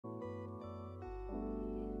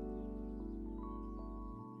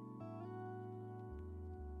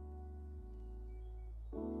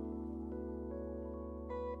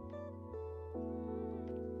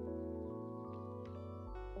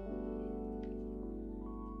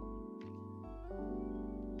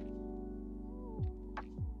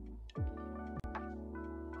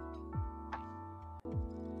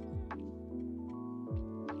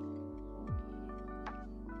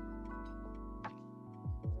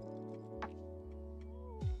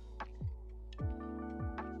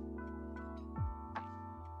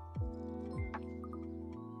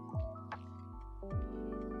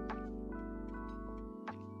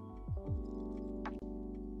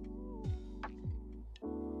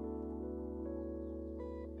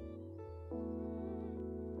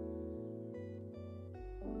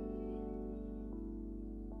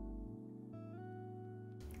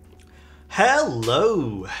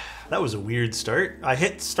Hello! That was a weird start. I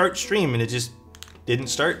hit start stream and it just didn't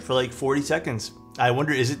start for like 40 seconds. I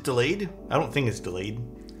wonder, is it delayed? I don't think it's delayed.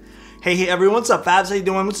 Hey everyone, what's up Fabs? How you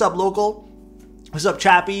doing? What's up Local? What's up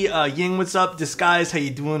Chappy? Ying, what's up? Disguise, how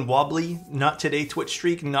you doing? Wobbly, not today. Twitch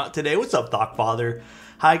Streak, not today. What's up Docfather?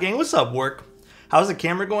 Hi gang, what's up Work? How's the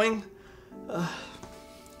camera going?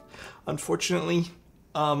 Unfortunately,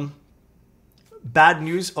 bad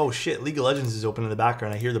news. Oh shit, League of Legends is open in the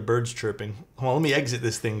background. I hear the birds chirping. Hold on, let me exit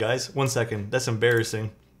this thing, guys. 1 second. That's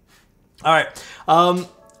embarrassing. All right.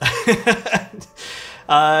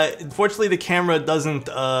 Unfortunately, the camera doesn't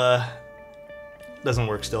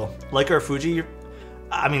work still. Leica or Fuji?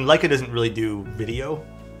 I mean, Leica doesn't really do video,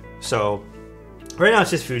 so right now it's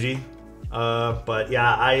just Fuji. But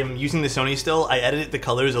yeah, I am using the Sony still. I edited the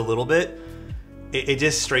colors a little bit. It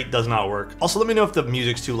just straight does not work. Also, let me know if the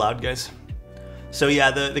music's too loud, guys. So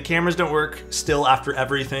yeah, the cameras don't work still after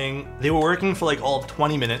everything. They were working for like all of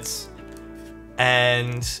 20 minutes.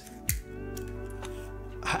 And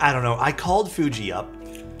I don't know, I called Fuji up.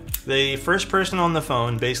 The first person on the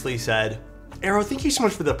phone basically said, Arrow, thank you so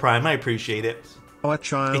much for the Prime, I appreciate it. Our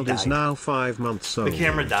child is now 5 months old. The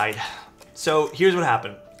camera died. So here's what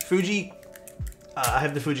happened. Fuji, I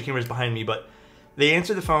have the Fuji cameras behind me, but they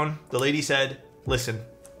answered the phone. The lady said, listen,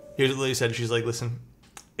 here's what the lady said. She's like, listen,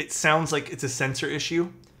 it sounds like it's a sensor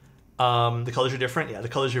issue. The colors are different. Yeah, the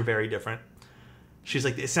colors are very different. She's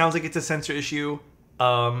like, it sounds like it's a sensor issue.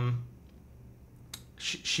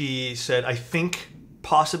 She said, I think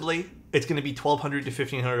possibly it's going to be $1,200 to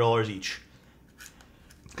 $1,500 each.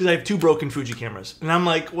 Because I have 2 broken Fuji cameras. And I'm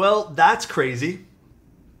like, well, that's crazy.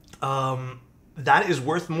 That is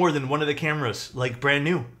worth more than one of the cameras, like brand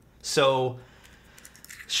new. So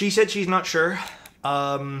she said she's not sure.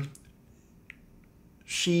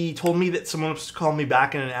 She told me that someone was calling me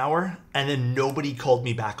back in an hour, and then nobody called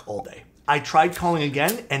me back all day. I tried calling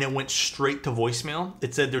again, and it went straight to voicemail.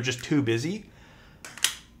 It said they're just too busy.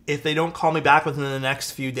 If they don't call me back within the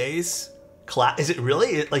next few days, is it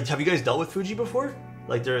really? Like, have you guys dealt with Fuji before?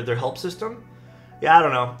 Like their help system? Yeah, I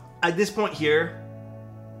don't know. At this point here,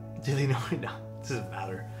 do they know? No, this doesn't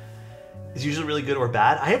matter. It's usually really good or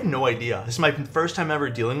bad. I have no idea. This is my first time ever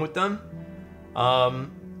dealing with them.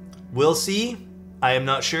 We'll see. I am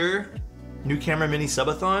not sure. New camera mini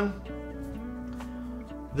subathon.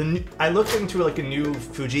 I looked into like a new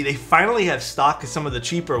Fuji. They finally have stock of some of the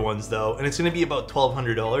cheaper ones though, and it's going to be about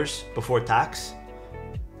 $1,200 before tax.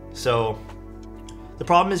 So the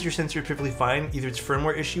problem is your sensor is perfectly fine. Either it's a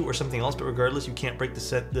firmware issue or something else, but regardless, you can't break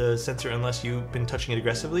the sensor unless you've been touching it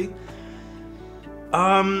aggressively.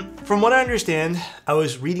 From what I understand, I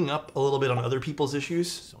was reading up a little bit on other people's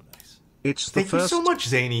issues. So nice. Thank you so much,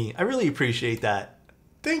 Zany. I really appreciate that.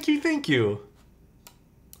 Thank you, thank you.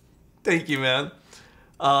 Thank you, man.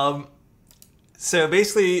 So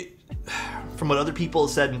basically, from what other people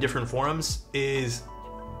said in different forums, it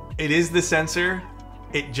is the sensor.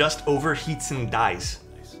 It just overheats and dies.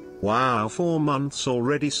 Wow, 4 months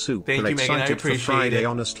already, super thank you, Megan, I appreciate for Friday, it.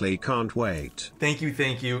 honestly, can't wait. Thank you,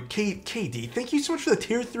 thank you. KD, thank you so much for the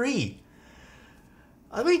tier 3.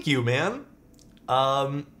 Thank you, man.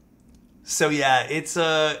 So yeah, it's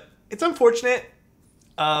unfortunate.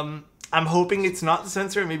 I'm hoping it's not the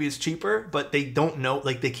sensor, maybe it's cheaper, but they don't know,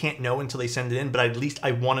 like they can't know until they send it in, but at least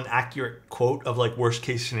I want an accurate quote of like worst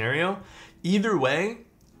case scenario. Either way,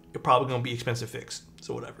 you're probably gonna be expensive fixed.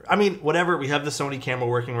 So whatever. I mean, whatever. We have the Sony camera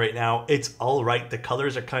working right now. It's all right. The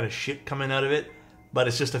colors are kind of shit coming out of it, but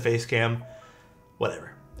it's just a face cam.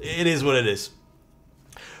 Whatever. It is what it is.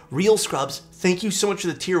 Real Scrubs, thank you so much for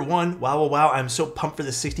the tier 1. Wow, wow, wow. I'm so pumped for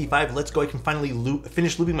the 65. Let's go. I can finally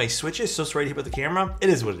finish looping my switches. So sorry to hit with the camera. It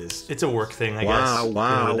is what it is. It's a work thing, I guess.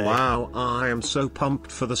 Wow, wow. I am so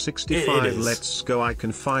pumped for the 65. Let's go. I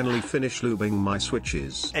can finally finish looping my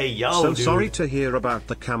switches. Hey, yo, so dude. Sorry to hear about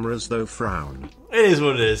the cameras, though, frown. It is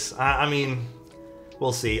what it is. I mean,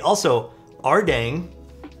 we'll see. Also, Ardang,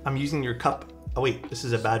 I'm using your cup. Oh wait, this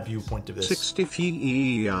is a bad viewpoint of this.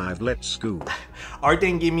 65, let's go.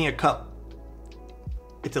 Ardang gave me a cup.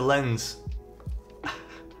 It's a lens.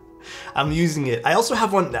 I'm using it. I also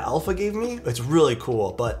have one that Alpha gave me. It's really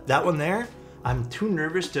cool, but that one there, I'm too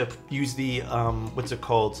nervous to use the what's it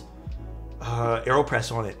called,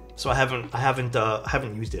 AeroPress on it. So I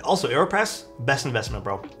haven't used it. Also, AeroPress, best investment,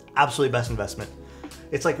 bro. Absolutely best investment.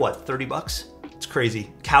 It's like what, 30 bucks? It's crazy.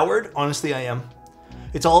 Coward, honestly, I am.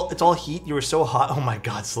 It's all heat. You were so hot. Oh my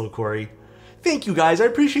God, Slow Quarry. Thank you guys. I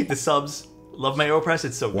appreciate the subs. Love my AeroPress.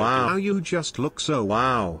 It's so good. Wow, you just look so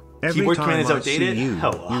wow. Every Keyboard time command is I outdated. see you,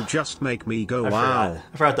 Oh, you just make me go I wow.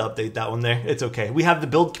 forgot to update that one there. It's okay. We have the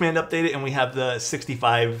build command updated and we have the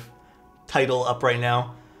 65 title up right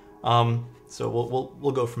now. So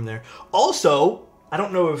we'll go from there. Also, I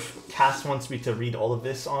don't know if Cass wants me to read all of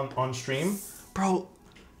this on stream. Bro,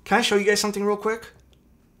 can I show you guys something real quick?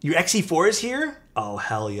 Your XE4 is here? Oh,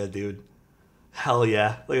 hell yeah, dude. Hell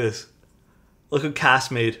yeah. Look at this. Look what Cass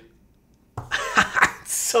made.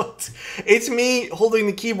 So it's me holding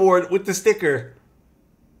the keyboard with the sticker.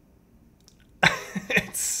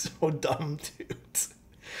 It's so dumb, dude.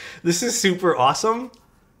 This is super awesome.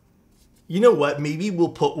 You know what? Maybe we'll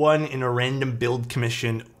put one in a random build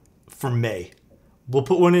commission for May. We'll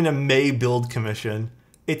put one in a May build commission.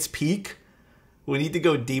 It's peak. We need to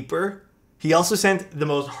go deeper. He also sent the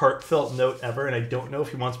most heartfelt note ever, and I don't know if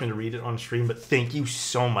he wants me to read it on stream, but thank you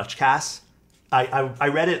so much, Cass. I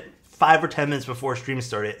read it 5 or 10 minutes before stream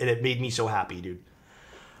started, and it made me so happy, dude.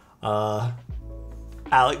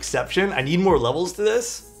 Alexception. I need more levels to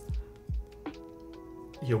this.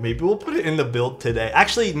 Yo, maybe we'll put it in the build today.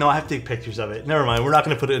 Actually, no, I have to take pictures of it. Never mind, we're not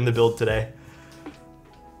going to put it in the build today.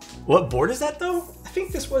 What board is that, though? I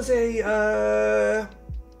think this was a...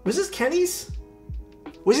 Was this Kenny's?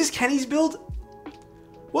 Was this Kenny's build?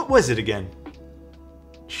 What was it again?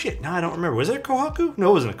 Shit, now I don't remember. Was it a Kohaku?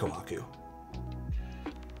 No, it wasn't a Kohaku.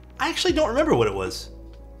 I actually don't remember what it was.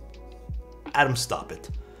 Adam, stop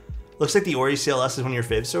it. Looks like the Ori CLS is one of your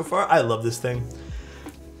faves so far. I love this thing.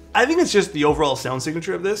 I think it's just the overall sound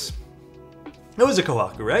signature of this. It was a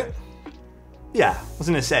Kohaku, right? Yeah, I was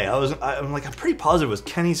gonna say. I'm pretty positive it was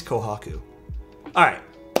Kenny's Kohaku. All right.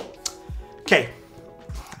 Okay.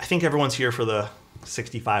 I think everyone's here for the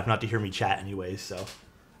 65, not to hear me chat anyways, so.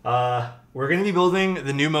 We're gonna be building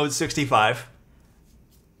the new mode 65.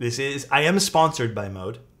 I am sponsored by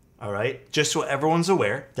Mode, all right? Just so everyone's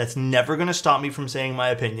aware. That's never gonna stop me from saying my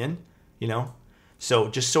opinion, you know? So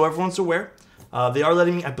just so everyone's aware. They are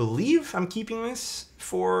letting me, I believe I'm keeping this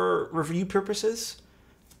for review purposes.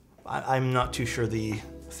 I'm not too sure the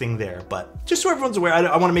thing there, but just so everyone's aware,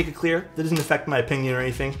 I want to make it clear that doesn't affect my opinion or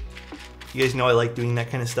anything. You guys know I like doing that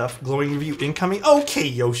kind of stuff. Glowing review incoming. Okay,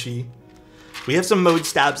 Yoshi. We have some mode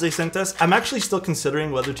stabs they sent us. I'm actually still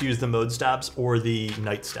considering whether to use the mode stabs or the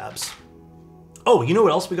night stabs. Oh, you know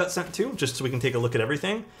what else we got sent too? Just so we can take a look at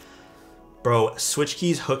everything. Bro, Switch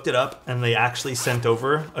Keys hooked it up and they actually sent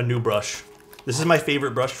over a new brush. This is my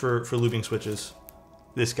favorite brush for looping switches.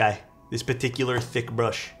 This guy. This particular thick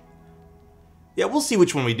brush. Yeah, we'll see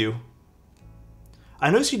which one we do.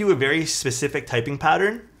 I noticed you do a very specific typing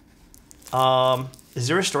pattern. Is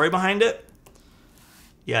there a story behind it?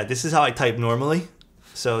 Yeah, this is how I type normally.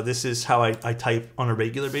 So this is how I type on a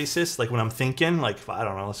regular basis. Like when I'm thinking, like, I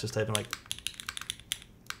don't know, let's just type in like...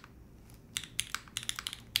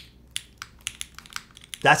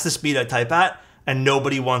 That's the speed I type at, and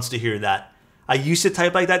nobody wants to hear that. I used to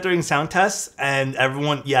type like that during sound tests, and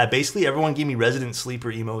everyone, yeah, basically everyone gave me Resident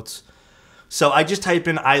Sleeper emotes. So I just type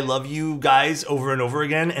in I love you guys over and over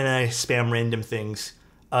again, and I spam random things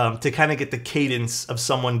to kind of get the cadence of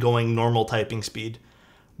someone going normal typing speed.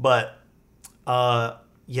 But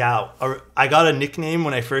yeah, I got a nickname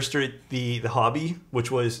when I first started the hobby,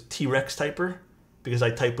 which was T-Rex Typer, because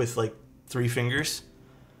I type with like 3 fingers.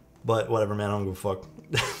 But whatever, man, I don't give a fuck.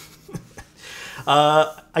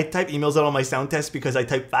 I type emails out on my sound test because I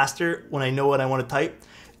type faster when I know what I want to type.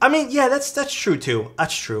 I mean, yeah, that's true too.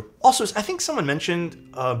 That's true. Also, I think someone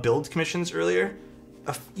mentioned build commissions earlier.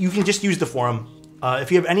 You can just use the forum.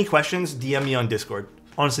 If you have any questions, DM me on Discord.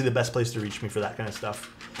 Honestly, the best place to reach me for that kind of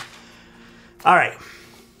stuff. All right.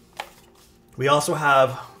 We also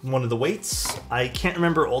have one of the weights. I can't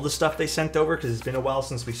remember all the stuff they sent over because it's been a while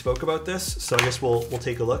since we spoke about this. So I guess we'll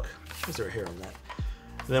take a look. Is there a hair on that?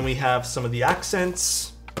 And then we have some of the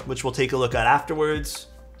accents, which we'll take a look at afterwards.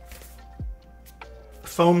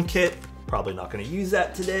 Foam kit, probably not going to use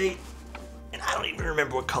that today. And I don't even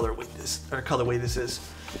remember what colorway this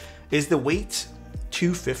is. Is the weight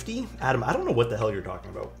 250? Adam, I don't know what the hell you're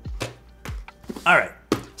talking about. All right.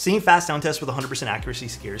 Seeing fast sound tests with 100% accuracy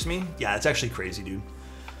scares me. Yeah, it's actually crazy, dude.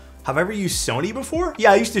 Have I ever used Sony before?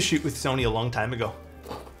 Yeah, I used to shoot with Sony a long time ago.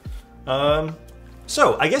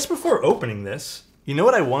 So I guess before opening this, you know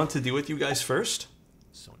what I wanted to do with you guys first?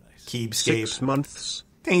 So nice. Keepscape. 6 months.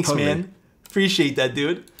 Thanks, Holy. man. Appreciate that,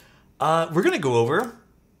 dude. We're gonna go over.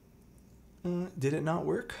 Did it not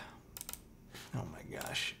work? Oh my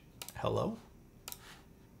gosh. Hello?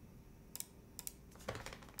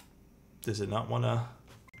 Does it not wanna...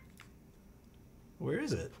 Where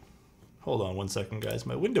is it? Hold on one second, guys.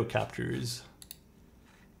 My window capture is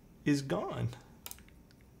gone.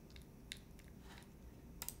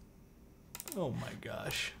 Oh my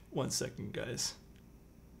gosh. One second, guys.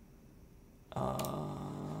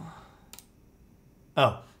 Oh,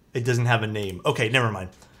 it doesn't have a name. Okay, never mind.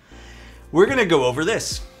 We're gonna go over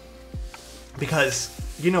this. because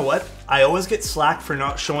you know what? I always get slack for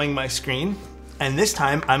not showing my screen, and this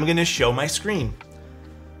time I'm gonna show my screen.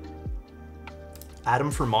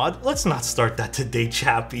 Adam for mod? Let's not start that today,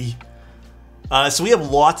 chappy. So we have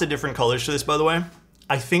lots of different colors for this, by the way.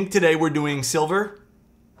 I think today we're doing silver.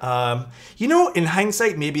 You know, in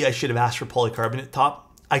hindsight, maybe I should have asked for polycarbonate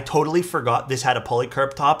top. I totally forgot this had a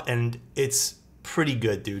polycarb top, and it's pretty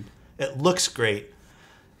good, dude. It looks great.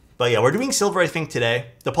 But yeah, we're doing silver, I think,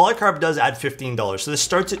 today. The polycarb does add $15, so this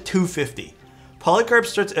starts at $250.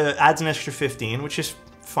 Polycarb adds an extra $15, which is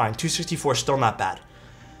fine. $264 still not bad.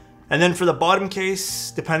 And then for the bottom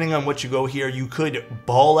case, depending on what you go here, you could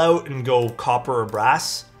ball out and go copper or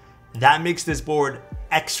brass. That makes this board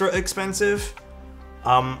extra expensive.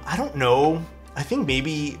 I don't know. I think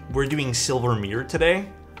maybe we're doing silver mirror today.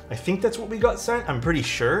 I think that's what we got sent. I'm pretty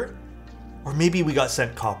sure. Or maybe we got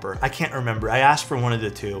sent copper. I can't remember. I asked for one of the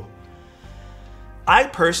two. I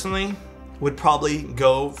personally would probably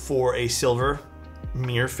go for a silver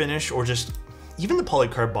mirror finish, or just even the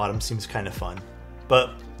polycarb bottom seems kind of fun.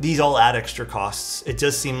 But these all add extra costs. It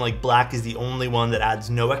does seem like black is the only one that adds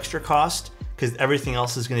no extra cost, because everything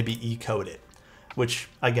else is going to be E-coated, which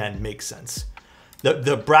again makes sense.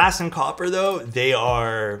 The brass and copper though, they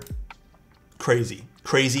are crazy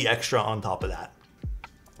extra on top of that.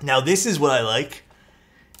 Now this is what I like.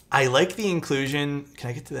 I like the inclusion. Can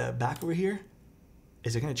I get to the back over here?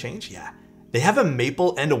 Is it going to change? Yeah. They have a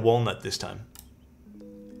maple and a walnut this time.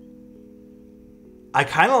 I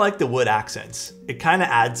kind of like the wood accents. It kind of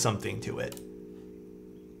adds something to it.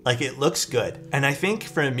 Like, it looks good. And I think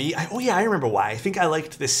for me, oh yeah, I remember why. I think I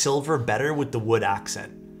liked the silver better with the wood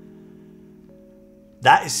accent.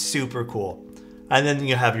 That is super cool. And then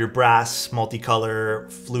you have your brass,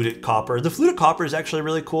 multicolor, fluted copper. The fluted copper is actually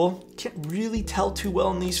really cool. Can't really tell too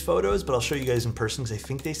well in these photos, but I'll show you guys in person because I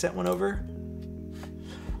think they sent one over.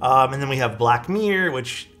 And then we have black mirror,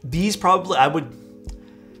 which these probably, I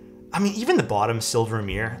mean, even the bottom silver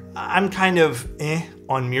mirror, I'm kind of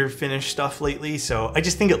on mirror finish stuff lately, so I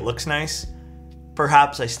just think it looks nice.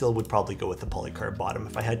 Perhaps I still would probably go with the polycarb bottom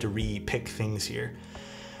if I had to re-pick things here.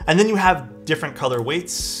 And then you have different color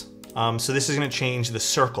weights. So this is going to change the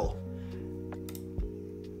circle.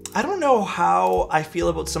 I don't know how I feel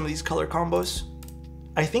about some of these color combos.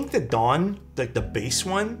 I think the Dawn, like the base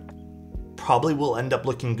one, probably will end up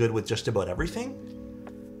looking good with just about everything.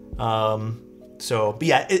 But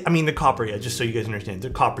yeah, I mean the copper, yeah, just so you guys understand, the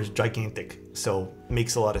copper is gigantic, so it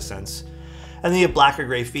makes a lot of sense. And then you have black or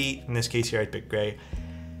gray feet. In this case here, I'd pick gray.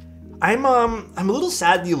 I'm a little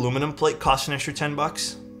sad the aluminum plate costs an extra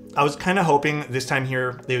 $10. I was kind of hoping this time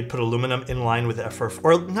here they would put aluminum in line with FR4,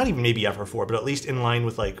 or not even maybe FR4, but at least in line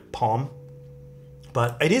with like Palm.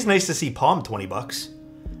 But it is nice to see Palm $20.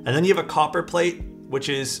 And then you have a copper plate, which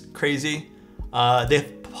is crazy. They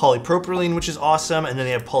have polypropylene, which is awesome, and then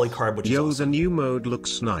they have polycarb, which is awesome. The new mode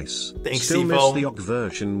looks nice. Thanks, Still Steve-O. miss the OG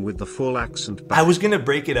version with the full accent back. I was gonna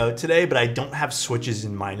break it out today, but I don't have switches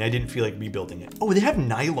in mind. I didn't feel like rebuilding it. Oh, they have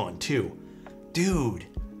nylon too. Dude.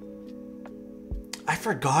 I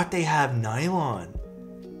forgot they have nylon.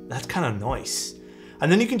 That's kind of nice. And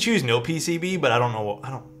then you can choose no PCB, but I don't know.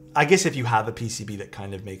 I guess if you have a PCB, that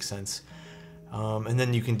kind of makes sense. And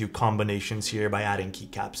then you can do combinations here by adding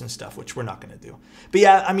keycaps and stuff, which we're not going to do. But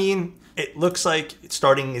yeah, I mean, it looks like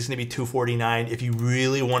starting is going to be $249. If you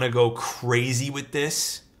really want to go crazy with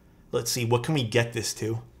this, let's see, what can we get this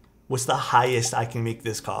to? What's the highest I can make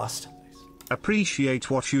this cost? Appreciate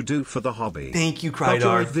what you do for the hobby. Thank you, Got Crydar.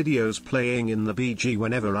 your videos playing in the BG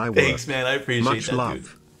whenever I work. Thanks, man. I appreciate Much that,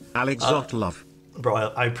 love. Alexotos love. Bro,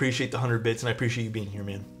 I appreciate the 100 bits and I appreciate you being here,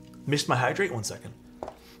 man. Missed my hydrate? 1 second.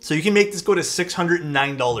 So you can make this go to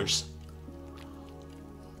 $609.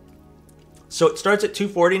 So it starts at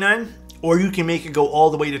 $249, or you can make it go all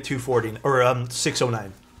the way to $240 or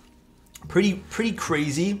 $609. Pretty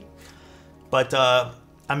crazy, but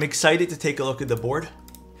I'm excited to take a look at the board.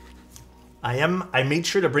 I made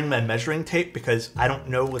sure to bring my measuring tape because I don't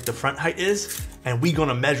know what the front height is, and we're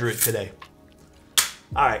gonna measure it today.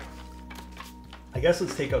 All right, I guess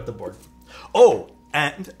let's take out the board. Oh,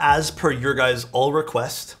 and as per your guys' all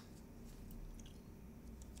request,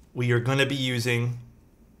 we are gonna be using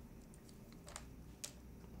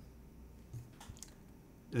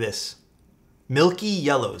this milky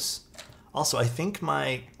yellows. Also, I think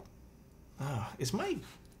is my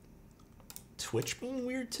Twitch being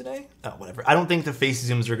weird today? Oh, whatever. I don't think the face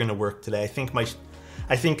zooms are gonna work today. I think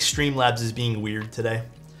Streamlabs is being weird today.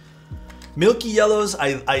 Milky yellows,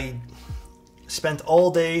 I spent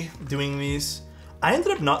all day doing these. I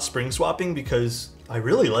ended up not spring swapping because I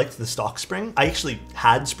really liked the stock spring. I actually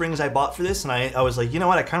had springs I bought for this, and I was like, you know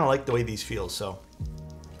what? I kind of like the way these feel, so.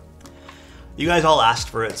 You guys all asked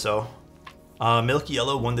for it, so. Milky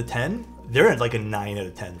Yellow 1 to 10. They're at like a 9 out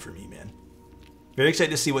of 10 for me, man. Very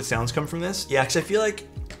excited to see what sounds come from this. Yeah, because I feel like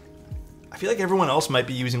everyone else might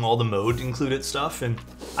be using all the mode included stuff, and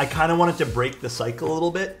I kind of wanted to break the cycle a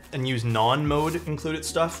little bit and use non-mode included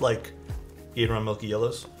stuff like Gatorade Milky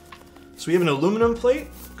Yellows. So we have an aluminum plate.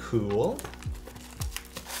 Cool.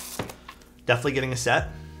 Definitely getting a set.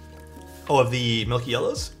 Oh, of the Milky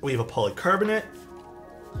Yellows. We have a polycarbonate.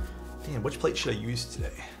 Damn, which plate should I use today?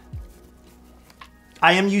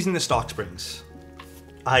 I am using the stock springs.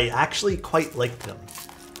 I actually quite like them.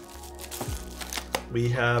 We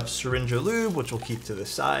have Syringa Lube, which we'll keep to the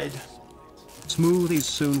side. Smoothies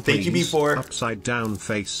soon, please. Thank you, before. Upside down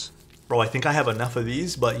face. Bro, I think I have enough of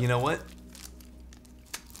these, but you know what?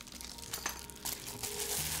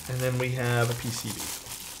 And then we have a PCB.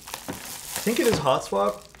 I think it is hot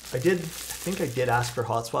swap. I think I did ask for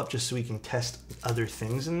hot swap just so we can test other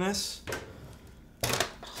things in this.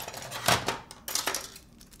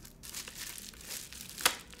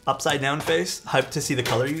 Upside down face. Hyped to see the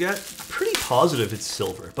color you get. Pretty positive it's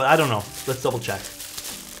silver, but I don't know. Let's double check.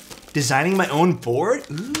 Designing my own board?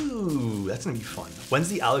 Ooh, that's gonna be fun. When's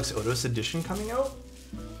the Alexotos edition coming out?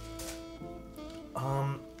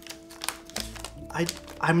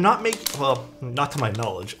 I'm not making, well, not to my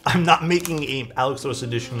knowledge, I'm not making a Alexotos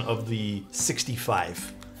edition of the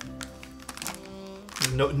 65.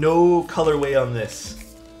 No colorway on this.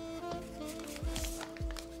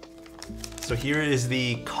 So here is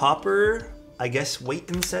the copper, I guess,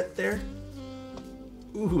 weight inset there.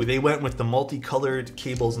 Ooh, they went with the multicolored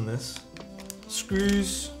cables in this.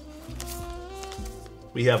 Screws.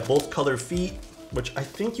 We have both color feet, which I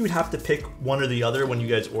think you would have to pick one or the other when you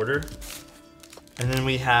guys order. And then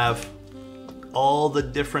we have all the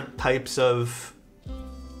different types of,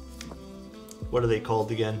 what are they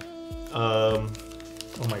called again? Oh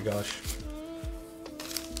my gosh.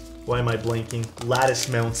 Why am I blanking? Lattice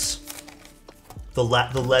mounts. The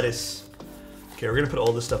lettuce. Okay, we're gonna put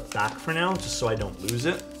all this stuff back for now, just so I don't lose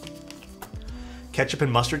it. Ketchup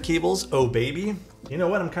and mustard cables. Oh baby. You know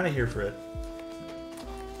what? I'm kind of here for it.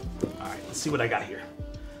 All right, let's see what I got here.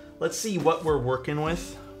 Let's see what we're working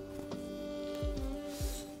with.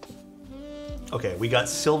 Okay, we got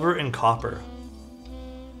silver and copper.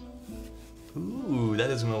 Ooh, that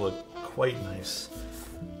is gonna look quite nice.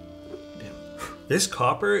 Damn. This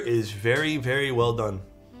copper is very, very well done.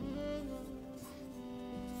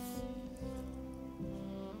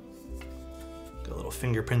 Got little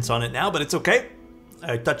fingerprints on it now, but it's okay.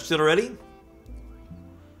 I touched it already.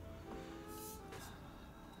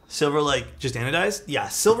 Silver, like, just anodized? Yeah,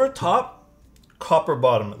 silver top, copper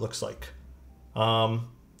bottom, it looks like.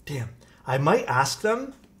 Damn. I might ask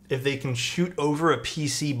them if they can shoot over a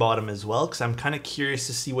PC bottom as well, because I'm kind of curious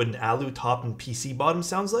to see what an alu top and PC bottom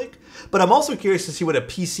sounds like. But I'm also curious to see what a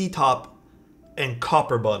PC top and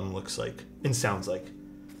copper bottom looks like and sounds like.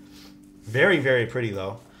 Very, very pretty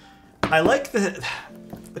though. I like the...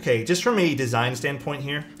 Okay, just from a design standpoint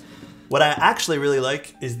here, what I actually really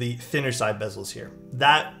like is the thinner side bezels here.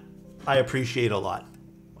 That I appreciate a lot.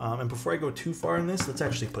 And before I go too far in this, let's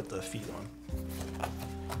actually put the feet on.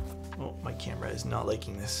 Oh, my camera is not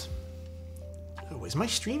liking this. Oh, is my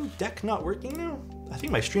stream deck not working now? I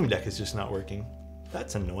think my stream deck is just not working.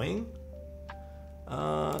 That's annoying.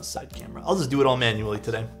 Side camera. I'll just do it all manually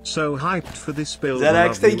today. So hyped for this build.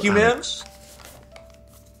 ZX, thank you, man. Alex.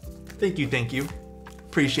 Thank you, thank you.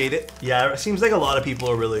 Appreciate it. Yeah, it seems like a lot of people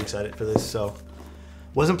are really excited for this, so.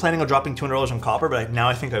 Wasn't planning on dropping $200 on copper, but now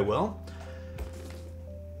I think I will.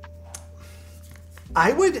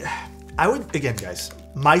 I would, again, guys,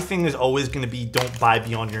 my thing is always going to be don't buy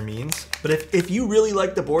beyond your means. But if you really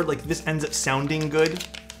like the board, like this ends up sounding good,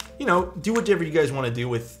 you know, do whatever you guys want to do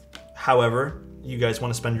with however you guys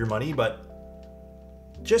want to spend your money. But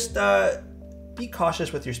just be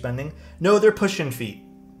cautious with your spending. No, they're push-in feet.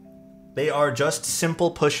 They are just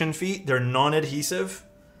simple push-in feet. They're non-adhesive.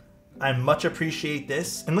 I much appreciate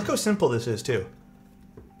this. And look how simple this is too.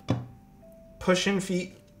 Push-in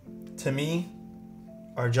feet, to me,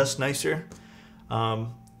 are just nicer.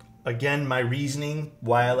 Again, my reasoning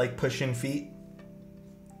why I like push-in feet.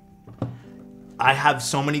 I have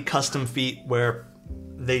so many custom feet where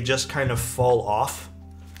they just kind of fall off.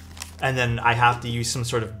 And then I have to use some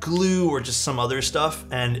sort of glue or just some other stuff.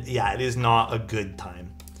 And yeah, it is not a good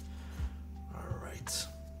time. All right.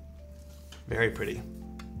 Very pretty.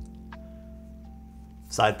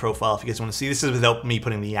 Side profile if you guys want to see. This is without me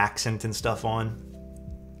putting the accent and stuff on.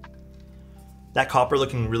 That copper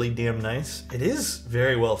looking really damn nice. It is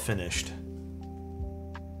very well finished.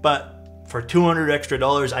 But for $200 extra,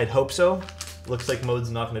 I'd hope so. Looks like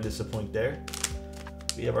mode's not going to disappoint there.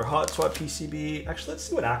 We have our hot swap PCB. Actually, let's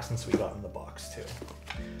see what accents we got in the box too.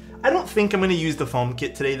 I don't think I'm going to use the foam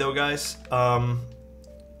kit today though, guys. We'll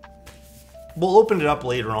open it up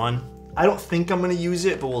later on. I don't think I'm going to use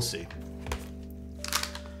it, but we'll see.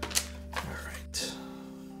 All right.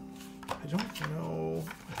 I don't know.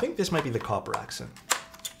 I think this might be the copper accent.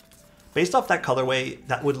 Based off that colorway,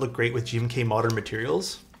 that would look great with GMK Modern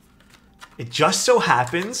Materials. It just so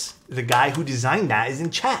happens the guy who designed that is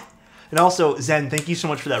in chat. And also, Zen, thank you so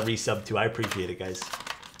much for that resub too. I appreciate it, guys.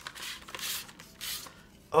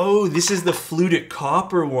 Oh, this is the fluted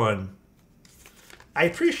copper one. I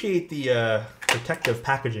appreciate the protective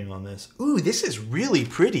packaging on this. Ooh, this is really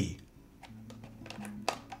pretty.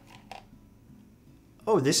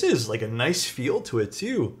 Oh, this is like a nice feel to it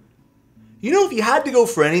too. You know, if you had to go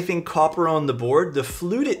for anything copper on the board, the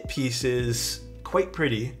fluted piece is quite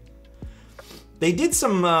pretty. They did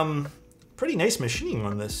some pretty nice machining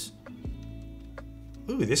on this.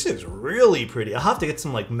 Ooh, this is really pretty. I'll have to get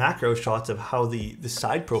some like macro shots of how the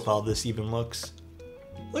side profile of this even looks.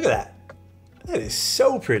 Look at that. That is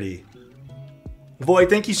so pretty. Void,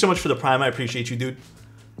 thank you so much for the prime. I appreciate you, dude.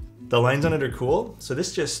 The lines on it are cool. So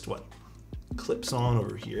this just, what, clips on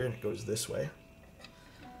over here and it goes this way.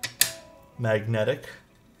 Magnetic.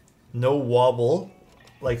 No wobble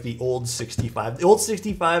like the old 65. The old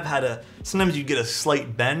 65 had a, sometimes you get a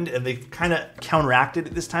slight bend, and they kind of counteracted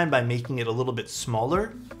it this time by making it a little bit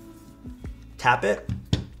smaller. Tap it.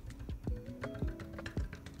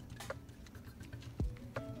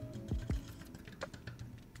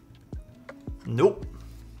 Nope.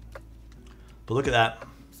 But look at that.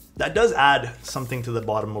 That does add something to the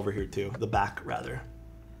bottom over here too. The back, rather.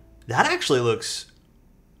 That actually looks...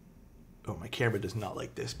 Oh, my camera does not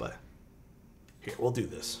like this, but... Here, we'll do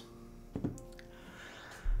this.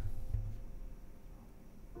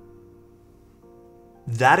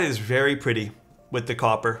 That is very pretty with the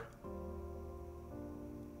copper.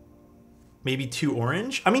 Maybe too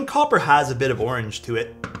orange? I mean, copper has a bit of orange to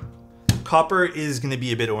it. Copper is going to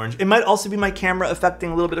be a bit orange. It might also be my camera affecting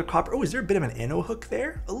a little bit of copper. Oh, is there a bit of an anno hook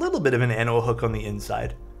there? A little bit of an anno hook on the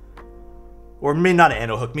inside. Or maybe not an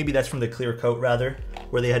anno hook. Maybe that's from the clear coat, rather,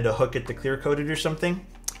 where they had to hook it to clear coated or something.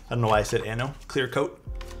 I don't know why I said anno. Clear coat.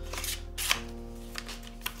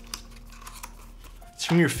 It's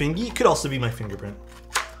from your fingy. It could also be my fingerprint.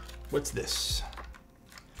 What's this?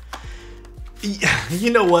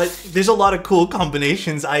 You know what? There's a lot of cool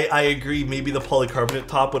combinations. I agree. Maybe the polycarbonate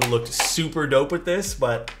top would have looked super dope with this,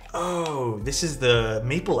 but oh, this is the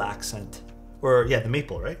maple accent. Or yeah, the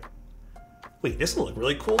maple, right? Wait, this will look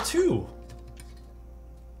really cool too.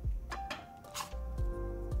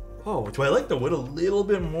 Oh, do I like the wood a little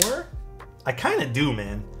bit more? I kind of do,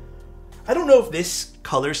 man. I don't know if this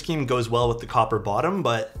color scheme goes well with the copper bottom,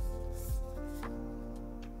 but...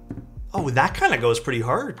 Oh, that kind of goes pretty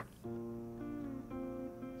hard.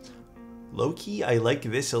 Low-key, I like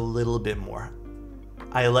this a little bit more.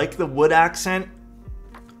 I like the wood accent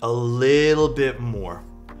a little bit more.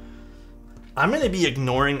 I'm going to be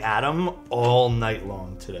ignoring Adam all night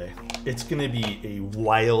long today. It's going to be a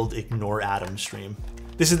wild ignore Adam stream.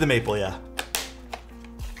 This is the maple, yeah.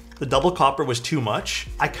 The double copper was too much.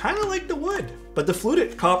 I kind of like the wood, but the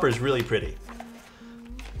fluted copper is really pretty.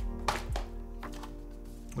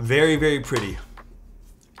 Very, very pretty.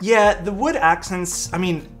 Yeah, the wood accents, I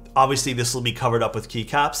mean, obviously this will be covered up with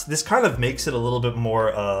keycaps. This kind of makes it a little bit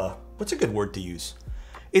more, what's a good word to use?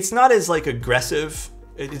 It's not as like aggressive.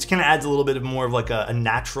 It kind of adds a little bit of more of like a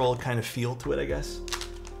natural kind of feel to it, I guess.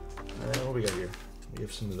 What do we got here? We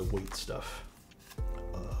have some of the weight stuff.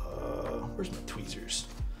 Where's my tweezers?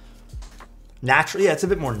 Natural, yeah, it's a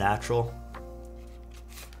bit more natural.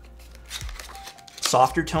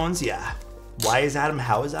 Softer tones, yeah. Why is Adam?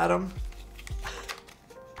 How is Adam?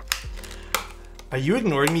 Are you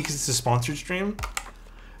ignoring me because it's a sponsored stream?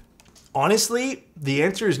 Honestly, the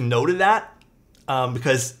answer is no to that,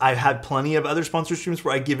 because I've had plenty of other sponsored streams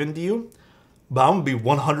where I give in to you. But I'm gonna be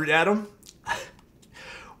 100, Adam.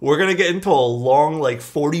 We're gonna get into a long, like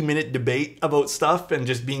 40-minute debate about stuff and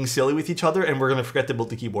just being silly with each other, and we're gonna forget to build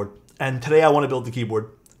the keyboard. And today I want to build the keyboard.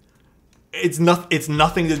 It's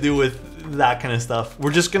nothing to do with that kind of stuff.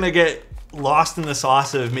 We're just gonna get lost in the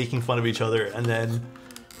sauce of making fun of each other, and then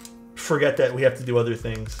forget that we have to do other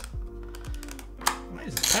things. Why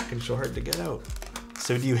is this package so hard to get out?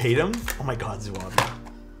 So do you hate him? Oh my god, Zuabi.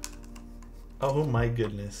 Oh my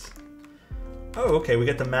goodness. Oh, okay, we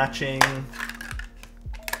got the matching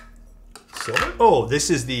silver. Oh, this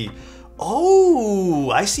is the... Oh,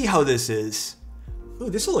 I see how this is. Ooh,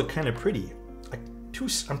 this will look kind of pretty.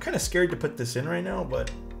 I'm kind of scared to put this in right now, but...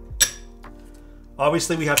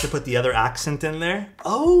 Obviously, we have to put the other accent in there.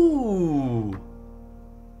 Oh!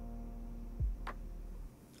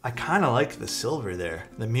 I kind of like the silver there.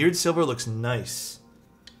 The mirrored silver looks nice.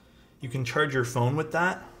 You can charge your phone with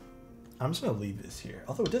that. I'm just going to leave this here.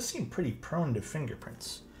 Although it does seem pretty prone to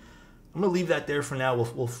fingerprints. I'm going to leave that there for now.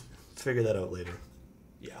 We'll figure that out later.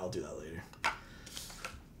 Yeah, I'll do that later.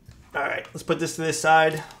 All right, let's put this to this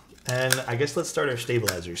side. And I guess let's start our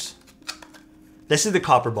stabilizers. This is the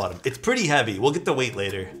copper bottom. It's pretty heavy. We'll get the weight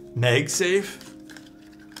later. MagSafe.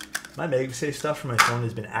 My MagSafe stuff for my phone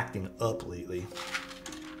has been acting up lately.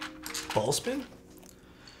 Ball spin.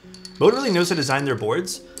 Mode really knows how to design their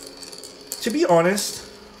boards. To be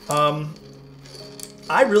honest,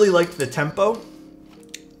 I really liked the tempo.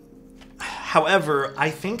 However, I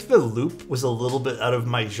think the loop was a little bit out of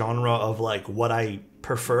my genre of like what I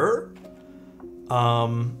prefer.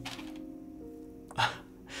 But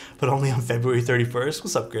only on February 31st.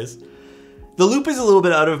 What's up, Chris? The loop is a little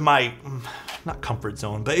bit out of my, not comfort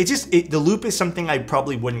zone, but the loop is something I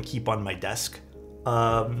probably wouldn't keep on my desk.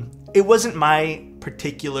 It wasn't my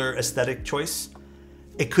particular aesthetic choice.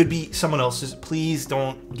 It could be someone else's. Please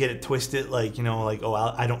don't get it twisted like, you know, like, oh,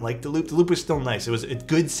 I don't like the loop. The loop was still nice. It was a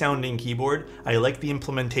good sounding keyboard. I like the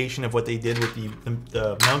implementation of what they did with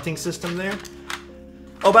the mounting system there.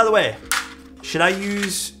 Oh, by the way, should I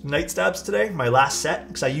use night stabs today? My last set?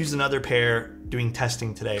 Because I used another pair doing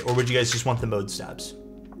testing today. Or would you guys just want the mode stabs?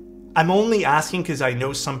 I'm only asking because I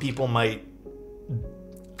know some people might,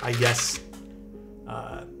 I guess,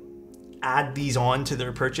 add these on to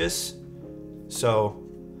their purchase. So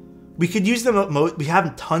we could use the mode. We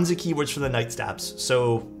have tons of keyboards for the night stabs.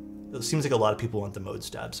 So it seems like a lot of people want the mode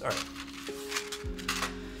stabs. All right.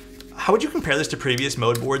 How would you compare this to previous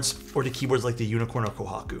mode boards or to keyboards like the Unicorn or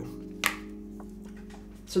Kohaku?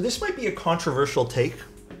 So this might be a controversial take.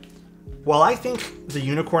 While I think the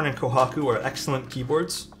Unicorn and Kohaku are excellent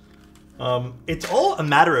keyboards, it's all a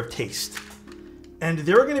matter of taste. And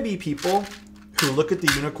there are going to be people who look at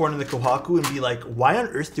the Unicorn and the Kohaku and be like, why on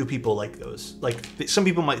earth do people like those? Like, some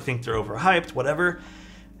people might think they're overhyped, whatever.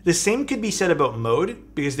 The same could be said about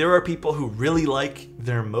mode, because there are people who really like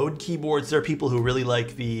their mode keyboards. There are people who really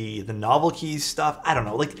like the novel keys stuff. I don't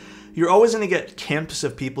know. Like, you're always going to get camps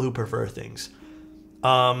of people who prefer things.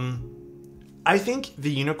 I think the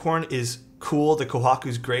Unicorn is cool. The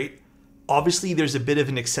Kohaku's great. Obviously, there's a bit of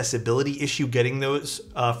an accessibility issue getting those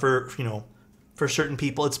for certain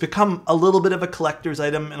people. It's become a little bit of a collector's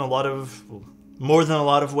item in more than a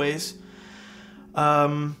lot of ways.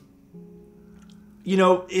 You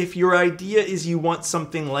know, if your idea is you want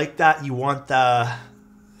something like that, you want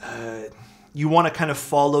you want to kind of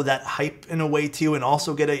follow that hype in a way too, and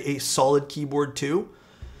also get a solid keyboard too,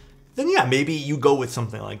 then yeah, maybe you go with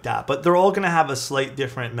something like that. But they're all going to have a slight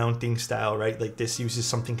different mounting style, right? Like this uses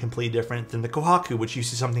something completely different than the Kohaku, which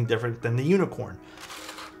uses something different than the Unicorn.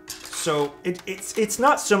 So it's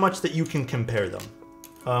not so much that you can compare them.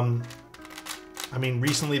 I mean,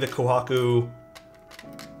 recently the Kohakus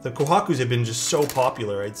have been just so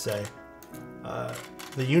popular, I'd say.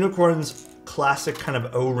 The Unicorn's classic kind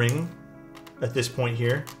of O-ring at this point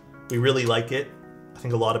here. We really like it. I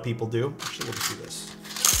think a lot of people do. Actually, we'll just do this.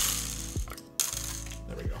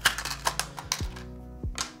 There we go.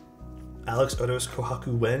 Alexotos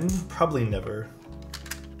Kohaku when? Probably never.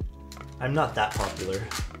 I'm not that popular.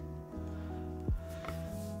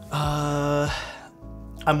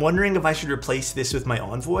 I'm wondering if I should replace this with my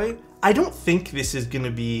Envoy. I don't think this is going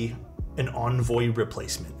to be an Envoy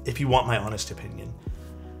replacement, if you want my honest opinion.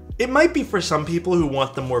 It might be for some people who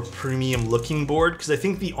want the more premium looking board, because I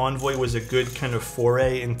think the Envoy was a good kind of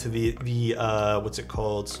foray into the what's it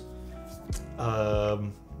called?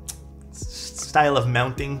 Style of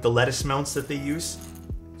mounting, the lettuce mounts that they use.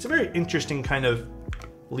 It's a very interesting kind of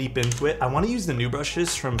leap into it. I want to use the new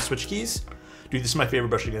brushes from SwitchKeys. Dude, this is my favorite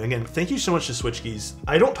brush again. Again, thank you so much to SwitchKeys.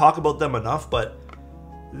 I don't talk about them enough, but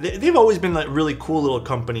they've always been like really cool little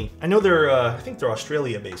company. I know they're, I think they're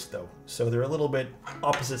Australia based though. So they're a little bit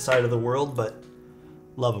opposite side of the world, but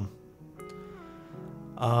love them.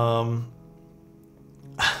 What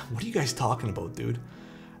are you guys talking about, dude?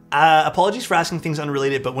 Apologies for asking things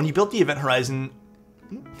unrelated, but when you built the Event Horizon,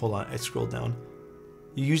 hold on, I scrolled down.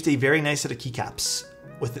 You used a very nice set of keycaps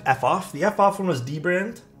with the F off. The F off one was D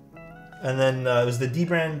brand. And then it was the D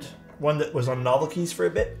brand one that was on Novel Keys for a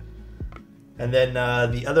bit. And then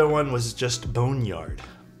the other one was just Boneyard.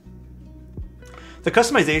 The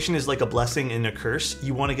customization is like a blessing and a curse.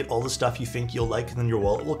 You want to get all the stuff you think you'll like, and then your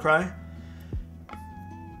wallet will cry.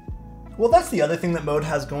 Well, that's the other thing that Mode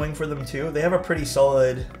has going for them too. They have a pretty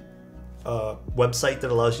solid website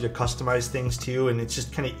that allows you to customize things too, and it's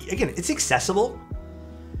just kind of, again, it's accessible.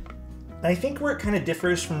 And I think where it kind of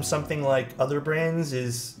differs from something like other brands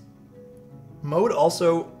is Mode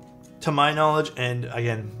also to my knowledge, and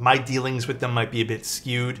again, my dealings with them might be a bit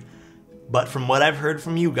skewed, but from what I've heard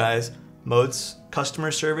from you guys, Mode's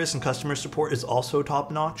customer service and customer support is also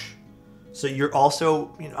top notch. So you're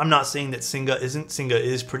also, you know, I'm not saying that Singa isn't. Singa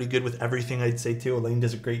is pretty good with everything, I'd say too. Elaine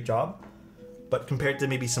does a great job. But compared to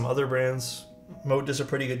maybe some other brands, Mode does a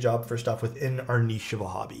pretty good job for stuff within our niche of a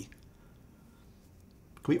hobby.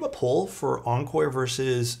 Can we have a poll for Encore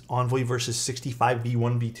versus Envoy versus 65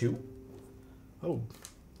 V1 V2? Oh,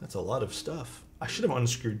 that's a lot of stuff. I should have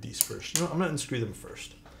unscrewed these first. You know, I'm going to unscrew them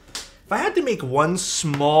first. If I had to make one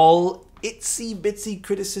small itsy bitsy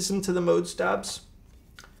criticism to the Mode stabs,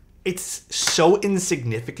 it's so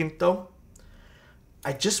insignificant though.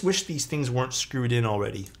 I just wish these things weren't screwed in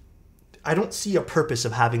already. I don't see a purpose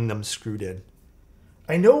of having them screwed in.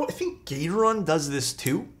 I think Gatoron does this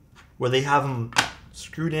too, where they have them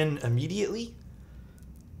screwed in immediately.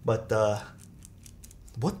 But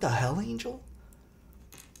what the hell, Angel?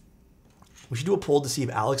 We should do a poll to see if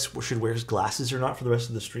Alex should wear his glasses or not for the rest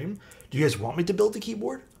of the stream. Do you guys want me to build a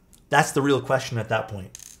keyboard? That's the real question at that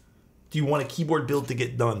point. Do you want a keyboard build to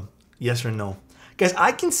get done? Yes or no? Guys,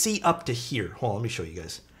 I can see up to here. Hold on, let me show you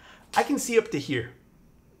guys. I can see up to here.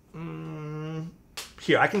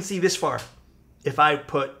 Here, I can see this far. If I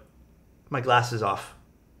put my glasses off.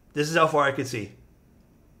 This is how far I could see.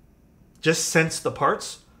 Just sense the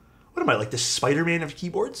parts. What am I, like the Spider-Man of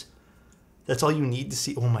keyboards? That's all you need to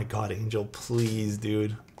see. Oh my god, Angel, please,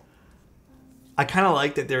 dude. I kind of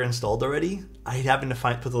like that they're installed already. I happen to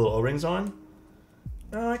put the little O-rings on.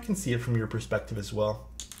 I can see it from your perspective as well.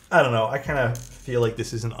 I don't know. I kind of feel like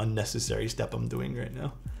this is an unnecessary step I'm doing right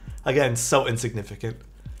now. Again, so insignificant.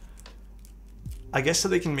 I guess so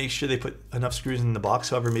they can make sure they put enough screws in the box.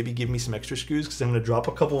 However, maybe give me some extra screws because I'm going to drop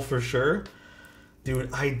a couple for sure.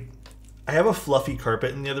 Dude, I have a fluffy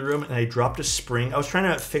carpet in the other room and I dropped a spring. I was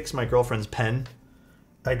trying to fix my girlfriend's pen.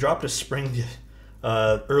 I dropped a spring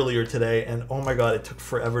earlier today and oh my god, it took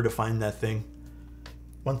forever to find that thing.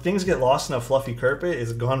 When things get lost in a fluffy carpet,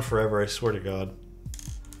 it's gone forever, I swear to god.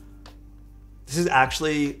 This is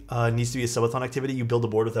actually needs to be a subathon activity. You build a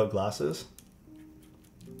board without glasses.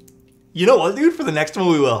 You know what, dude? For the next one,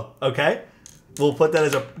 we will. Okay, we'll put that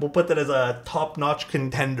as a top-notch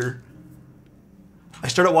contender. I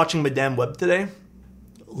started watching Madame Web today.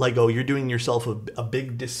 Lego, you're doing yourself a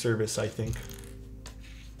big disservice, I think.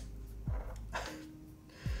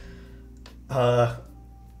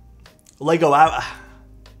 Lego, I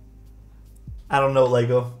don't know,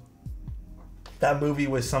 Lego. That movie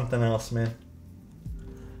was something else, man.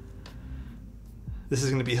 This is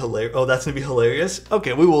going to be hilarious. Oh, that's going to be hilarious?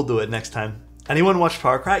 Okay, we will do it next time. Anyone watch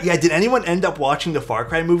Far Cry? Yeah, did anyone end up watching the Far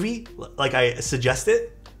Cry movie like I suggested?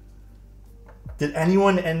 Did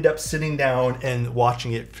anyone end up sitting down and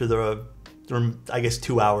watching it for the I guess,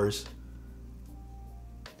 2 hours?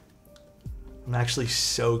 I'm actually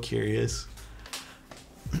so curious.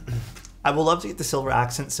 I would love to get the silver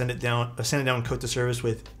accent, send it down, coat the surface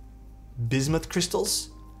with bismuth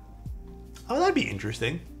crystals. Oh, that'd be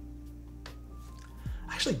interesting.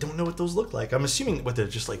 I actually don't know what those look like. I'm assuming they're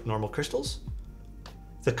just like normal crystals.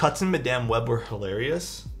 The cuts in Madame Web were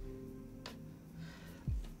hilarious.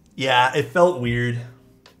 Yeah, it felt weird.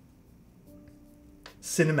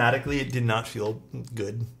 Cinematically, it did not feel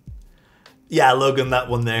good. Yeah, Logan, that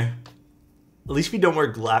one there. At least if you don't wear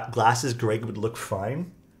glasses, Greg would look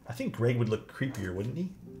fine. I think Greg would look creepier, wouldn't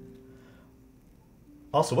he?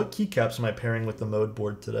 Also, what keycaps am I pairing with the Mode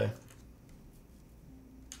board today?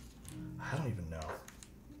 I don't even know.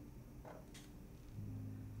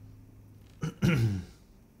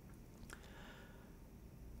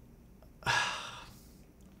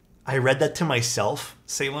 I read that to myself,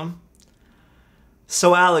 Salem.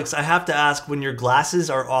 So Alex, I have to ask, when your glasses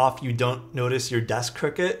are off, you don't notice your desk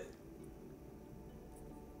crooked?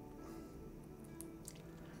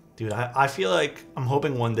 Dude, I feel like I'm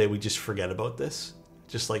hoping one day we just forget about this.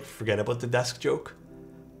 Just like forget about the desk joke.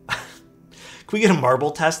 Can we get a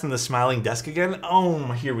marble test in the smiling desk again?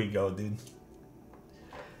 Oh, here we go, dude.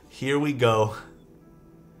 Here we go.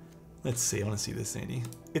 Let's see. I want to see this, Sandy.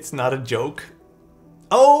 It's not a joke.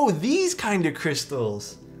 Oh, these kind of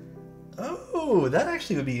crystals. Oh, that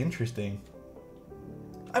actually would be interesting.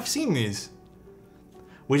 I've seen these.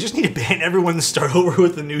 We just need to ban everyone to start over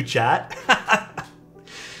with a new chat.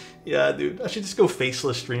 Yeah, dude. I should just go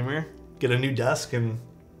faceless streamer, get a new desk, and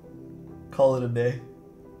call it a day.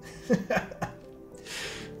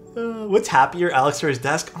 What's happier, Alex or his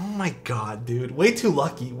desk? Oh my god, dude. Way too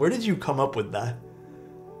lucky. Where did you come up with that?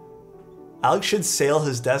 Alex should sail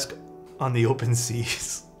his desk on the open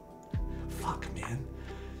seas. Fuck, man.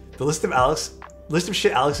 The list of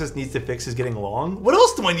shit Alex needs to fix is getting long. What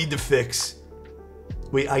else do I need to fix?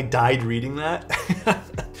 Wait, I died reading that?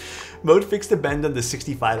 Mode fixed the bend on the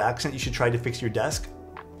 65 accent. You should try to fix your desk.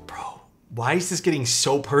 Bro, why is this getting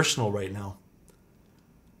so personal right now?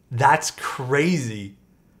 That's crazy.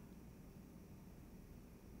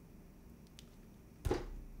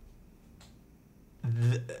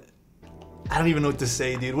 I don't even know what to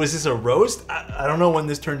say, dude. Was this a roast? I don't know when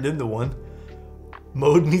this turned into one.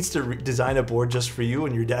 Mode needs to design a board just for you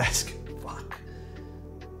and your desk. Fuck.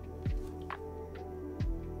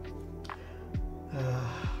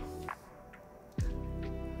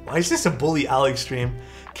 Why is this a bully Alex stream?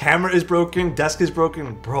 Camera is broken, desk is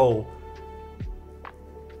broken. Bro.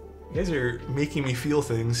 You guys are making me feel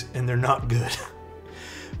things and they're not good.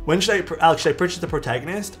 When should Alex, should I purchase the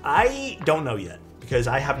protagonist? I don't know yet because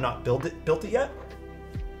I have not built it yet.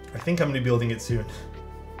 I think I'm gonna be building it soon.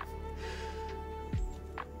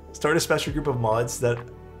 Start a special group of mods that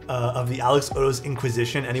of the Alexotos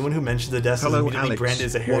Inquisition. Anyone who mentions the desk is immediately branded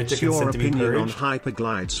as a heretic and sent to be purged. What's your opinion on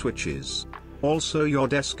hyperglide switches? Also, your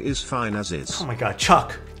desk is fine as is. Oh my god,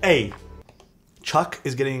 Chuck. Hey, Chuck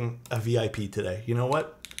is getting a VIP today. You know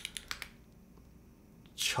what?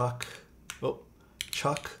 Chuck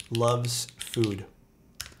loves food.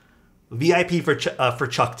 VIP for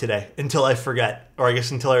Chuck today until I forget, or I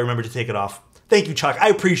guess until I remember to take it off. Thank you, Chuck. I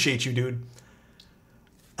appreciate you, dude.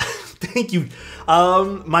 Thank you.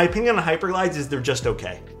 My opinion on hyperglides is they're just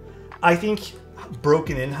okay. I think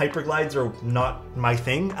broken in hyperglides are not my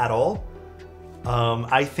thing at all.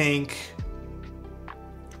 I think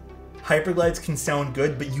hyperglides can sound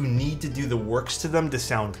good, but you need to do the works to them to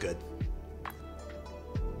sound good.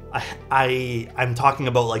 I'm talking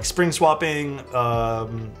about like spring swapping,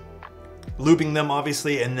 looping them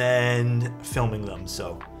obviously, and then filming them.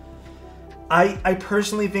 So I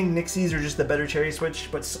personally think Nixies are just the better cherry switch,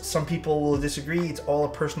 but some people will disagree. It's all a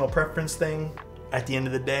personal preference thing at the end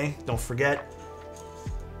of the day. Don't forget.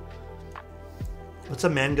 What's a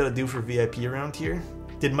man gotta do for VIP around here?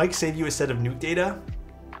 Did Mike save you a set of nuke data?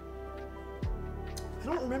 I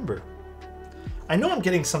don't remember. I know I'm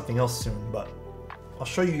getting something else soon, but I'll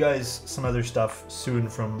show you guys some other stuff soon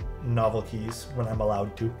from Novel Keys when I'm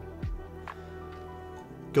allowed to.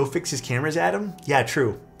 Go fix his cameras, Adam? Yeah,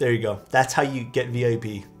 true. There you go. That's how you get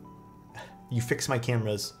VIP. You fix my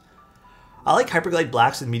cameras. I like Hyperglide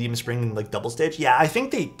Blacks with medium spring and like double stage. Yeah, I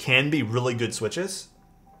think they can be really good switches.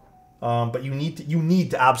 But you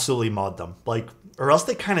need to absolutely mod them. Like, or else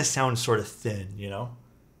they kind of sound sort of thin, you know?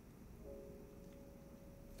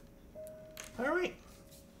 Alright.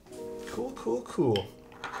 Cool.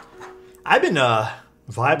 I've been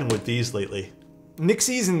vibing with these lately.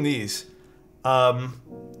 Nixies and these. I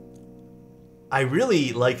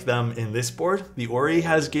really like them in this board. The Ori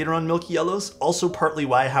has Gatoron Milky Yellows. Also partly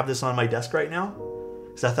why I have this on my desk right now.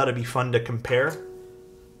 Because I thought it'd be fun to compare.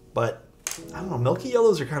 But, I don't know, Milky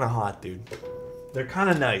Yellows are kind of hot, dude. They're kind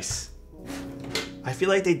of nice. I feel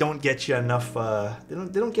like they don't get you enough, they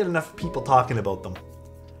don't get enough people talking about them.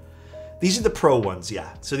 These are the pro ones,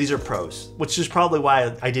 yeah. So these are pros, which is probably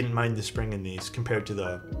why I didn't mind the spring in these compared to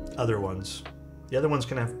the other ones. The other ones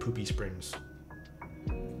can have poopy springs.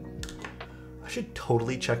 I should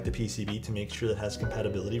totally check the PCB to make sure that it has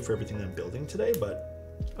compatibility for everything I'm building today,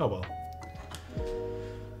 but oh well.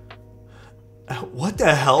 What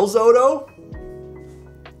the hell, Zoto?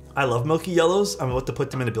 I love Milky Yellows. I'm about to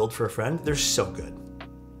put them in a build for a friend. They're so good.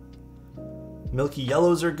 Milky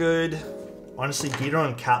Yellows are good. Honestly,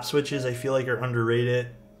 Gatoron cap switches I feel like are underrated.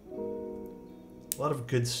 A lot of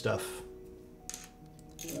good stuff.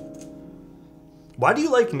 Why do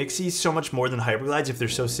you like Nixies so much more than Hyperglides if they're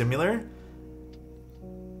so similar?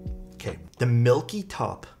 Okay, the milky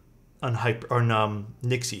top on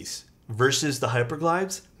Nixies versus the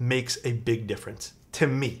Hyperglides makes a big difference to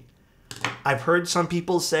me. I've heard some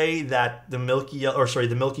people say that the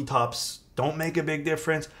milky tops don't make a big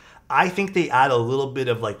difference. I think they add a little bit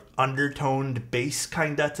of like undertoned bass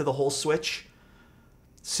kinda to the whole switch.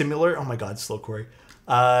 Similar. Oh my god, slow Corey.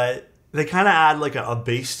 They kind of add like a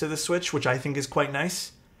bass to the switch, which I think is quite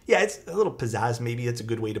nice. Yeah, it's a little pizzazz. Maybe it's a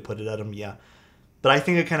good way to put it at them. Yeah, but I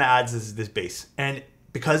think it kind of adds this bass, and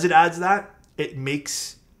because it adds that, it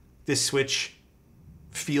makes this switch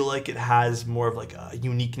feel like it has more of like a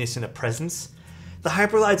uniqueness and a presence. The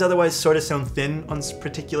Hyperglides otherwise sort of sound thin on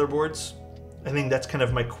particular boards. I think that's kind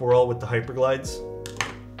of my quarrel with the Hyperglides.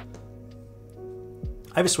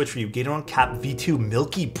 I have a switch for you. Gatoron Cap V2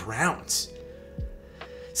 Milky Browns.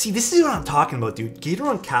 See, this is what I'm talking about, dude.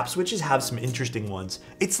 Gatoron Cap switches have some interesting ones.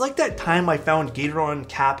 It's like that time I found Gatoron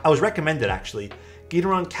Cap. I was recommended, actually.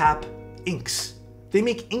 Gatoron Cap inks. They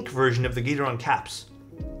make ink version of the Gatoron Caps.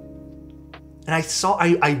 And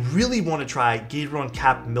I really want to try Gatoron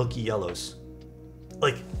Cap Milky Yellows.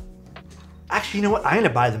 like, actually, you know what? I'm gonna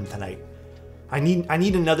buy them tonight. I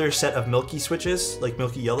need another set of milky switches, like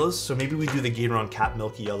milky yellows. So maybe we do the Gateron Cap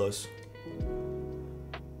milky yellows.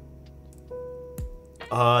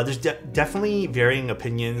 There's definitely varying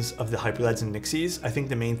opinions of the Hyperlads and Nixies. I think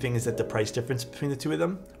the main thing is that the price difference between the two of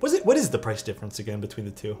them. What is the price difference again between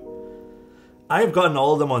the two? I have gotten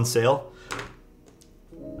all of them on sale.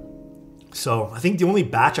 So I think the only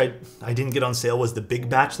batch I didn't get on sale was the big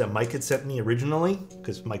batch that Mike had sent me originally,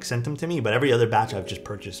 because Mike sent them to me, but every other batch I've just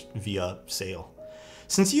purchased via sale.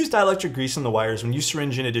 Since you use dielectric grease on the wires, when you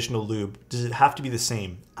syringe in additional lube, does it have to be the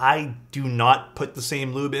same? I do not put the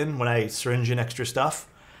same lube in when I syringe in extra stuff.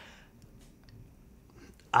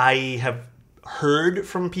 I have heard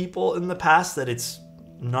from people in the past that it's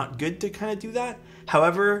not good to kind of do that.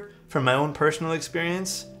 However, from my own personal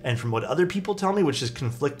experience and from what other people tell me, which is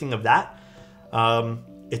conflicting of that,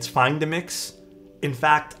 it's fine to mix. In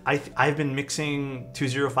fact, I've been mixing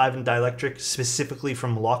 205 and dielectric specifically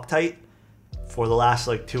from Loctite for the last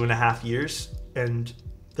like 2.5 years, and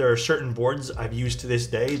there are certain boards I've used to this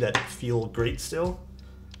day that feel great still.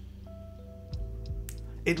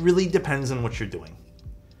 It really depends on what you're doing.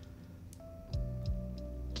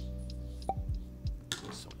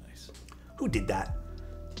 So nice. Who did that?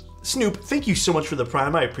 Snoop, thank you so much for the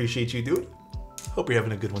Prime. I appreciate you, dude. Hope you're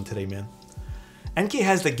having a good one today, man. NK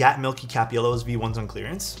has the GAT Milky Cap Yellows V1s on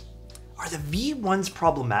clearance. Are the V1s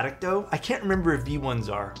problematic though? I can't remember if V1s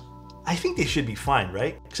are. I think they should be fine,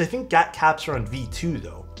 right? Because I think GAT caps are on V2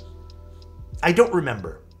 though. I don't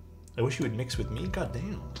remember. I wish you would mix with me. God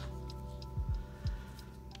damn.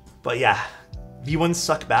 But yeah, V1s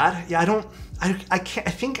suck bad. Yeah, I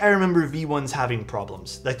think I remember V1s having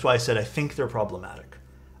problems. That's why I said I think they're problematic.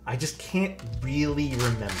 I just can't really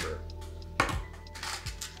remember.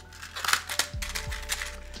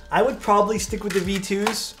 I would probably stick with the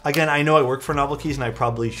V2s. Again, I know I work for Novel Keys and I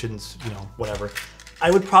probably shouldn't, you know, whatever.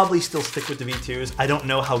 I would probably still stick with the V2s. I don't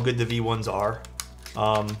know how good the V1s are.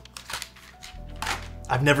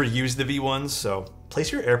 I've never used the V1s, so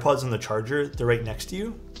place your AirPods on the charger. They're right next to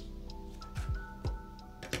you.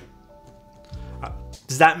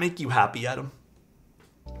 Does that make you happy, Adam?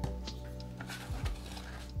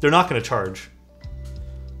 They're not going to charge.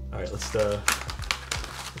 All right, let's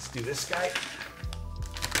do this guy.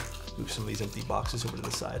 Move some of these empty boxes over to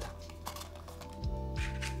the side.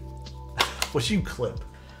 What you clip?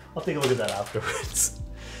 I'll take a look at that afterwards.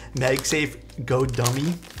 MagSafe, go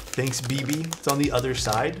dummy. Thanks, BB. It's on the other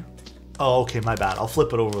side. Oh, okay, my bad. I'll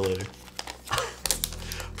flip it over later.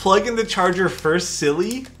 Plug in the charger first,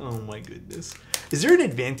 silly. Oh my goodness. Is there an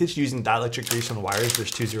advantage using dielectric grease on wires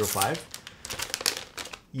versus 205?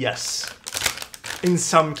 Yes. In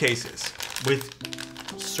some cases. With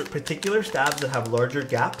particular stabs that have larger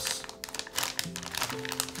gaps,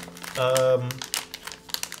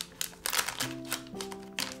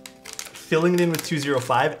 filling it in with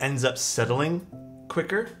 205 ends up settling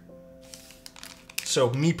quicker. So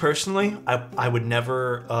me personally, I would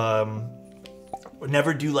never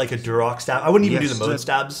do like a Duroc stab. I wouldn't even do the mode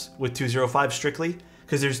stabs with 205 strictly,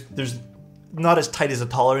 because there's not as tight as a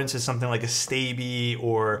tolerance as something like a Staby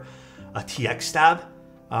or a TX stab.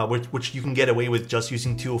 Which you can get away with just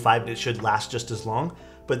using 205 and it should last just as long.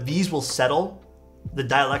 But these will settle. The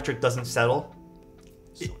dielectric doesn't settle.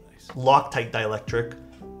 So nice. Loctite dielectric.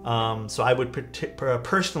 So I would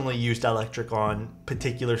personally use dielectric on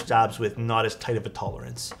particular stabs with not as tight of a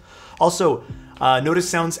tolerance. Also, Notice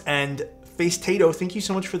Sounds and Face Tato, thank you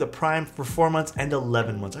so much for the Prime for 4 months and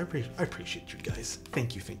 11 months. I appreciate you guys.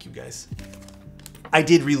 Thank you guys. I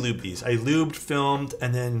did re-lube these. I lubed, filmed,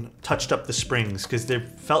 and then touched up the springs because there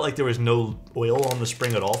felt like there was no oil on the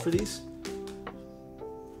spring at all for these.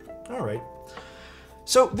 All right.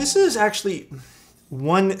 So this is actually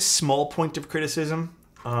one small point of criticism.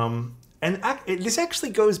 This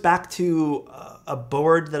actually goes back to a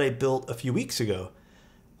board that I built a few weeks ago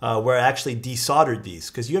where I actually desoldered these,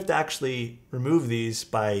 because you have to actually remove these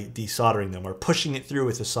by desoldering them or pushing it through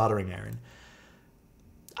with a soldering iron.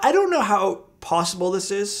 I don't know how possible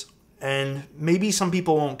this is, and maybe some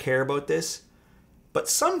people won't care about this, but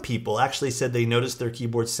some people actually said they noticed their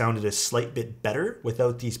keyboard sounded a slight bit better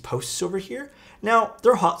without these posts over here. Now,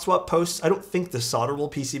 they're hot swap posts. I don't think the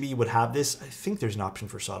solderable PCB would have this. I think there's an option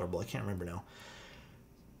for solderable. I can't remember now.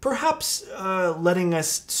 Perhaps letting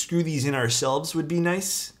us screw these in ourselves would be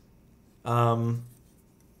nice. I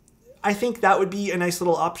think that would be a nice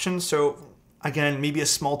little option. So again, maybe a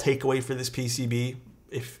small takeaway for this PCB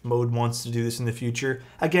if Mode wants to do this in the future.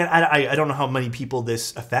 Again, I don't know how many people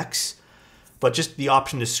this affects, but just the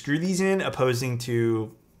option to screw these in opposing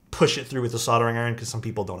to push it through with a soldering iron, because some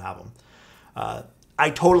people don't have them. I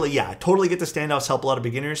totally get the standoffs help a lot of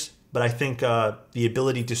beginners, but I think the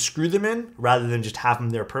ability to screw them in rather than just have them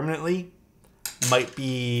there permanently might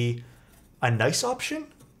be a nice option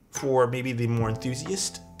for maybe the more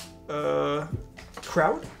enthusiast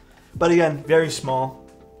crowd. But again, very small.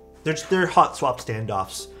 They're hot swap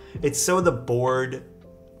standoffs. It's so the board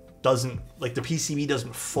doesn't, like the PCB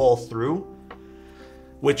doesn't fall through,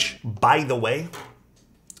 which, by the way,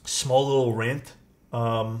 small little rant,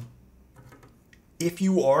 if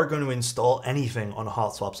you are going to install anything on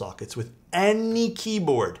hot swap sockets with any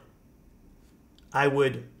keyboard, I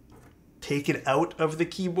would take it out of the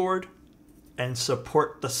keyboard and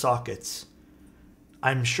support the sockets.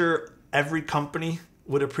 I'm sure every company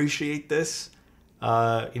would appreciate this.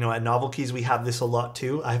 You know, at Novel Keys, we have this a lot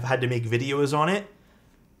too. I've had to make videos on it.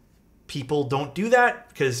 People don't do that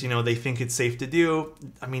because, you know, they think it's safe to do.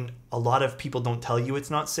 I mean, a lot of people don't tell you it's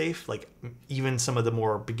not safe. Like even some of the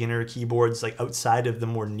more beginner keyboards, like outside of the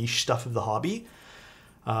more niche stuff of the hobby,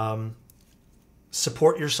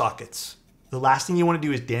 support your sockets. The last thing you want to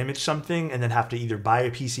do is damage something and then have to either buy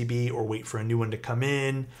a PCB or wait for a new one to come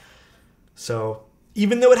in. So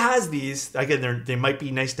even though it has these, again, they might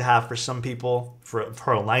be nice to have for some people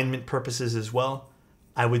for alignment purposes as well.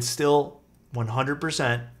 I would still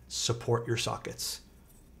 100% support your sockets.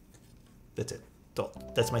 That's it.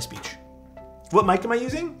 That's my speech. What mic am I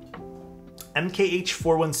using?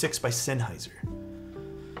 MKH416 by Sennheiser.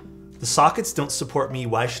 The sockets don't support me.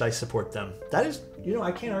 Why should I support them? That is, you know,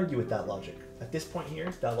 I can't argue with that logic. At this point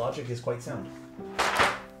here, that logic is quite sound.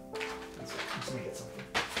 Let me get something.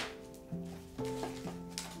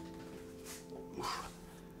 Oof.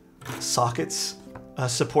 Sockets.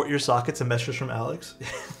 Support your sockets. A message from Alex.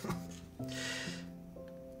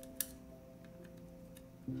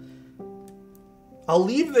 I'll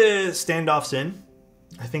leave the standoffs in.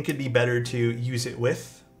 I think it'd be better to use it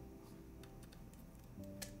with.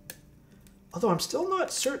 Although I'm still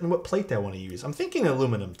not certain what plate I want to use. I'm thinking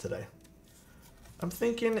aluminum today. I'm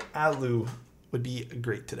thinking alu would be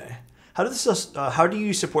great today. How do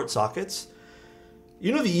you support sockets?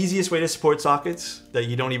 You know the easiest way to support sockets that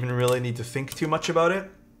you don't even really need to think too much about it?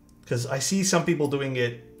 Because I see some people doing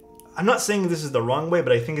it. I'm not saying this is the wrong way,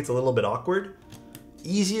 but I think it's a little bit awkward.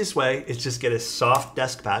 Easiest way is just get a soft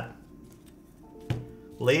desk pad,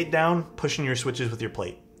 lay it down, pushing your switches with your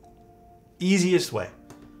plate. Easiest way.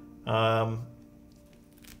 Some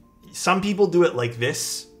people do it like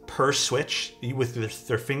this per switch with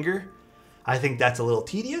their finger. I think that's a little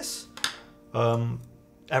tedious.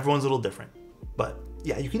 Everyone's a little different, but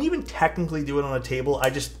yeah, you can even technically do it on a table. I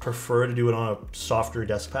just prefer to do it on a softer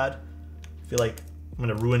desk pad. I feel like I'm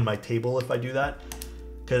gonna ruin my table if I do that,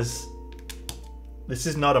 because this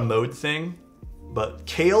is not a mode thing, but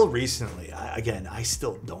Kale recently, I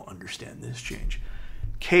still don't understand this change.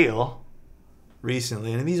 Kale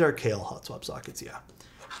recently, and these are Kale hot swap sockets, yeah.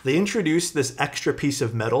 They introduced this extra piece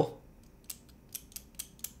of metal,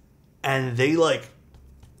 and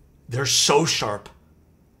they're so sharp.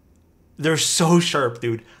 They're so sharp,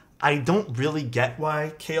 dude. I don't really get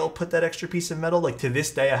why Kale put that extra piece of metal. Like to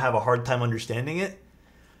this day, I have a hard time understanding it.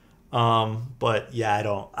 But yeah,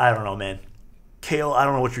 I don't know, man. Kale, I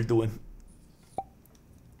don't know what you're doing.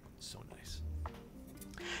 So nice.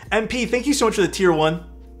 MP, thank you so much for the tier 1.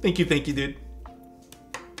 Thank you, dude.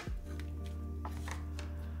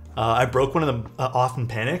 I broke one of them off in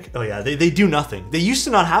panic. Oh yeah, they do nothing. They used to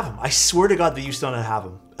not have them. I swear to God, they used to not have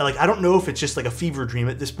them. Like, I don't know if it's just like a fever dream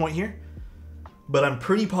at this point here, but I'm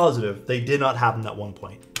pretty positive they did not have them at one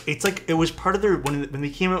point. It's like it was part of their, when they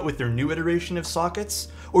came out with their new iteration of sockets,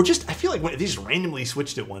 or just, I feel like when they just randomly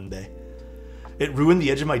switched it one day. It ruined the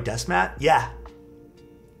edge of my desk mat. Yeah.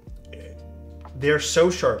 They're so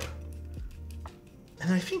sharp.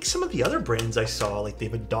 And I think some of the other brands I saw, like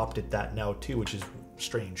they've adopted that now too, which is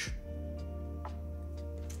strange.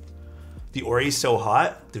 The Ori's so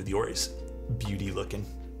hot. Dude, the Ori's beauty looking.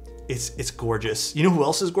 It's gorgeous. You know who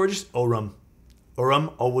else is gorgeous? Orum.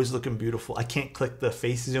 Orum, always looking beautiful. I can't click the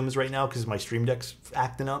face zooms right now because my stream deck's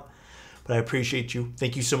acting up. But I appreciate you.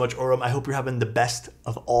 Thank you so much, Orum. I hope you're having the best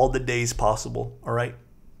of all the days possible. All right?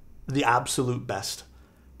 The absolute best.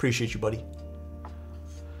 Appreciate you, buddy.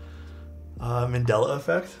 Mandela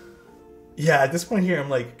effect? Yeah, at this point here, I'm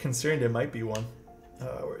like concerned it might be one.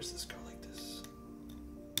 Where does this go like this?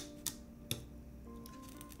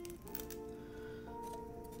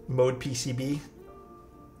 Mode PCB.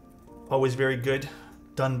 Always very good.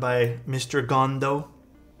 Done by Mr. Gondo.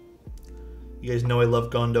 You guys know I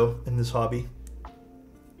love Gondo in this hobby.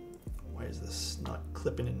 Why is this not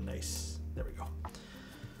clipping in nice? There we go.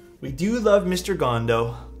 We do love Mr.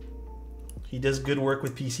 Gondo. He does good work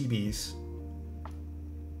with PCBs.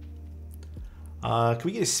 Can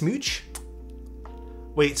we get a smooch?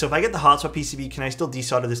 Wait, so if I get the hotspot PCB, can I still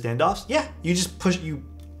desolder the standoffs? Yeah, you just you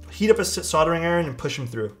heat up a soldering iron and push them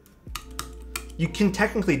through. You can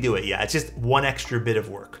technically do it, yeah. It's just one extra bit of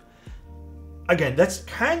work. Again, that's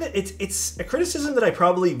kind of, it's a criticism that I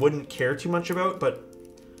probably wouldn't care too much about, but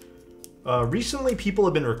recently people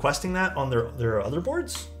have been requesting that on their other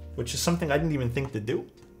boards, which is something I didn't even think to do.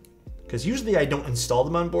 Because usually I don't install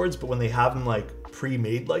them on boards, but when they have them like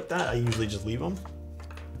pre-made like that, I usually just leave them.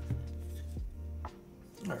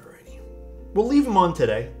 Alrighty. We'll leave them on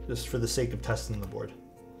today, just for the sake of testing the board.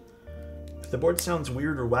 If the board sounds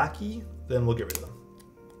weird or wacky, then we'll get rid of them.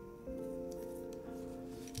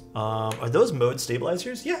 Are those mode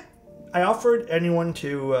stabilizers? Yeah. I offered anyone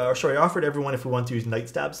to, I offered everyone if we want to use night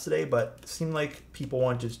stabs today, but it seemed like people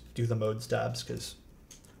want to just do the mode stabs because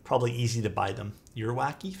probably easy to buy them. You're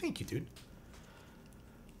wacky? Thank you, dude.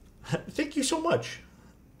 Thank you so much.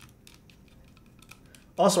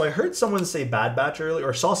 Also, I heard someone say Bad Batch earlier,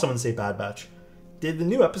 or saw someone say Bad Batch. Did the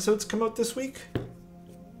new episodes come out this week?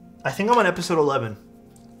 I think I'm on episode 11.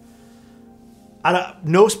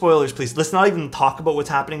 No spoilers, please. Let's not even talk about what's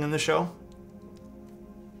happening in the show.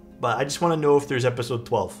 But I just want to know if there's episode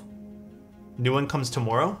 12. New one comes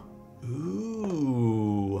tomorrow?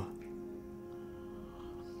 Ooh.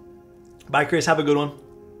 Bye, Chris. Have a good one.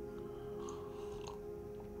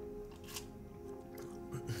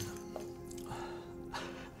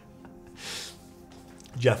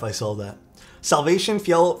 Jeff, I saw that. Salvation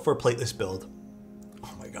Fiel for plateless build.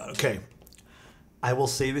 Oh my god, okay. I will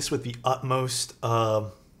say this with the utmost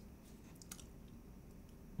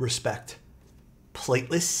respect.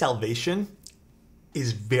 Plateless Salvation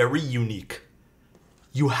is very unique.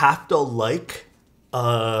 You have to like,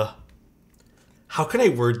 how can I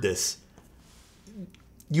word this?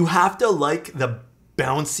 You have to like the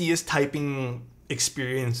bounciest typing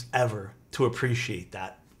experience ever to appreciate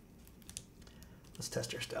that. Let's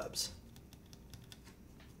test our stabs.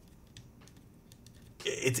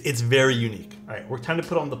 It's very unique. All right, we're time to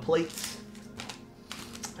put on the plates.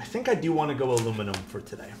 I think I do want to go aluminum for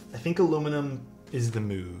today. I think aluminum is the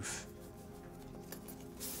move.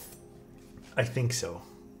 I think so.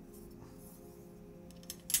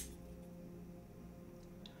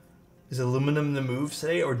 Is aluminum the move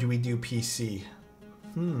today, or do we do PC?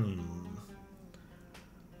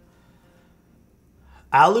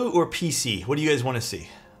 Alu or PC? What do you guys want to see?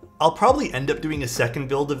 I'll probably end up doing a second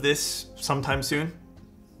build of this sometime soon.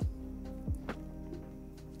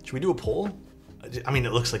 Should we do a poll? I mean,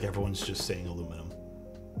 it looks like everyone's just saying aluminum.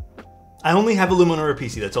 I only have aluminum or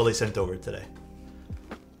PC. That's all they sent over today.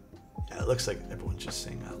 Yeah, it looks like everyone's just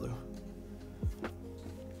saying alu.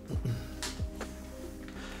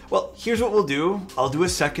 Well, here's what we'll do. I'll do a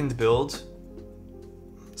second build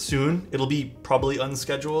soon. It'll be probably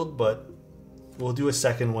unscheduled, but we'll do a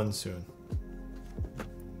second one soon.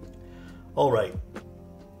 All right.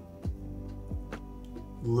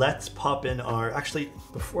 Let's pop in our... Actually,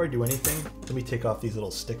 before I do anything, let me take off these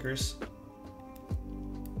little stickers.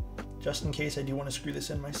 Just in case I do want to screw this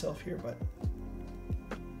in myself here, but...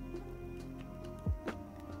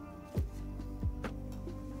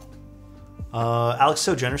 Alex,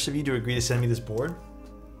 so generous of you to agree to send me this board.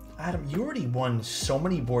 Adam, you already won so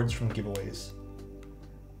many boards from giveaways.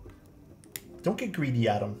 Don't get greedy,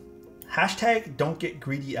 Adam. Hashtag don't get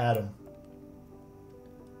greedy, Adam.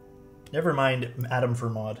 Never mind Adam for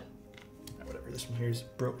mod. Whatever, this one here is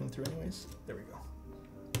broken through anyways. There we go.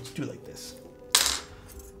 Let's do it like this.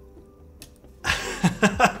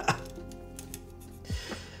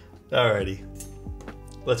 Alrighty.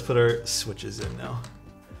 Let's put our switches in now.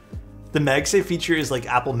 The MagSafe feature is like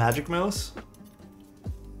Apple Magic Mouse.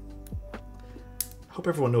 I hope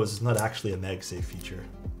everyone knows it's not actually a MagSafe feature.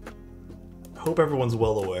 I hope everyone's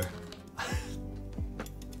well aware.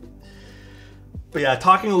 But yeah,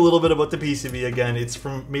 talking a little bit about the PCB again, it's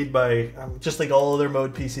made by, just like all other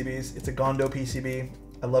mode PCBs, it's a Gondo PCB.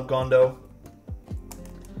 I love Gondo.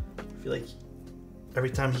 I feel like every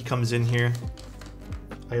time he comes in here,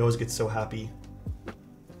 I always get so happy.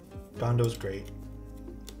 Gondo's great.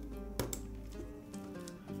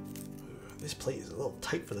 This plate is a little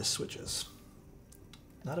tight for the switches.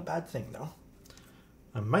 Not a bad thing though.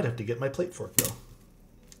 I might have to get my plate fork though.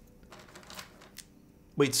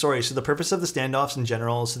 Wait, sorry, so the purpose of the standoffs in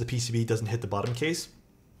general is so the PCB doesn't hit the bottom case?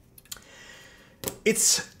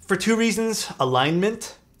 It's for two reasons: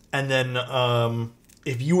 alignment, and then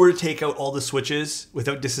if you were to take out all the switches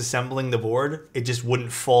without disassembling the board, it just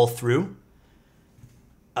wouldn't fall through.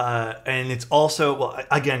 And it's also, well,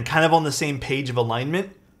 again, kind of on the same page of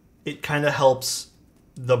alignment. It kind of helps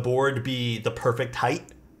the board be the perfect height,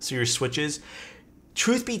 so your switches.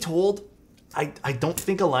 Truth be told, I don't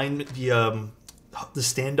think alignment, the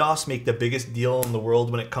standoffs make the biggest deal in the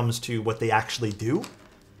world when it comes to what they actually do.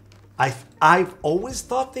 I've always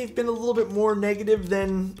thought they've been a little bit more negative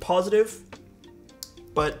than positive,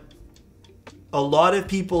 but a lot of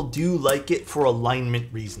people do like it for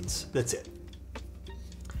alignment reasons. That's it.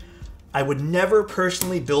 I would never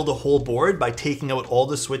personally build a whole board by taking out all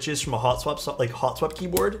the switches from a hot swap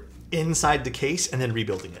keyboard inside the case and then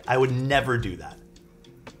rebuilding it. I would never do that.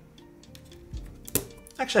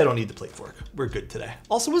 Actually, I don't need the plate fork. We're good today.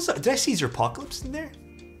 Also, what's up? Did I see Zerpocalypse in there?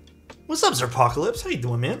 What's up, Zerpocalypse? How you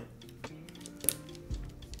doing, man?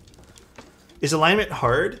 Is alignment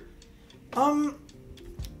hard?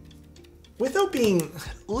 Without being,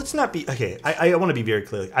 let's not be, okay, I want to be very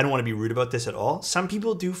clear. Like, I don't want to be rude about this at all. Some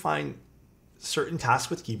people do find certain tasks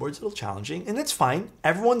with keyboards a little challenging, and that's fine.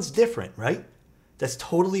 Everyone's different, right? That's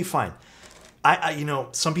totally fine. You know,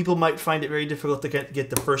 some people might find it very difficult to get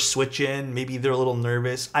the first switch in. Maybe they're a little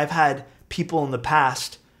nervous. I've had people in the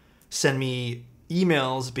past send me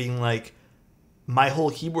emails being like, my whole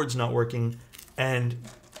keyboard's not working. And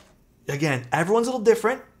again, everyone's a little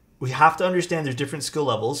different. We have to understand there's different skill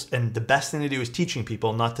levels, and the best thing to do is teaching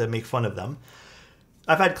people, not to make fun of them.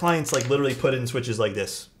 I've had clients like literally put in switches like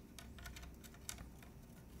this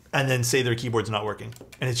and then say their keyboard's not working.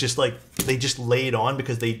 And it's just like, they just lay it on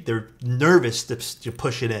because they're nervous to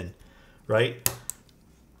push it in, right?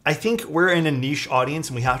 I think we're in a niche audience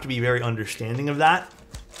and we have to be very understanding of that,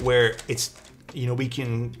 where it's, you know, we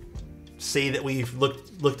can say that we've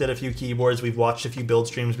looked at a few keyboards, we've watched a few build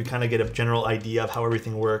streams, we kind of get a general idea of how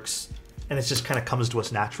everything works, and it just kind of comes to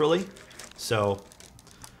us naturally. So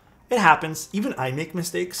it happens. Even I make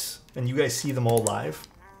mistakes, and you guys see them all live.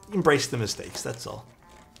 Embrace the mistakes, that's all.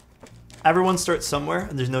 Everyone starts somewhere,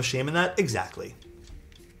 and there's no shame in that. Exactly.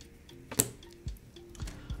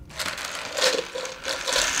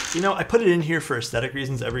 You know, I put it in here for aesthetic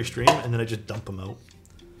reasons every stream, and then I just dump them out.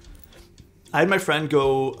 I had my friend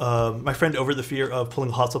over the fear of pulling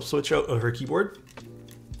a hot swap switch out of her keyboard.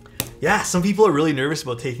 Yeah, some people are really nervous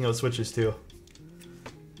about taking out switches too.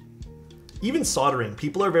 Even soldering,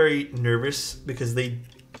 people are very nervous because I'm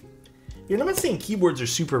not saying keyboards are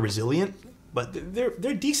super resilient, but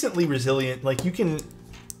they're decently resilient. Like you can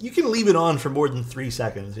leave it on for more than 3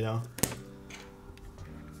 seconds, you know.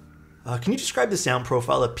 Can you describe the sound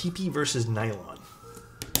profile of PP versus nylon?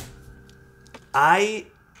 I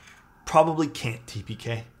probably can't,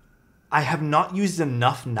 TPK. I have not used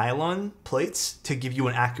enough nylon plates to give you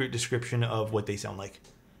an accurate description of what they sound like.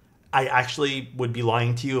 I actually would be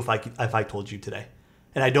lying to you if I told you today,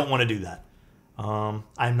 and I don't want to do that. I'm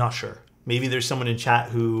not sure. Maybe there's someone in chat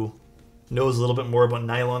who knows a little bit more about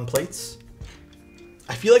nylon plates.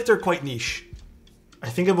 I feel like they're quite niche. I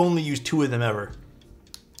think I've only used 2 of them ever.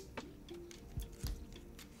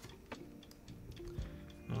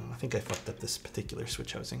 I think I fucked up this particular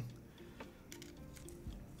switch housing.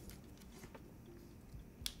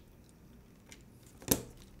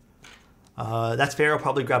 That's fair. I'll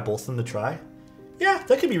probably grab both of them to try. Yeah,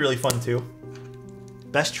 that could be really fun too.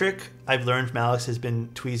 Best trick I've learned from Alex has been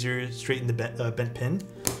tweezers straight in the bent pin.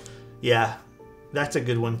 Yeah, that's a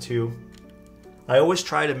good one too. I always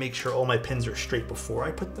try to make sure all my pins are straight before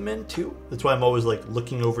I put them in too. That's why I'm always like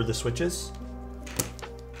looking over the switches.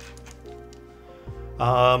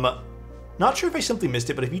 Not sure if I simply missed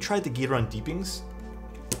it, but have you tried the Gateron deepings?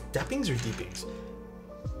 Deppings or deepings?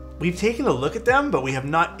 We've taken a look at them, but we have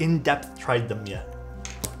not in-depth tried them yet.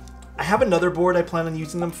 I have another board I plan on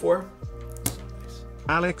using them for.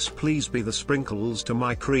 Alex, please be the sprinkles to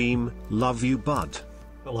my cream. Love you, bud.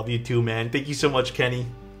 I love you too, man. Thank you so much, Kenny.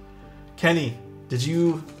 Kenny, did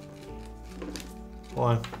you... Hold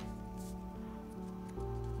on.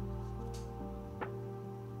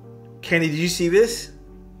 Kenny, did you see this?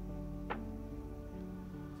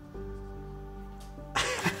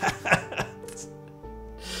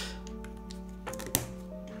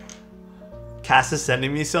 Cass is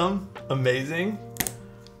sending me some. Amazing.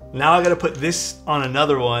 Now I gotta put this on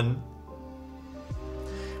another one.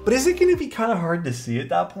 But is it gonna be kind of hard to see at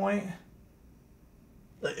that point?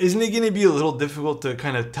 Isn't it gonna be a little difficult to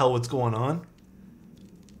kind of tell what's going on?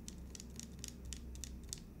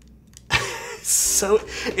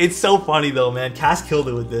 It's so funny though, man. Cass killed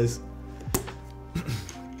it with this.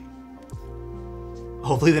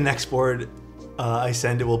 Hopefully the next board I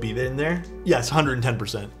send it will be in there. Yes,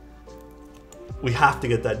 110%. We have to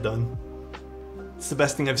get that done. It's the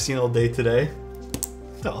best thing I've seen all day today.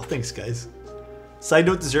 Oh, thanks guys. Side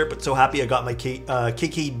note dessert, but so happy I got my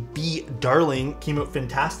KKB Darling. Came out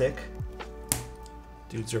fantastic.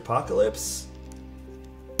 Dude's Apocalypse.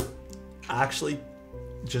 Actually,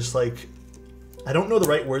 just like I don't know the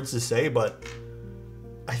right words to say, but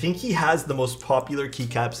I think he has the most popular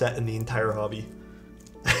keycap set in the entire hobby.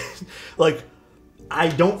 Like, I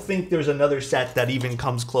don't think there's another set that even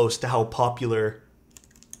comes close to how popular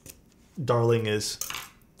Darling is.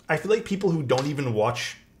 I feel like people who don't even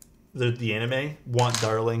watch the anime want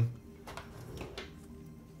Darling.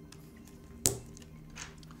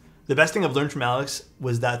 The best thing I've learned from Alex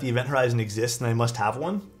was that the Event Horizon exists and I must have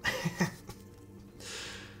one.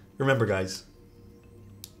 Remember, guys,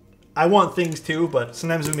 I want things too, but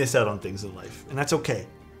sometimes we miss out on things in life, and that's okay.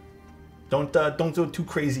 Don't go too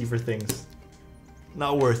crazy for things.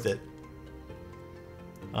 Not worth it.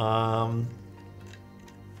 How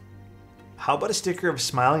about a sticker of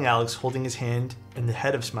Smiling Alex holding his hand and the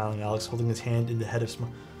head of Smiling Alex holding his hand in the head of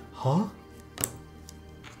Huh?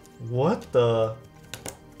 What the?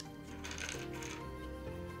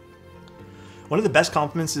 One of the best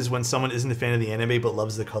compliments is when someone isn't a fan of the anime but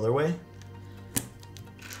loves the colorway.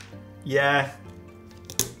 Yeah.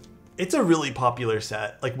 It's a really popular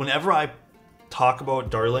set. Like, whenever I talk about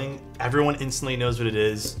Darling, everyone instantly knows what it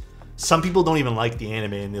is. Some people don't even like the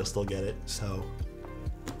anime and they'll still get it, so.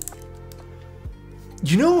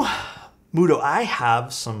 You know, Mudo, I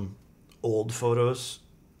have some old photos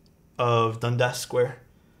of Dundas Square.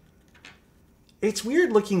 It's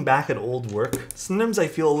weird looking back at old work. Sometimes I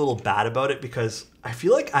feel a little bad about it because I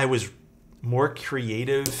feel like I was more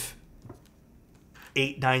creative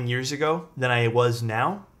 8-9 years ago than I was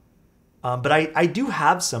now. But I do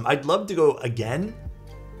have some. I'd love to go again.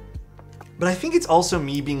 But I think it's also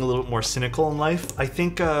me being a little more cynical in life. I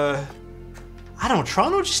think, I don't know,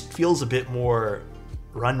 Toronto just feels a bit more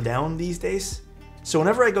run down these days. So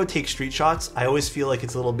whenever I go take street shots, I always feel like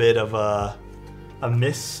it's a little bit of a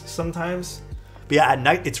miss sometimes. But yeah, at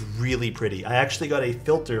night, it's really pretty. I actually got a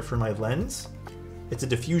filter for my lens. It's a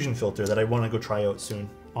diffusion filter that I want to go try out soon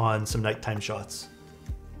on some nighttime shots.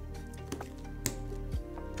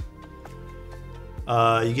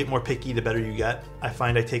 You get more picky the better you get. I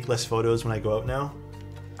find I take less photos when I go out now.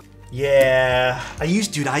 Yeah, I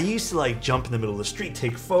used to like jump in the middle of the street,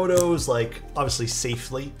 take photos, like obviously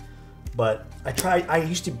safely. But I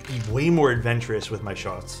used to be way more adventurous with my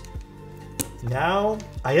shots. Now,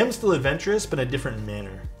 I am still adventurous, but in a different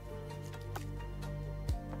manner.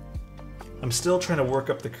 I'm still trying to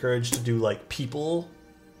work up the courage to do like people,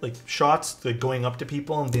 like shots, like going up to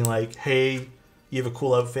people and being like, hey, you have a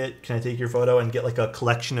cool outfit, can I take your photo? And get like a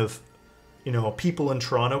collection of, you know, people in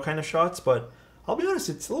Toronto kind of shots. But I'll be honest,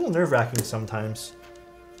 it's a little nerve-wracking sometimes.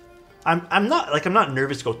 I'm not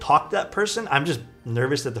nervous to go talk to that person. I'm just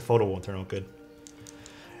nervous that the photo won't turn out good.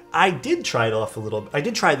 I did try it off a little bit. I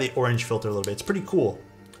did try the orange filter a little bit. It's pretty cool.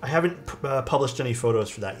 I haven't published any photos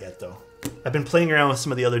for that yet, though. I've been playing around with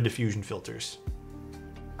some of the other diffusion filters.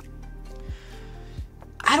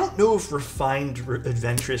 I don't know if refined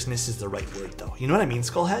adventurousness is the right word, though. You know what I mean,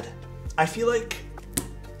 Skullhead? I feel like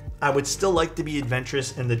I would still like to be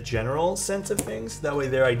adventurous in the general sense of things. That way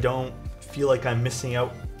there I don't feel like I'm missing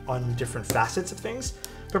out on different facets of things.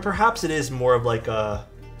 But perhaps it is more of like a...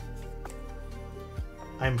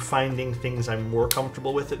 I'm finding things I'm more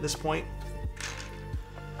comfortable with at this point.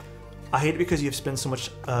 I hate it because you have spent so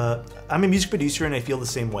much... I'm a music producer and I feel the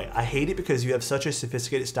same way. I hate it because you have such a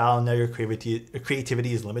sophisticated style and now your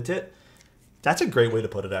creativity is limited. That's a great way to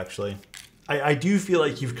put it, actually. I do feel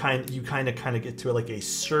like you kind of get to like a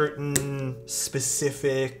certain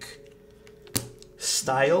specific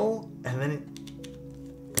style and then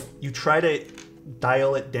you try to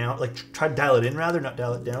dial it down, like try to dial it in rather, not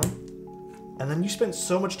dial it down. And then you spend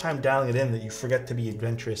so much time dialing it in that you forget to be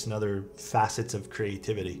adventurous in other facets of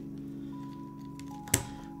creativity.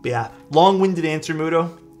 But yeah, long-winded answer,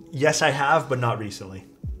 Mudo. Yes, I have, but not recently.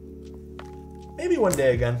 Maybe one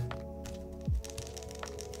day again.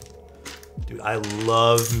 Dude, I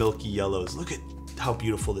love milky yellows. Look at how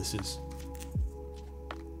beautiful this is.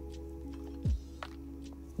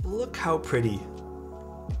 Look how pretty.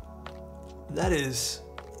 That is...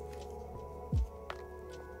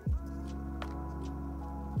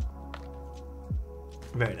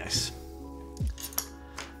 very nice.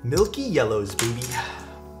 Milky yellows, baby.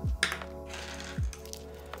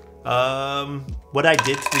 What I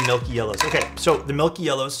did to the milky yellows. Okay, so the milky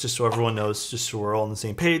yellows, just so everyone knows, just so we're all on the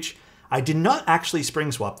same page, I did not actually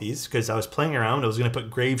spring swap these because I was playing around. I was going to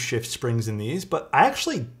put grave shift springs in these, but I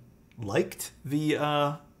actually liked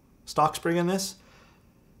the stock spring in this.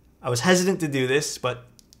 I was hesitant to do this, but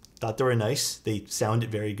thought they were nice. They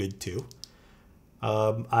sounded very good too.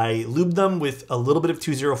 I lubed them with a little bit of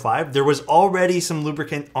 205. There was already some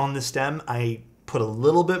lubricant on the stem. I put a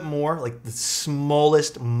little bit more, like the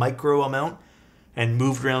smallest micro amount, and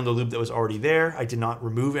moved around the lube that was already there. I did not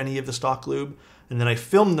remove any of the stock lube. And then I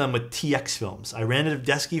filmed them with TX films. I ran out of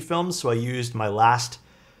Desky films, so I used my last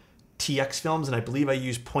TX films, and I believe I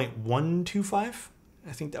used 0.125.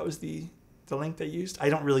 I think that was the length I used. I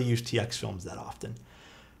don't really use TX films that often.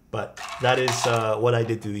 But that is what I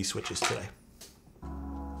did to these switches today.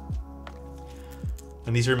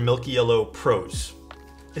 And these are Milky Yellow Pros.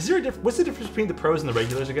 Is there a what's the difference between the Pros and the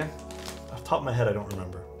regulars again? Off the top of my head, I don't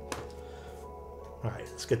remember. All right,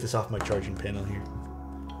 let's get this off my charging panel here.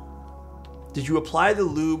 Did you apply the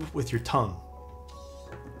lube with your tongue?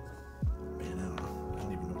 Man, I don't know. I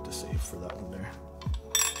don't even know what to say for that one there.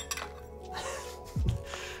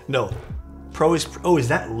 No. Pro is... Oh, is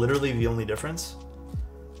that literally the only difference?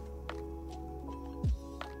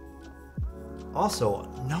 Also,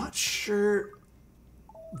 not sure...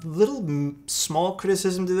 Little small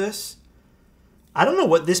criticism to this. I don't know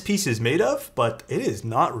what this piece is made of, but it is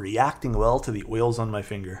not reacting well to the oils on my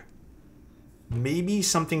finger. Maybe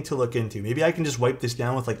something to look into. Maybe I can just wipe this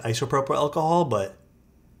down with like isopropyl alcohol, but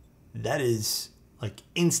that is like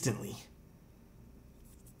instantly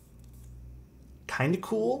kind of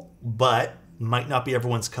cool, but might not be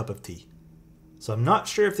everyone's cup of tea. So I'm not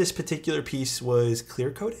sure if this particular piece was clear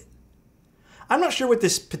coated. I'm not sure what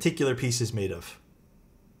this particular piece is made of.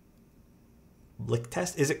 Lick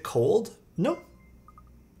test. Is it cold? No.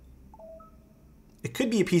 It could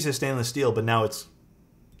be a piece of stainless steel, but now it's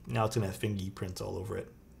going to have fingerprints all over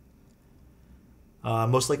it.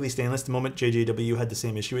 Most likely stainless. The moment JJW had the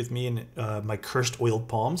same issue with me and my cursed oiled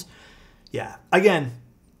palms. Yeah. Again,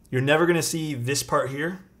 you're never going to see this part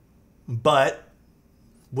here, but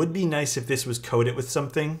would be nice if this was coated with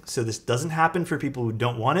something so this doesn't happen for people who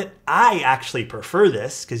don't want it. I actually prefer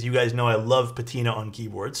this because you guys know I love patina on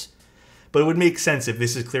keyboards. But it would make sense if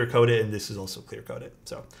this is clear coated and this is also clear coated.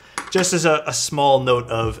 So just as a small note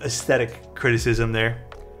of aesthetic criticism there.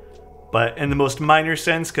 But in the most minor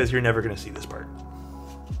sense, because you're never going to see this part.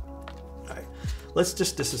 All right, let's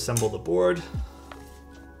just disassemble the board.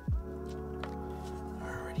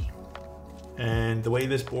 Alrighty. And the way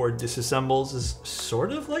this board disassembles is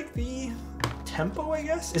sort of like the Tempo, I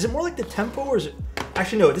guess. Is it more like the Tempo or is it?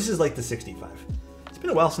 Actually, no, this is like the 65. It's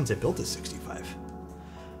been a while since I built this 65.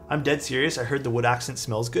 I'm dead serious. I heard the wood accent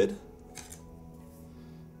smells good.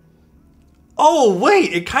 Oh,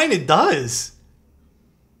 wait, it kind of does.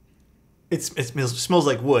 It smells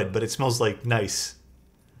like wood, but it smells like nice.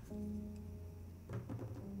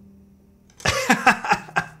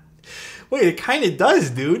 Wait, it kind of does,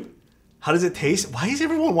 dude. How does it taste? Why does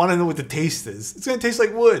everyone want to know what the taste is? It's going to taste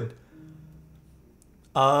like wood.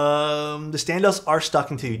 The standoffs are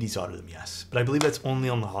stuck until you desolder them, yes. But I believe that's only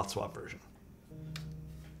on the hot swap version.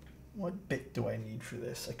 What bit do I need for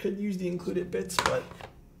this? I could use the included bits, but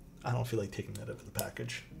I don't feel like taking that out of the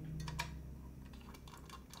package.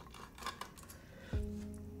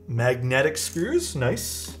 Magnetic screws,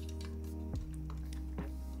 nice.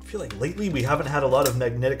 I feel like lately we haven't had a lot of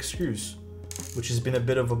magnetic screws, which has been a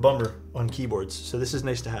bit of a bummer on keyboards. So this is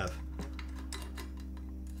nice to have.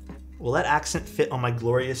 Will that accent fit on my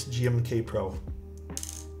glorious GMK Pro?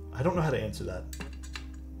 I don't know how to answer that.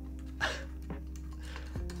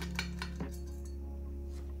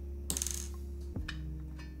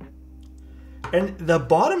 And the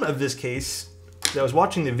bottom of this case, I was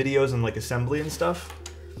watching the videos and like assembly and stuff,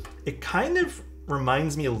 it kind of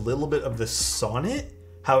reminds me a little bit of the Sonnet,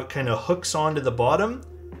 how it kind of hooks onto the bottom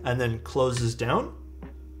and then closes down.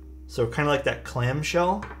 So kind of like that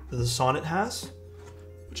clamshell that the Sonnet has,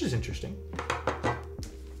 which is interesting.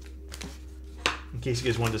 In case you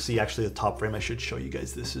guys wanted to see actually the top frame, I should show you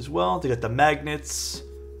guys this as well. They got the magnets.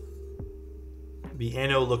 The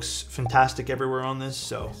anode looks fantastic everywhere on this,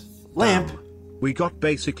 so. Lamp. We got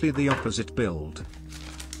basically the opposite build.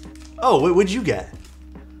 Oh, what would you get?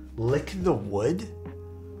 Lick the wood?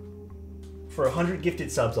 For 100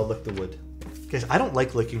 gifted subs, I'll lick the wood. Guys, I don't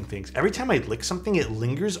like licking things. Every time I lick something, it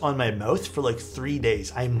lingers on my mouth for like 3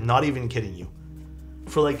 days. I'm not even kidding you.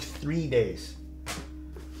 For like 3 days.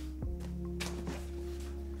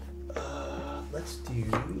 Let's do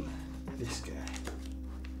this guy.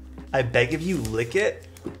 I beg of you, lick it.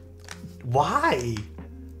 Why?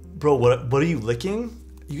 Bro, what are you licking?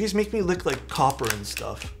 You guys make me lick like copper and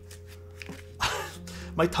stuff.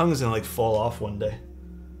 My tongue's gonna like fall off one day.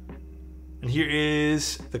 And here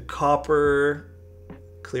is the copper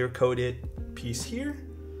clear coated piece here.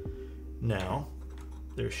 Now,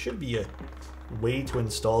 there should be a way to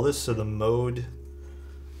install this so the mode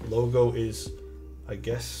logo is, I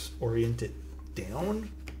guess, oriented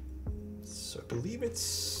down. So I believe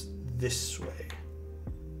it's this way.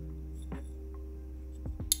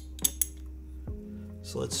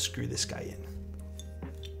 So let's screw this guy in.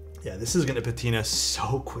 Yeah, this is gonna patina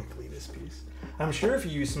so quickly, this piece. I'm sure if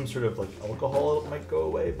you use some sort of like alcohol, it might go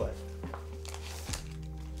away, but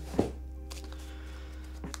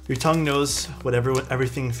your tongue knows what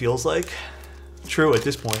everything feels like. True at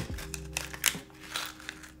this point.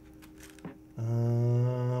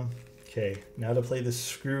 Okay, now to play the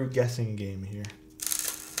screw guessing game here.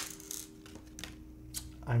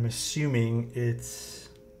 I'm assuming it's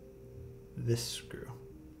this screw.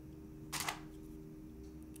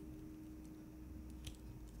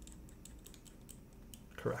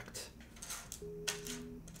 Correct.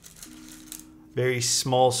 Very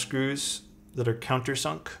small screws that are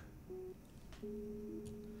countersunk.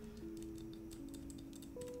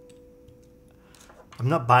 I'm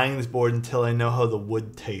not buying this board until I know how the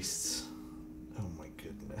wood tastes. Oh my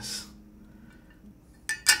goodness.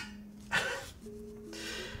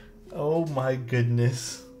 Oh my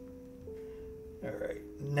goodness. All right,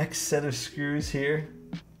 next set of screws here.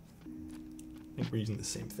 I think we're using the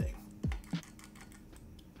same thing.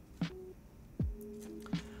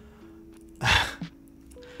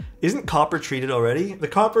 Isn't copper treated already? The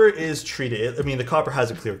copper is treated. I mean, the copper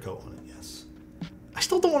has a clear coat on it, yes. I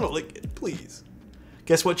still don't want to lick it, please.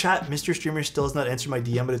 Guess what, chat? Mr. Streamer still has not answered my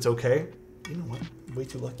DM, but it's okay. You know what? I'm way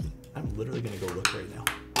too lucky. I'm literally going to go look right now.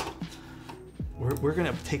 We're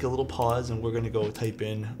going to take a little pause and we're going to go type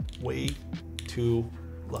in way too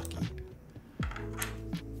lucky.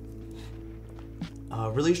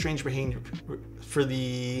 Really strange behavior for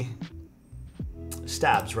the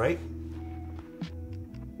stabs, right?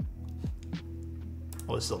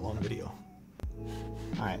 Oh, this is a long video.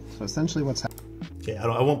 All right, so essentially what's happening. Okay,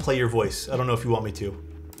 I won't play your voice. I don't know if you want me to.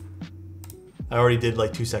 I already did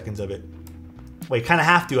like 2 seconds of it. Wait, kind of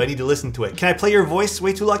have to. I need to listen to it. Can I play your voice?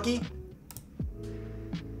 Way too lucky?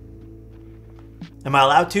 Am I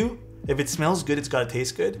allowed to? If it smells good, it's got to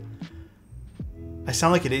taste good. I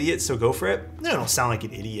sound like an idiot, so go for it. No, I don't sound like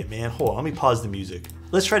an idiot, man. Hold on, let me pause the music.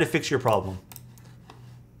 Let's try to fix your problem.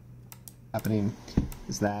 Happening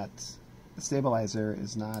is that the stabilizer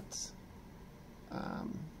is not.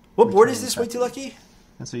 What board is this, Way Too Lucky?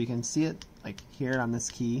 And so you can see it like here on this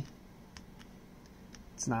key.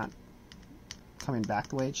 It's not coming back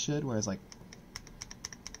the way it should, whereas like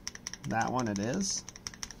that one it is.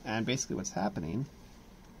 And basically what's happening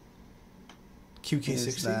QK60?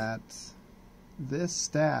 is that this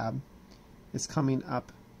stab is coming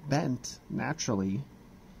up bent naturally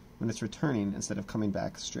when it's returning instead of coming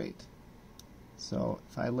back straight. So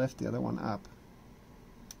if I lift the other one up,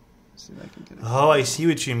 see if I can get it. Oh, I see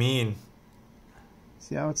what you mean.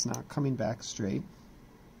 See how it's not coming back straight?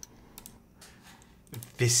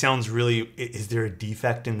 This sounds really... Is there a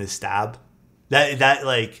defect in the stab? That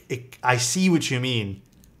like... I see what you mean.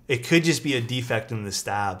 It could just be a defect in the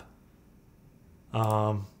stab.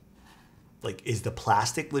 Like, is the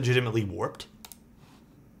plastic legitimately warped?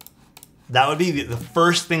 That would be the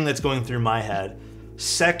first thing that's going through my head.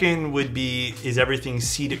 Second would be, is everything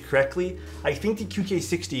seated correctly? I think the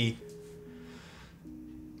QK60...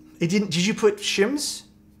 It didn't... Did you put shims?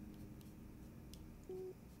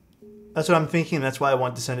 That's what I'm thinking. That's why I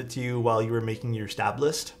wanted to send it to you while you were making your stab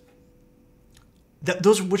list.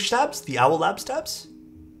 Those, which stabs? The Owl Lab stabs?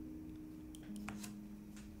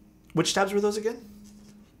 Which stabs were those again?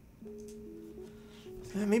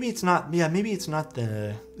 Maybe it's not. Yeah, maybe it's not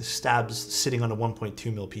the stabs sitting on a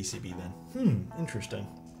 1.2 mil PCB then. Interesting.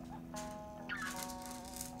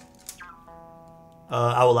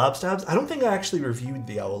 Owl Lab stabs? I don't think I actually reviewed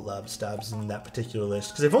the Owl Lab stabs in that particular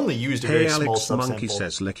list because I've only used a very small subsample. Monkey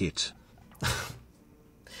says lick it.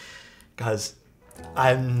 Guys,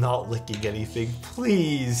 I'm not licking anything.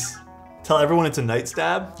 Please. Tell everyone it's a night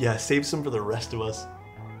stab. Yeah, save some for the rest of us.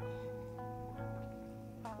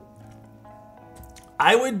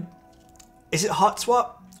 I would... Is it hot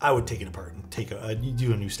swap? I would take it apart and take you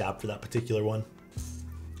do a new stab for that particular one.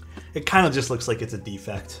 It kind of just looks like it's a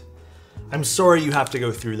defect. I'm sorry you have to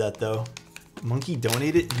go through that though. Monkey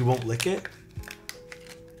donated, you won't lick it?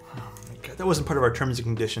 Oh my god, that wasn't part of our terms and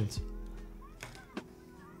conditions.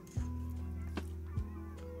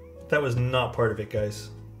 That was not part of it, guys.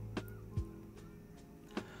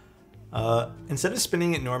 Instead of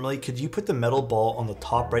spinning it normally, could you put the metal ball on the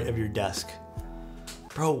top right of your desk?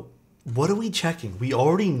 Bro, what are we checking? We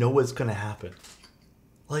already know what's gonna happen.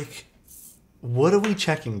 Like, what are we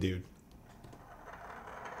checking, dude?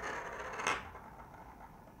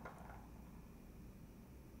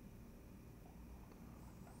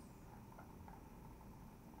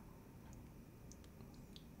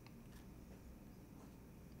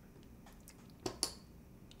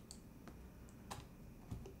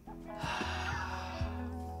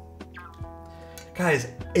 Guys,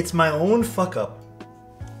 it's my own fuck up.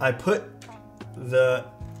 I put the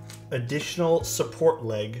additional support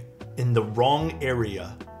leg in the wrong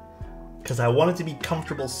area because I wanted to be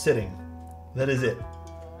comfortable sitting. That is it.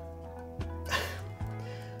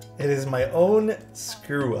 It is my own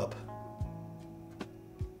screw up.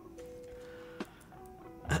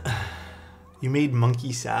 You made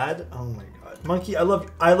Monkey sad? Oh my god. Monkey, I love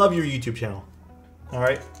your YouTube channel.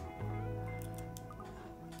 Alright.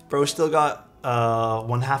 Bro still got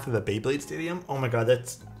one half of a Beyblade stadium. Oh my god,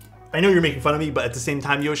 that's... I know you're making fun of me, but at the same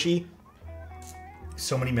time, Yoshi,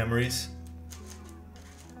 so many memories.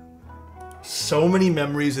 So many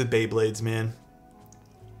memories with Beyblades, man.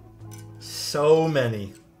 So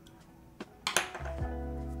many.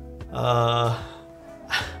 Honest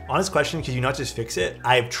question, could you not just fix it?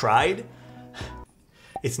 I've tried.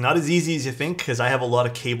 It's not as easy as you think because I have a lot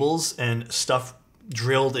of cables and stuff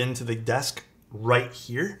drilled into the desk right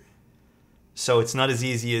here. So it's not as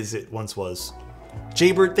easy as it once was.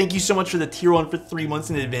 Jaybird, thank you so much for the tier 1 for 3 months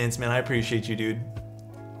in advance, man. I appreciate you, dude.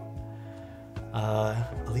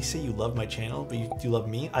 Elisa, you love my channel, but you do love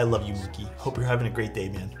me. I love you, Mookie. Hope you're having a great day,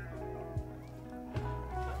 man.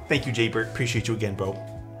 Thank you, Jaybird. Appreciate you again, bro.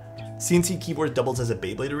 CNC keyboard doubles as a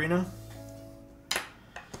Beyblade arena.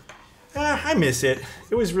 I miss it.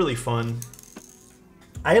 It was really fun.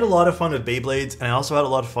 I had a lot of fun with Beyblades, and I also had a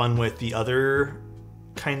lot of fun with the other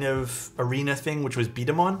kind of arena thing, which was Beat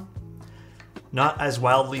 'em On. Not as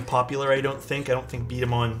wildly popular, I don't think. I don't think Beat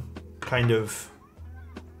 'em On kind of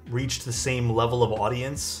reached the same level of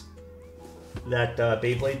audience that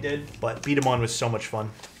Beyblade did, but Beat 'em On was so much fun.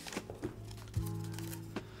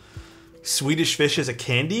 Swedish Fish as a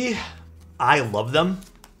candy? I love them.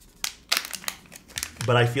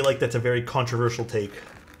 But I feel like that's a very controversial take.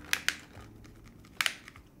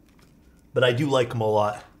 But I do like them a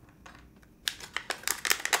lot.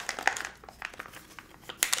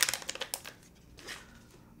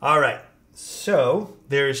 Alright, so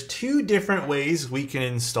there's two different ways we can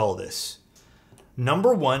install this.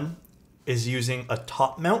 Number one is using a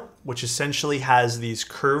top mount, which essentially has these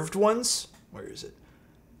curved ones. Where is it?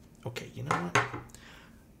 Okay, you know what?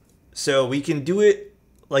 So we can do it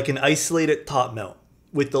like an isolated top mount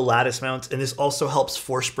with the lattice mounts, and this also helps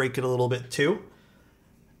force break it a little bit too.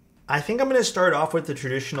 I think I'm going to start off with the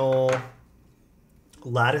traditional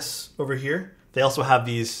lattice over here. They also have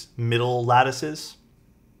these middle lattices.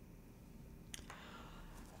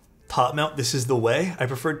 Top mount, this is the way. I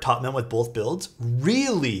preferred top mount with both builds.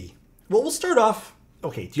 Really? Well, we'll start off...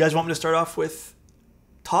 Okay, do you guys want me to start off with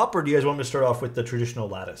top, or do you guys want me to start off with the traditional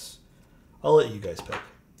lattice? I'll let you guys pick.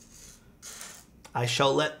 I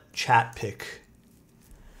shall let chat pick.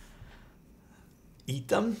 Eat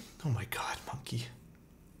them? Oh my god, monkey.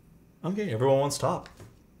 Okay, everyone wants top.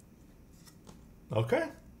 Okay.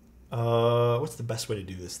 What's the best way to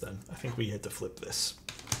do this then? I think we had to flip this.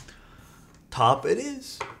 Top it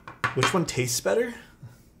is. Which one tastes better?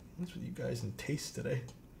 What's with you guys and taste today?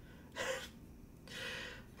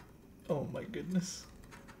 Oh my goodness.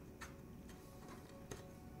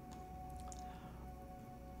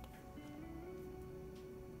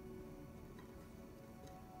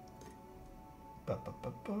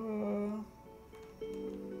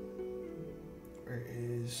 Where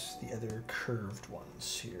is the other curved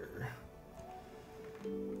ones here?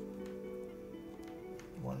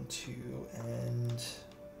 1, 2, and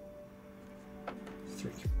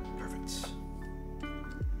 3. Perfect.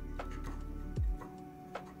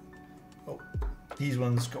 Oh, these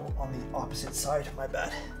ones go on the opposite side. My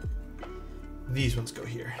bad. These ones go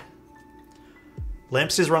here.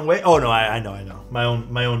 Lamps is wrong way. Oh no, I know. My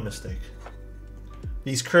own mistake.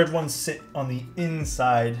 These curved ones sit on the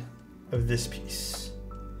inside of this piece.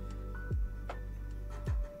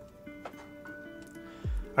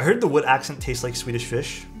 I heard the wood accent tastes like Swedish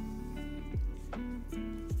Fish.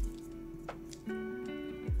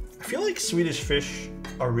 I feel like Swedish Fish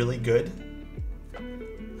are really good.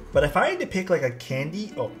 But if I had to pick like a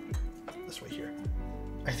candy, oh, this way here.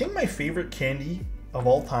 I think my favorite candy of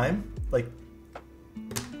all time, like,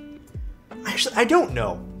 actually, I don't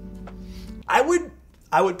know. I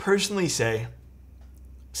would personally say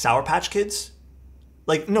Sour Patch Kids.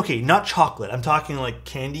 Like, okay, not chocolate. I'm talking like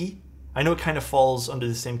candy. I know it kind of falls under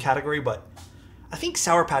the same category, but I think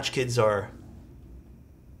Sour Patch Kids are...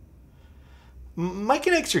 Mike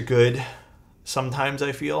and Ike's are good. Sometimes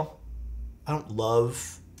I feel. I don't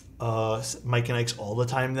love Mike and Ike's all the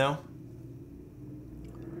time though.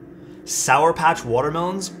 Sour Patch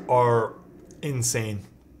watermelons are insane.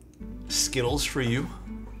 Skittles for you.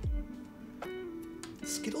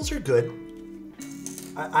 Skittles are good.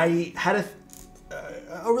 I had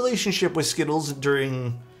a relationship with Skittles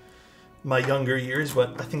during my younger years,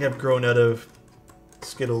 but I think I've grown out of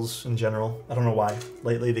Skittles in general. I don't know why.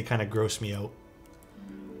 Lately, they kind of gross me out.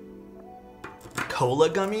 Cola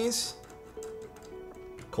gummies.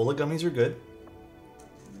 Cola gummies are good.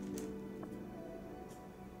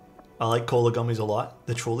 I like cola gummies a lot.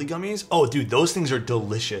 The trolley gummies. Oh, dude, those things are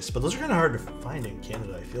delicious. But those are kind of hard to find in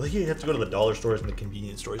Canada. I feel like you have to go to the dollar stores and the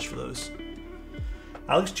convenience stores for those.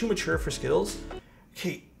 Alex, too mature for Skittles.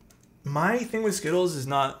 Okay, my thing with Skittles is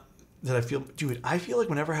not that I feel... Dude, I feel like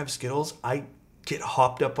whenever I have Skittles, I get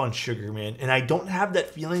hopped up on sugar, man. And I don't have that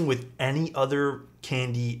feeling with any other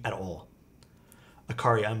candy at all.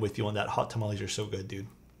 Akari, I'm with you on that. Hot tamales are so good, dude.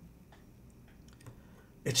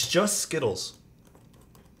 It's just Skittles.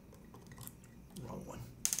 Wrong one.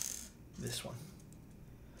 This one.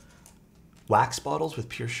 Wax bottles with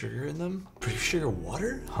pure sugar in them? Pure sugar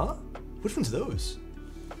water? Huh? Which one's those?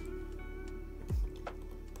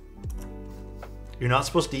 You're not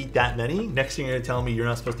supposed to eat that many? Next thing you're gonna tell me you're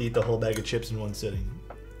not supposed to eat the whole bag of chips in one sitting.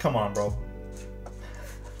 Come on, bro.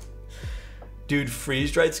 Dude,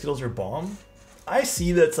 freeze-dried Skittles are bomb. I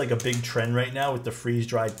see that's like a big trend right now with the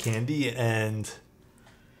freeze-dried candy, and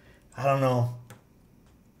I don't know.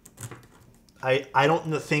 I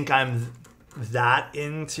don't think I'm that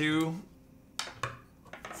into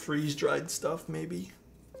freeze-dried stuff, maybe.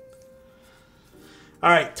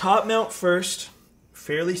 All right, top mount first.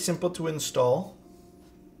 Fairly simple to install.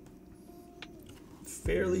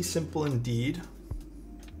 Fairly simple indeed.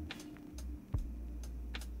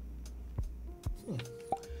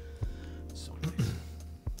 So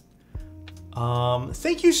nice.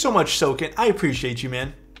 Thank you so much, Soken. I appreciate you,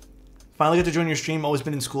 man. Finally got to join your stream. Always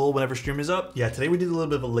been in school whenever stream is up. Yeah, today we did a little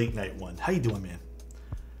bit of a late night one. How you doing, man?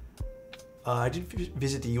 I did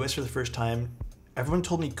visit the US for the first time. Everyone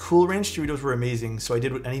told me Cool Ranch Doritos were amazing, so I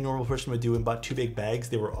did what any normal person would do and bought 2 big bags.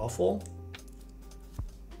 They were awful.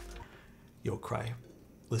 Yo, Cry.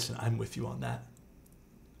 Listen, I'm with you on that.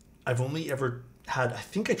 I've only ever had... I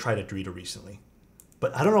think I tried a Dorito recently.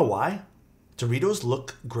 But I don't know why. Doritos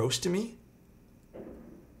look gross to me.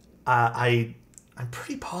 I'm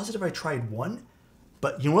pretty positive I tried one.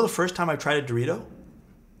 But you know the first time I tried a Dorito?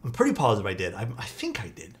 I'm pretty positive I did. I think I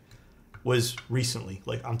did. Was recently.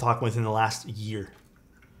 Like, I'm talking within the last year.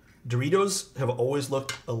 Doritos have always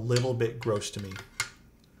looked a little bit gross to me.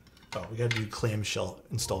 Oh, we gotta do clamshell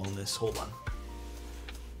install on this. Hold on.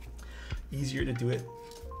 Easier to do it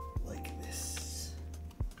like this.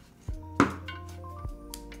 There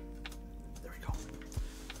we go.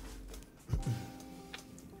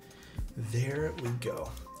 There we go.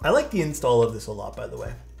 I like the install of this a lot, by the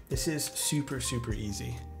way. This is super, super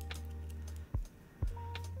easy.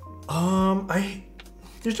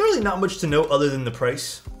 There's really not much to note other than the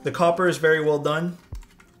price. The copper is very well done.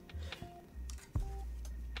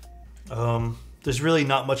 There's really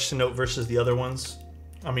not much to note versus the other ones.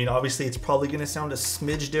 I mean, obviously it's probably going to sound a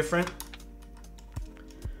smidge different.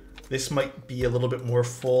 This might be a little bit more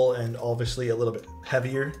full and obviously a little bit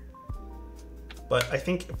heavier. But I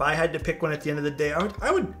think if I had to pick one at the end of the day, I don't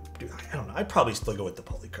know, I'd probably still go with the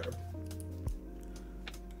polycarb.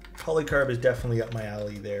 Polycarb is definitely up my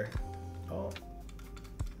alley there. Oh.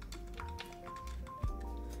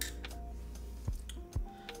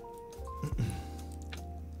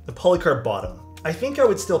 The polycarb bottom. I think I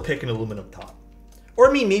would still pick an aluminum top. Or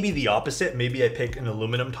I mean, maybe the opposite. Maybe I pick an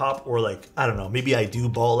aluminum top, or like, I don't know, maybe I do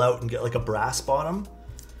ball out and get like a brass bottom.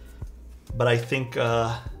 But I think,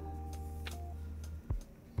 also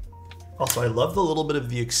I love the little bit of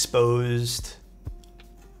the exposed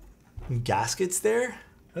gaskets there.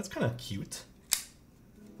 That's kind of cute.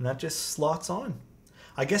 And that just slots on.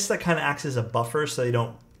 I guess that kind of acts as a buffer so they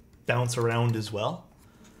don't bounce around as well.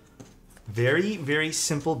 Very, very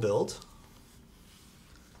simple build.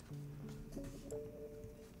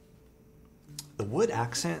 The wood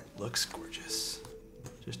accent looks gorgeous.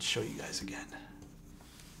 Just to show you guys again.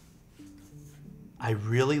 I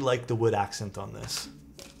really like the wood accent on this.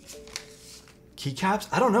 Keycaps?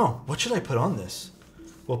 I don't know. What should I put on this?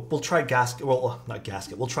 We'll try gasket. Well, not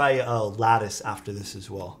gasket. We'll try lattice after this as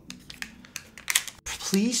well.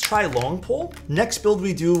 Please try long pole. Next build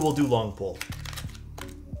we do, we'll do long pole.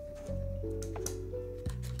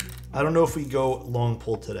 I don't know if we go long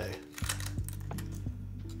pole today.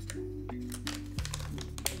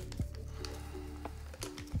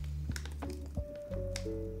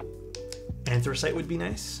 Anthracite would be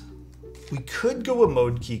nice. We could go a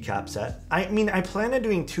mode keycap set. I mean, I plan on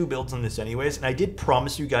doing 2 builds on this anyways, and I did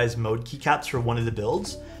promise you guys mode keycaps for one of the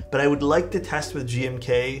builds, but I would like to test with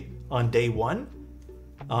GMK on day 1.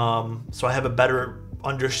 So I have a better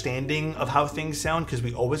understanding of how things sound, because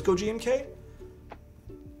we always go GMK.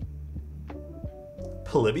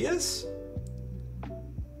 Polybius?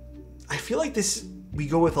 I feel like this we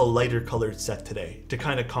go with a lighter colored set today to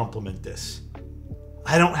kind of complement this.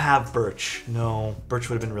 I don't have birch. No, birch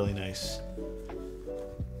would have been really nice.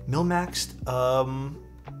 Mil-maxed.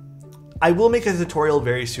 I will make a tutorial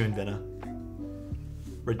very soon, Vina.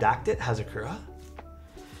 Redacted Hazakura.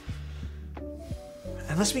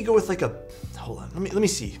 Unless we go with like a, hold on, let me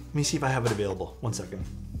see. Let me see if I have it available. 1 second.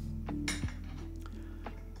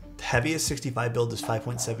 The heaviest 65 build is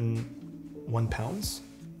 5.71 pounds.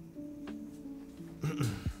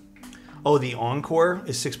 Oh, the Encore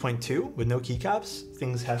is 6.2 with no keycaps.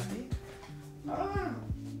 Things hefty.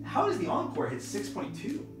 How does the Encore hit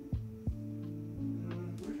 6.2?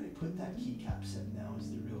 Where did I put that keycap set now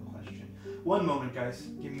is the real question. One moment, guys.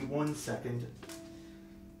 Give me 1 second.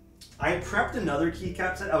 I prepped another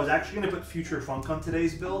keycap set. I was actually going to put Future Funk on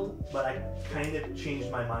today's build, but I kind of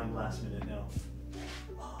changed my mind last minute now.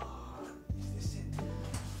 Oh, is this it?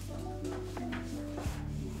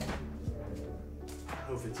 I don't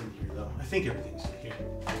know if it's in here, though. I think everything's in here.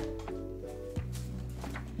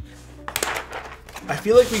 I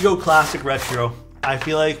feel like we go classic retro. I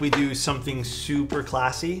feel like we do something super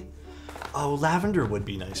classy. Oh, lavender would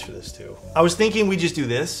be nice for this, too. I was thinking we just do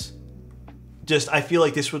this. I feel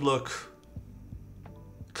like this would look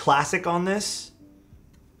classic on this.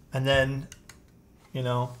 And then, you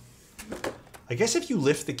know, I guess if you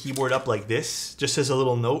lift the keyboard up like this, just as a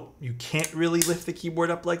little note, you can't really lift the keyboard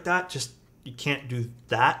up like that. You can't do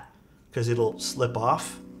that because it'll slip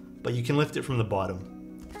off, but you can lift it from the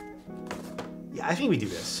bottom. Yeah, I think we do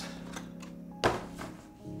this. I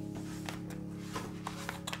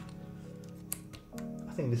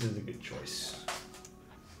think this is a good choice.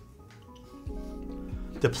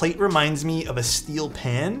 The plate reminds me of a steel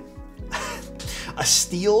pan. A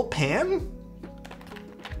steel pan?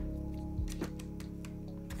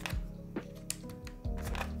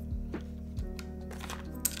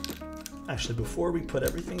 Actually, before we put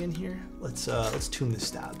everything in here, let's tune the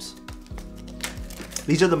stabs.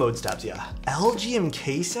 These are the mode stabs, yeah.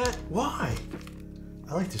 LGMK set? Why?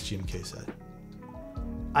 I like this GMK set.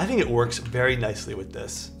 I think it works very nicely with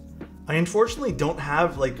this. I unfortunately don't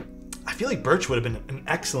have like, I feel like birch would have been an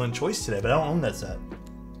excellent choice today, but I don't own that set.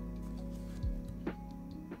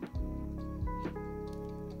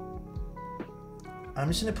 I'm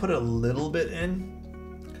just gonna put a little bit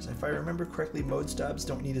in, because if I remember correctly, mode stabs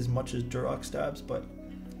don't need as much as Duroc stabs, but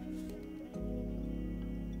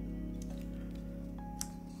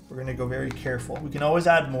we're gonna go very careful. We can always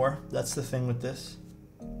add more. That's the thing with this.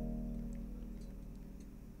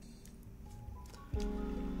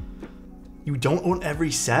 You don't own every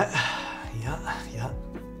set? Yeah.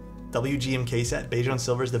 WGMK set, beige on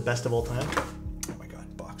silver is the best of all time. Oh my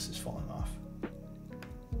god, box is falling off.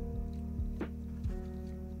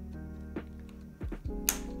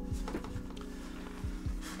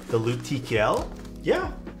 The Loop TKL?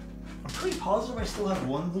 Yeah. I'm pretty positive I still have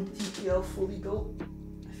one Loop TKL fully built.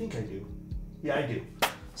 I think I do. Yeah, I do.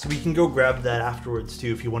 So we can go grab that afterwards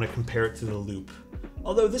too if you want to compare it to the Loop.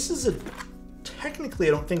 Although this is a... Technically,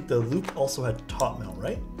 I don't think the Loop also had top mount,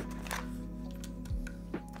 right?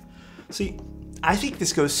 See, I think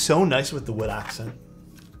this goes so nice with the wood accent.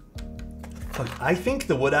 Look, I think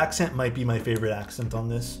the wood accent might be my favorite accent on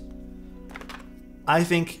this. I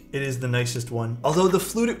think it is the nicest one. Although the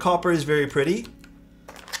fluted copper is very pretty,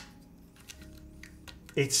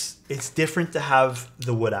 it's different to have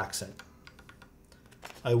the wood accent.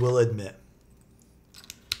 I will admit.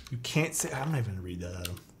 You can't say, I'm not even gonna read that at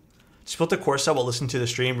him. Just built the Corsa while listening to the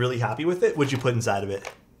stream, really happy with it. What'd you put inside of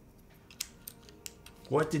it?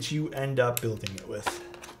 What did you end up building it with?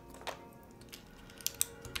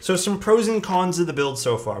 So some pros and cons of the build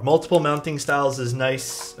so far. Multiple mounting styles is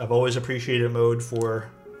nice. I've always appreciated mode for,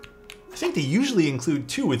 I think they usually include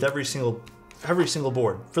 2 with every single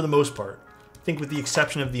board, for the most part. I think with the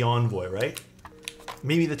exception of the Envoy, right?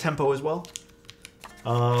 Maybe the Tempo as well.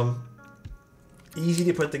 Easy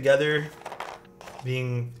to put together.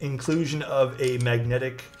 The inclusion of a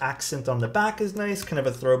magnetic accent on the back is nice, kind of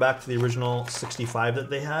a throwback to the original 65 that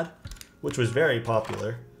they had, which was very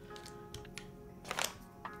popular.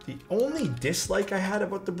 The only dislike I had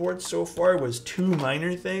about the board so far was 2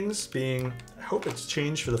 minor things, being, I hope it's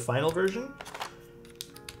changed for the final version.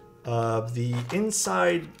 The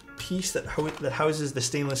inside piece that houses the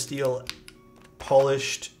stainless steel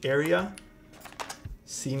polished area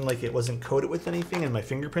seemed like it wasn't coated with anything and my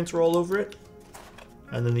fingerprints were all over it.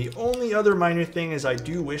 And then the only other minor thing is I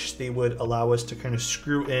do wish they would allow us to kind of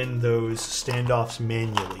screw in those standoffs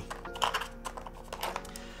manually.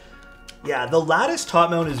 Yeah, the lattice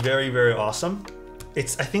top mount is very, very awesome.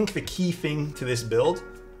 It's, I think, the key thing to this build.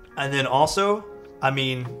 And then also, I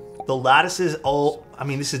mean, the lattices all I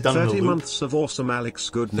mean, this is done in a 30 loop. months of awesome Alex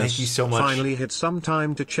goodness. Thank you so much. Finally hit some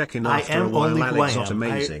time to check in I after am a while. only who I Alexotos am.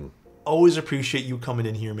 amazing. I always appreciate you coming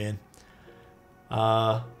in here, man.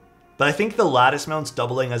 But I think the lattice mounts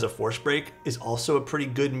doubling as a force break is also a pretty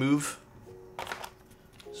good move.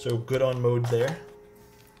 So good on mode there.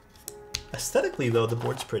 Aesthetically, though, the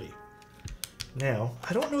board's pretty. Now,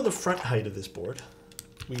 I don't know the front height of this board.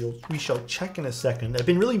 We shall check in a second. I've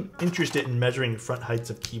been really interested in measuring front heights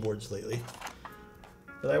of keyboards lately.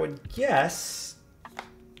 But I would guess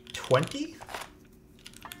 20?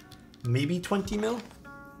 Maybe 20 mil?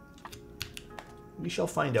 We shall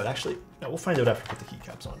find out. Actually, no, we'll find out after we put the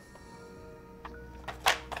keycaps on.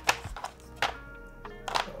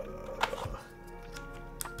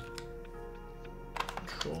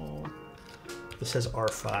 Control. This says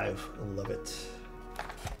R5. I love it.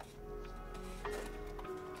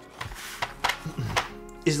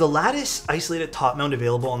 Is the lattice isolated top mount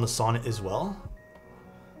available on the Sonnet as well?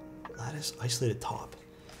 Lattice isolated top.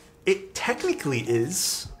 It technically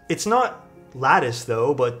is. It's not lattice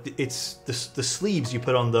though, but it's the sleeves you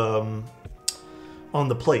put on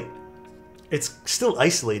the plate. It's still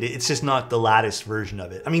isolated. It's just not the lattice version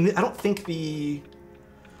of it. I mean, I don't think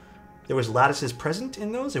there was lattices present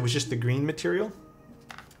in those. It was just the green material.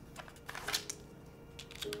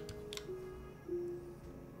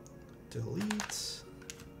 Delete.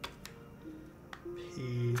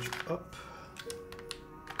 Page up.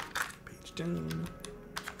 Page down.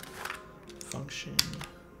 Function.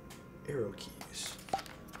 Arrow keys.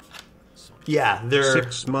 Yeah, they're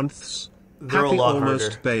 6 months. They're Happy a lot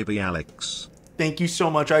almost harder. baby Alex. Thank you so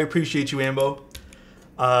much. I appreciate you, Ambo.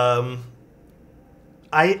 I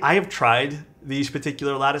have tried these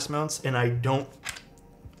particular lattice mounts, and I don't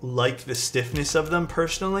like the stiffness of them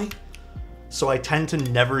personally. So I tend to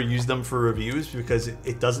never use them for reviews because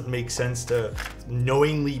it doesn't make sense to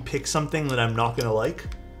knowingly pick something that I'm not gonna like.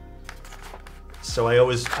 So I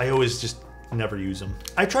always just never use them.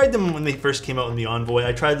 I tried them when they first came out in the Envoy.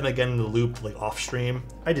 I tried them again in the loop, like off stream.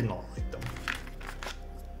 I did not like them.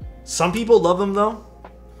 Some people love them though.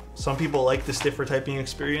 Some people like the stiffer typing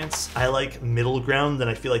experience. I like middle ground, and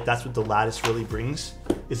I feel like that's what the lattice really brings,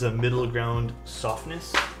 is a middle ground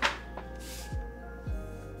softness.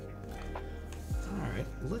 Alright,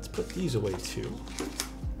 let's put these away too.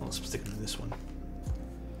 Let's stick them in this one.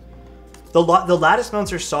 The lattice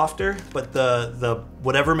mounts are softer, but the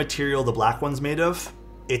whatever material the black one's made of,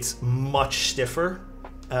 it's much stiffer.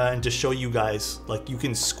 And to show you guys, like, you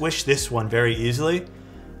can squish this one very easily,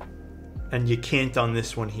 and you can't on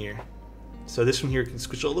this one here. So this one here can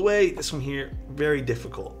squish all the way. This one here, very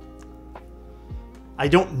difficult. I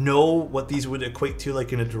don't know what these would equate to,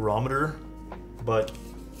 like in a durometer, but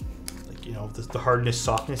like, you know, the hardness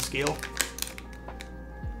softness scale.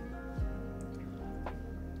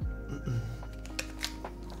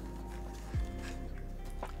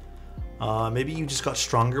 Maybe you just got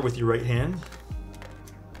stronger with your right hand.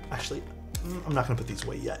 Actually, I'm not gonna put these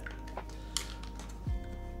away yet.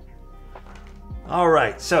 All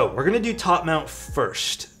right, so we're gonna do top mount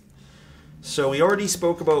first. So we already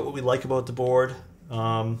spoke about what we like about the board.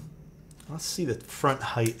 Let's see the front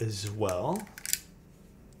height as well.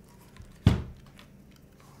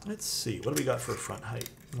 Let's see, what do we got for front height?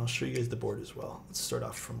 And I'll show you guys the board as well. Let's start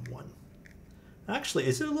off from 1. Actually,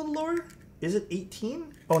 is it a little lower? Is it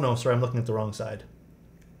 18? Oh no, sorry, I'm looking at the wrong side.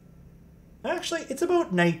 Actually, it's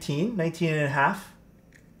about 19 and a half.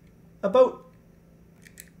 About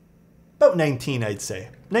 19, I'd say.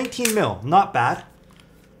 19 mil, not bad.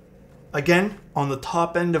 Again, on the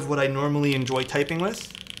top end of what I normally enjoy typing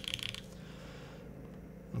with.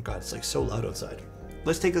 Oh God, it's like so loud outside.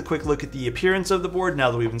 Let's take a quick look at the appearance of the board now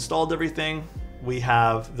that we've installed everything. We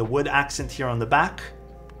have the wood accent here on the back.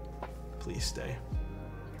 Please stay.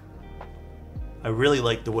 I really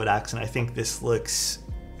like the wood accent. I think this looks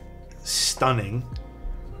stunning.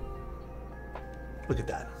 Look at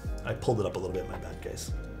that. I pulled it up a little bit, my bad,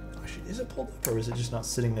 guys. Actually, is it pulled up, or is it just not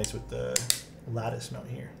sitting nice with the lattice mount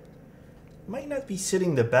here? It might not be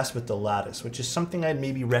sitting the best with the lattice, which is something I'd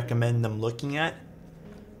maybe recommend them looking at.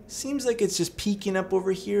 Seems like it's just peeking up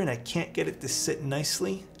over here and I can't get it to sit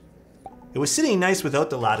nicely. It was sitting nice without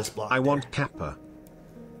the lattice block. I want Kappa.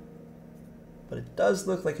 But it does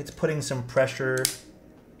look like it's putting some pressure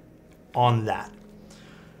on that.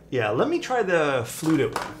 Yeah, let me try the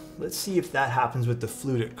fluted one. Let's see if that happens with the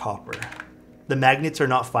fluted copper. The magnets are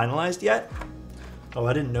not finalized yet? Oh,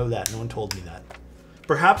 I didn't know that. No one told me that.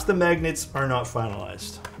 Perhaps the magnets are not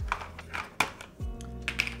finalized.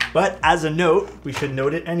 But as a note, we should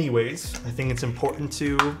note it anyways. I think it's important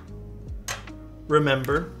to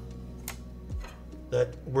remember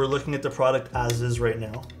that we're looking at the product as is right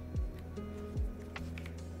now.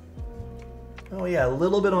 Oh yeah, a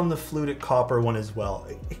little bit on the fluted copper one as well.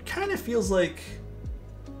 It kind of feels like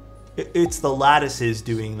it's the lattices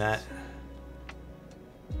doing that.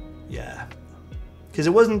 Yeah. Because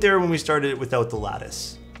it wasn't there when we started it without the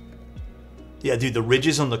lattice. Yeah, dude, the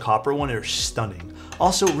ridges on the copper one are stunning.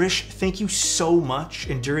 Also, Rish, thank you so much.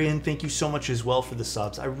 And Durian, thank you so much as well for the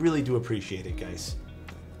subs. I really do appreciate it, guys.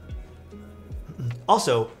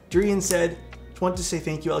 Also, Durian said, just wanted to say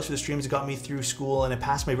thank you, Alex, for the streams. It got me through school and I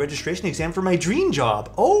passed my registration exam for my dream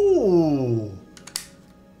job. Oh!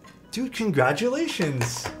 Dude,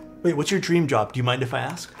 congratulations. Wait, what's your dream job? Do you mind if I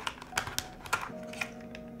ask?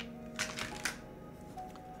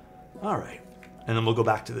 All right. And then we'll go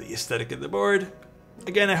back to the aesthetic of the board.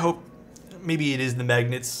 Again, I hope maybe it is the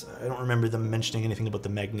magnets. I don't remember them mentioning anything about the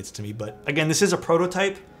magnets to me, but again, this is a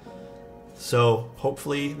prototype. So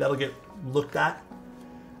hopefully that'll get looked at.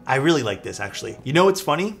 I really like this, actually. You know what's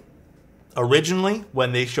funny? Originally,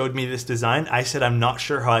 when they showed me this design, I said I'm not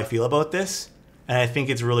sure how I feel about this, and I think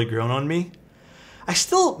it's really grown on me. I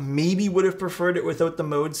still maybe would have preferred it without the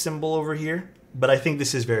mode symbol over here, but I think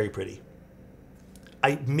this is very pretty.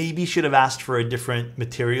 I maybe should have asked for a different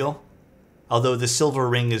material, although the silver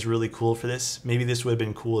ring is really cool for this. Maybe this would have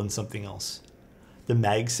been cool in something else. The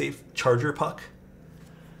MagSafe charger puck.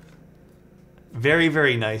 Very,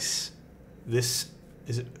 very nice. This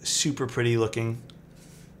is super pretty looking.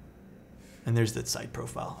 And there's that side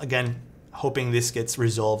profile. Again, hoping this gets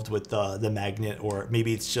resolved with the magnet, or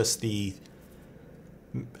maybe it's just the...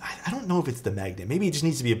 I don't know if it's the magnet. Maybe it just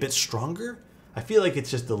needs to be a bit stronger. I feel like it's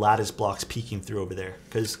just the lattice blocks peeking through over there,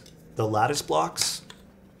 because the lattice blocks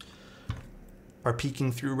are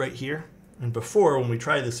peeking through right here. And before, when we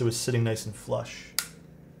tried this, it was sitting nice and flush.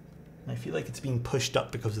 And I feel like it's being pushed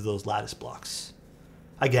up because of those lattice blocks.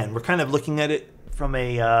 Again, we're kind of looking at it from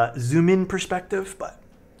a zoom-in perspective, but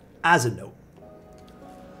as a note.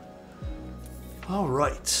 All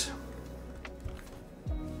right.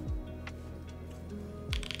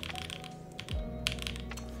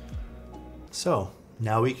 So,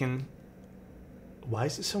 now we can... Why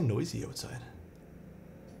is it so noisy outside?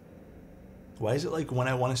 Why is it like when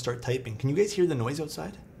I want to start typing? Can you guys hear the noise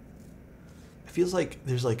outside? It feels like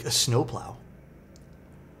there's like a snowplow.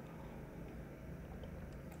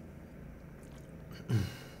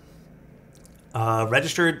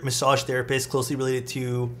 Registered massage therapist, closely related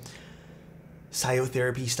to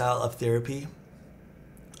psychotherapy style of therapy.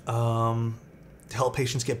 To help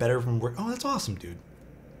patients get better from work. Oh, that's awesome, dude.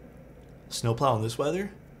 Snowplow in this weather?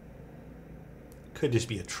 Could just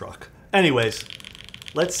be a truck. Anyways,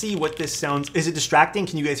 let's see what this sounds. Is it distracting?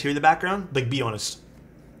 Can you guys hear the background? Like, be honest.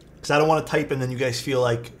 Because I don't want to type and then you guys feel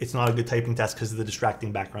like it's not a good typing test because of the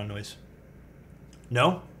distracting background noise.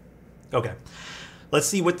 No? Okay. Let's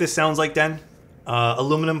see what this sounds like then.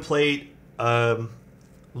 Aluminum plate,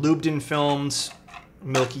 lubed in films,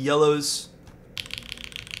 milky yellows.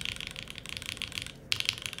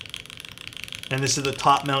 And this is the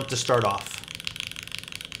top mount to start off.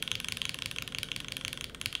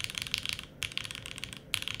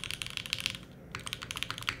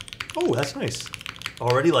 Oh, that's nice.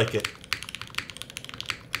 Already like it.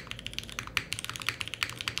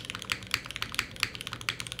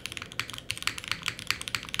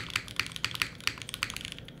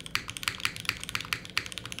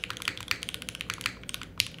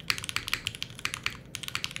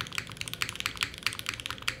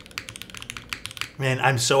 Man,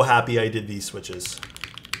 I'm so happy I did these switches.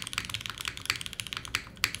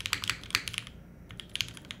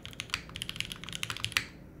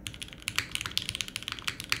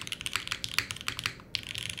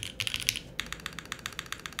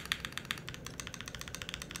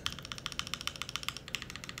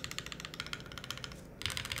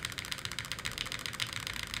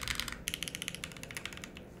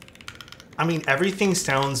 I mean, everything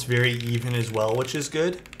sounds very even as well, which is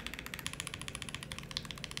good.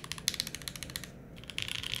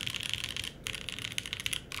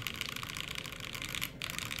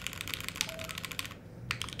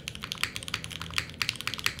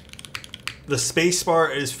 The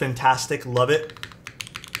spacebar is fantastic. Love it.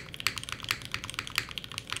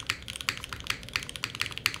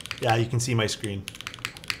 Yeah, you can see my screen.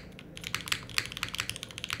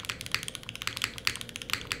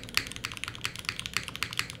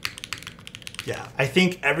 Yeah, I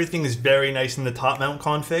think everything is very nice in the top mount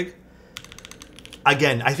config.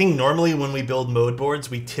 Again, I think normally when we build mode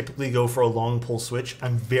boards, we typically go for a long pull switch.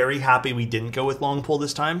 I'm very happy we didn't go with long pull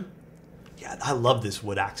this time. Yeah, I love this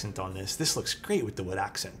wood accent on this. This looks great with the wood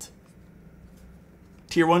accent.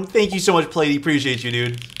 Tier 1, thank you so much, Platey. Appreciate you,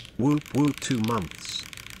 dude. Whoop whoop 2 months.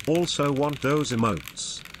 Also want those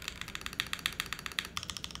emotes.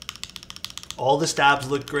 All the stabs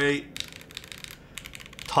look great.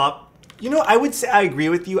 Top, you know, I would say I agree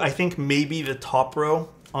with you. I think maybe the top row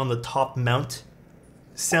on the top mount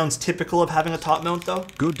sounds typical of having a top mount though.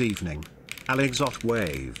 Good evening, Alexotos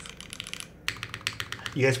wave.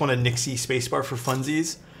 You guys want a Nixie spacebar for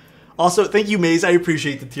funsies? Also, thank you, Maze. I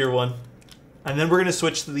appreciate the tier 1. And then we're going to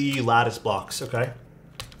switch to the lattice blocks, okay?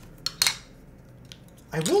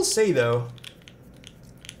 I will say, though,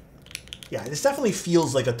 yeah, this definitely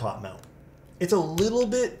feels like a top mount. It's a little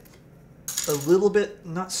bit,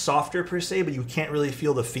 not softer per se, but you can't really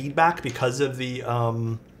feel the feedback because of the,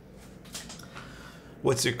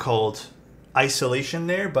 what's it called? Isolation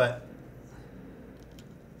there, but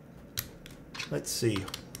let's see.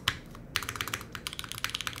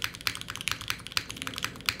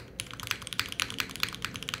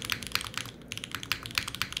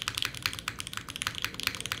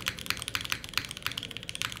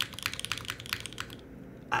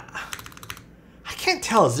 I can't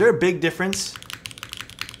tell. Is there a big difference?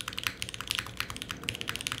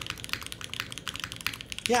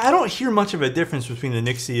 Yeah, I don't hear much of a difference between the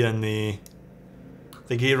Nixie and the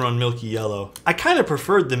Gateron Milky Yellow. I kind of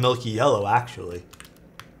preferred the Milky Yellow, actually.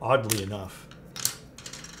 Oddly enough.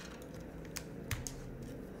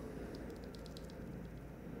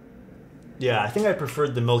 Yeah, I think I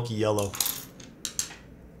preferred the Milky Yellow.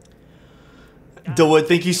 Dewood,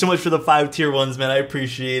 thank you so much for the 5 tier 1s, man. I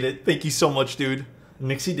appreciate it. Thank you so much, dude.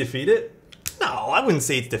 Nixie defeat it? No, I wouldn't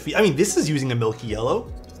say it's defeat. I mean, this is using a Milky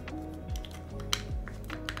Yellow.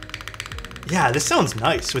 Yeah, this sounds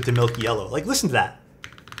nice with the Milky Yellow. Like, listen to that.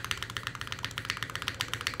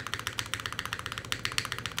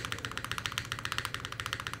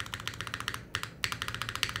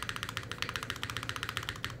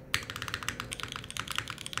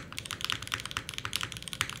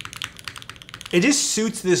 It just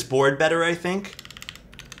suits this board better, I think.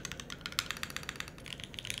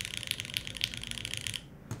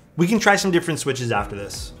 We can try some different switches after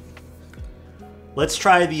this. Let's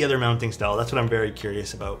try the other mounting style. That's what I'm very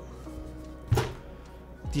curious about.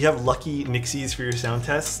 Do you have lucky Nixies for your sound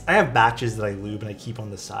tests? I have batches that I lube and I keep on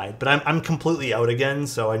the side, but I'm completely out again,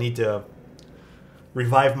 so I need to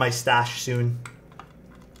revive my stash soon.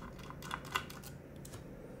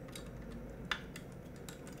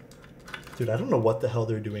 Dude, I don't know what the hell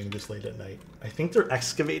they're doing this late at night. I think they're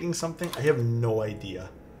excavating something. I have no idea.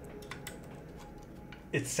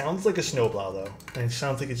 It sounds like a snowplow, though. And it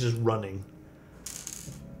sounds like it's just running.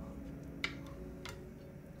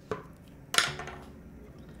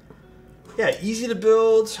 Yeah, easy to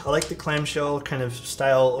build. I like the clamshell kind of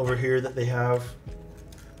style over here that they have.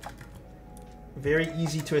 Very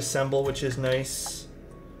easy to assemble, which is nice.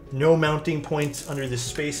 No mounting points under the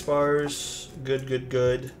space bars. Good, good,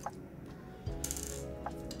 good.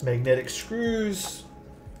 Magnetic screws.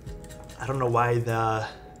 I don't know why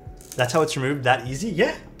that's how it's removed that easy.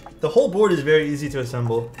 Yeah, the whole board is very easy to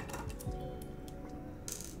assemble.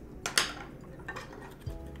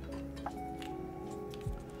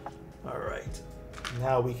 All right,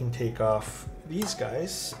 now we can take off these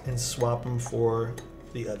guys and swap them for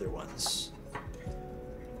the other ones.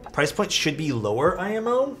 Price point should be lower,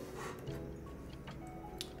 IMO.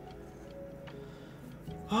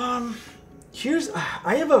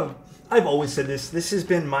 I've always said this has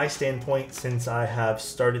been my standpoint since I have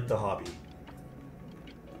started the hobby.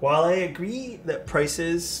 While I agree that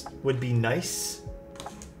prices would be nice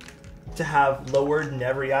to have lowered in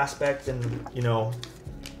every aspect and, you know,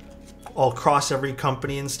 all across every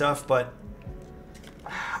company and stuff, but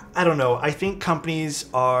I don't know. I think companies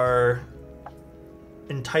are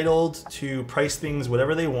entitled to price things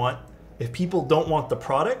whatever they want. If people don't want the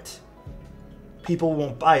product, people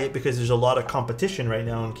won't buy it because there's a lot of competition right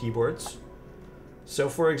now in keyboards. So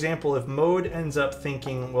for example, if Mode ends up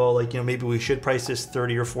thinking, well, like, you know, maybe we should price this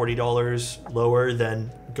 $30 or $40 lower,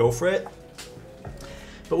 then go for it.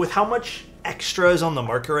 But with how much extra is on the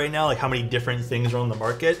market right now, like how many different things are on the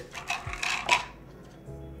market,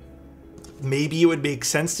 maybe it would make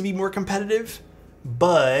sense to be more competitive.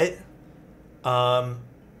 But I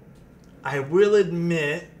will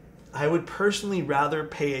admit, I would personally rather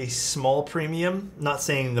pay a small premium. Not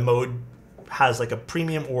saying the Mode has like a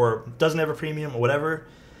premium or doesn't have a premium or whatever.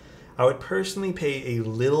 I would personally pay a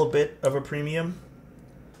little bit of a premium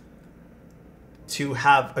to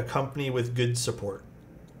have a company with good support.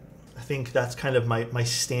 I think that's kind of my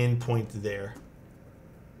standpoint there.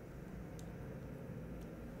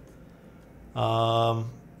 The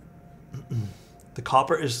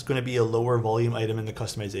copper is going to be a lower volume item in the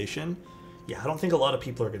customization. Yeah, I don't think a lot of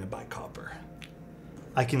people are going to buy copper.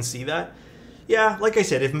 I can see that. Yeah, like I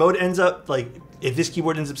said, if Mode ends up, like, if this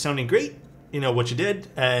keyboard ends up sounding great, you know, what you did,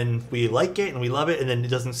 and we like it and we love it, and then it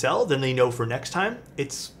doesn't sell, then they know for next time.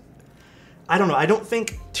 It's, I don't know. I don't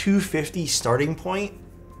think 250 starting point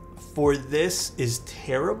for this is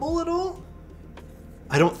terrible at all.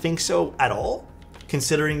 I don't think so at all,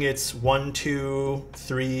 considering it's 1, 2,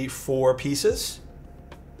 3, 4 pieces.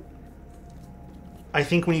 I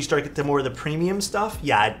think when you start to get to more of the premium stuff,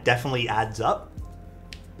 yeah, it definitely adds up.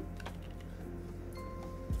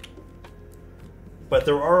 But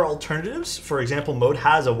there are alternatives. For example, Mode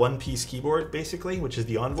has a 1-piece keyboard, basically, which is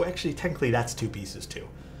the Envoy. Actually, technically, that's 2 pieces, too.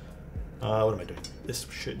 What am I doing? This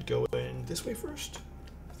should go in this way first.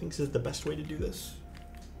 I think this is the best way to do this.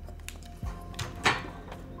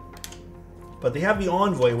 But they have the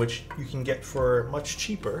Envoy, which you can get for much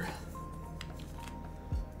cheaper.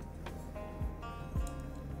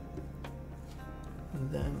 And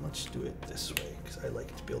then let's do it this way, because I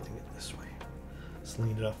liked building it this way. Just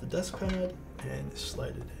lean it off the desk pad and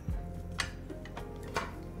slide it in.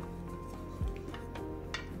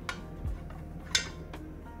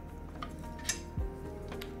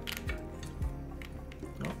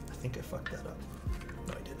 Oh, I think I fucked that up.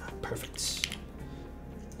 No, I did not. Perfect.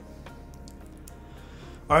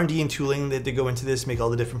 R&D and tooling that they go into this make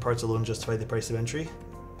all the different parts alone justify the price of entry.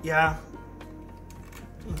 Yeah.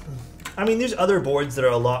 I mean, there's other boards that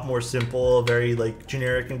are a lot more simple, very like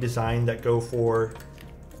generic in design that go for,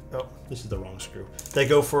 oh, this is the wrong screw. They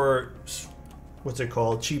go for, what's it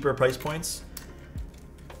called, cheaper price points.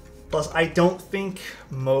 Plus, I don't think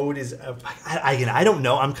Mode is, I don't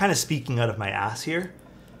know, I'm kind of speaking out of my ass here,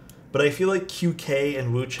 but I feel like QK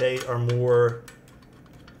and Wuche are more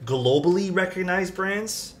globally recognized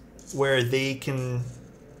brands where they can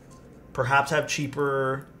perhaps have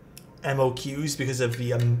cheaper MOQs because of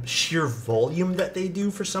the sheer volume that they do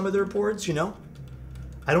for some of their boards, you know?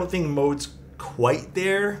 I don't think Mode's quite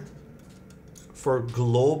there for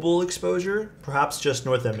global exposure, perhaps just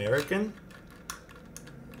North American.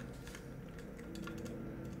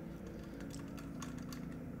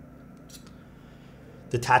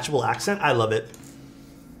 Detachable accent, I love it.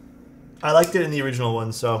 I liked it in the original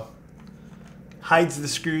one, so hides the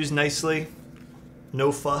screws nicely,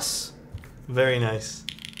 no fuss, very nice.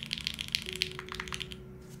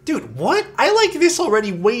 Dude, what? I like this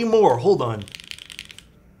already way more. Hold on.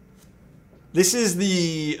 This is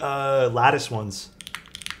the lattice ones.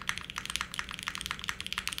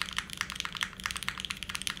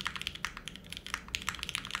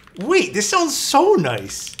 Wait, this sounds so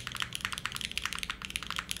nice.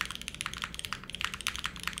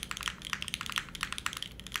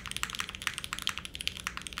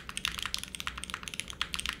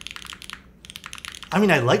 I mean,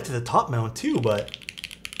 I liked the top mount too, but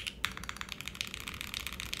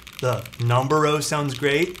the Numbero sounds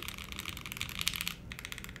great.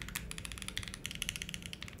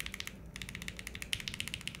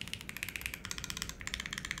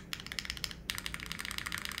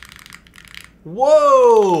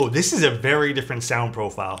 Whoa, this is a very different sound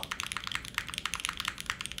profile.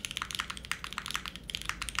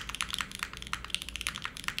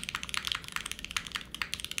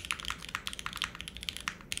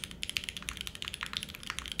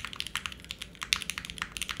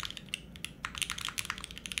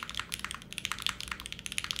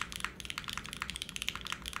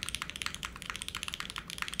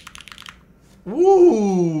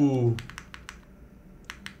 Woo!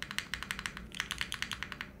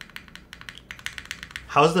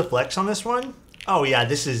 How's the flex on this one? Oh yeah,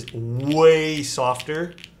 this is way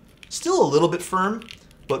softer. Still a little bit firm,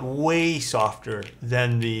 but way softer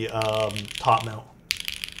than the top mount.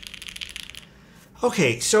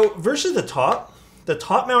 Okay, so versus the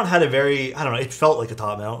top mount had a very, I don't know, it felt like a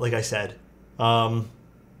top mount, like I said.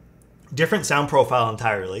 Different sound profile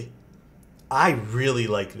entirely. I really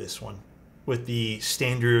like this one with the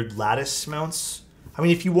standard lattice mounts. I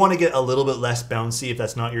mean, if you want to get a little bit less bouncy, if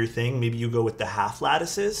that's not your thing, maybe you go with the half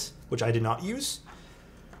lattices, which I did not use.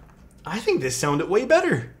 I think this sounded way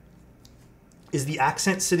better. Is the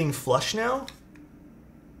accent sitting flush now?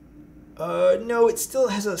 No, it still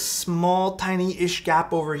has a small, tiny-ish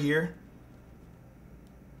gap over here.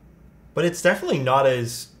 But it's definitely not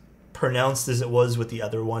as pronounced as it was with the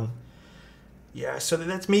other one. Yeah, so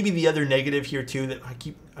that's maybe the other negative here too that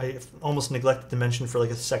I almost neglected to mention for like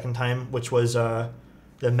a second time, which was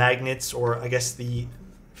the magnets, or I guess the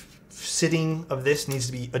sitting of this needs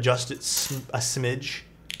to be adjusted a smidge.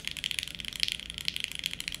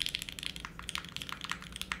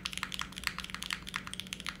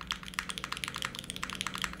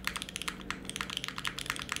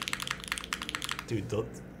 Dude,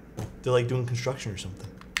 they're like doing construction or something.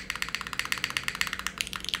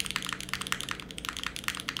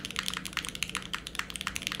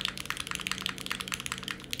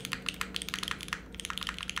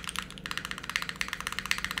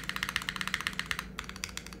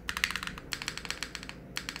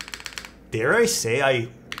 Dare I say I...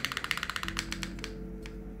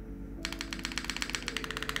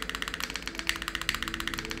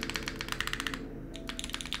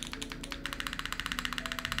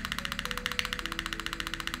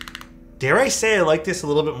 Dare I say I like this a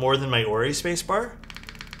little bit more than my Ori spacebar?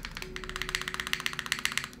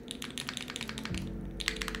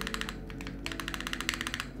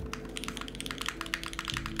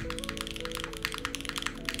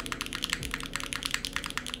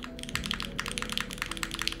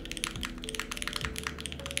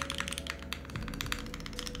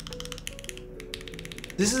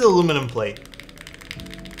 This is aluminum plate.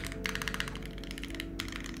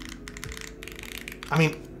 I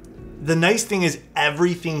mean, the nice thing is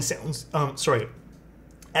everything sounds,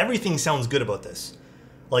 everything sounds good about this.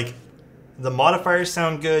 Like, the modifiers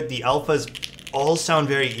sound good, the alphas all sound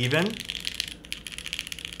very even.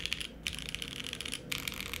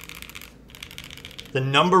 The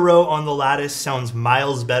number row on the lattice sounds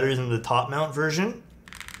miles better than the top mount version.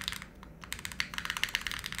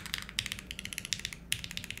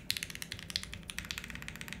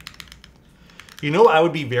 You know, I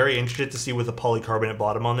would be very interested to see with a polycarbonate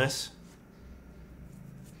bottom on this.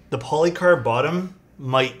 The polycarb bottom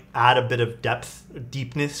might add a bit of depth,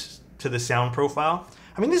 deepness to the sound profile.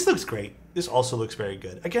 I mean, this looks great. This also looks very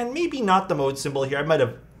good. Again, maybe not the mode symbol here. I might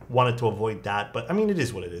have wanted to avoid that, but I mean, it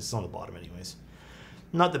is what it is. It's on the bottom anyways.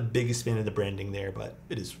 Not the biggest fan of the branding there, but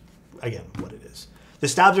it is, again, what it is. The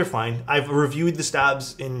stabs are fine. I've reviewed the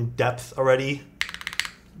stabs in depth already.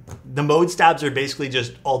 The mode stabs are basically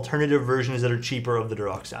just alternative versions that are cheaper of the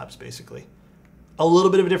Duroc stabs, basically. A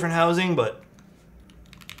little bit of a different housing, but...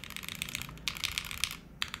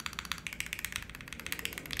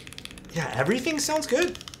 yeah, everything sounds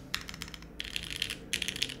good.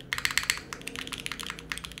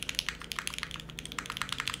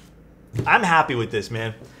 I'm happy with this,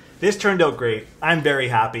 man. This turned out great. I'm very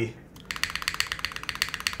happy.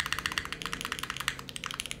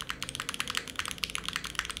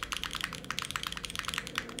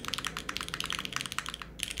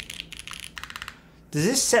 Does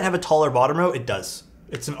this set have a taller bottom row? It does.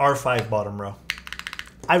 It's an R5 bottom row.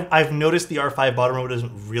 I've noticed the R5 bottom row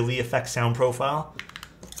doesn't really affect sound profile.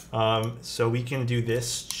 So we can do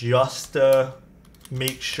this just to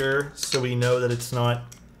make sure so we know that it's not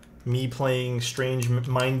me playing strange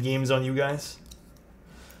mind games on you guys.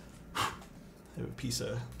 I have a piece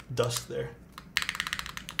of dust there.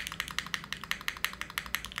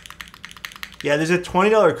 Yeah, there's a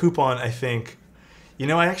 $20 coupon, I think. You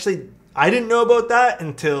know, I didn't know about that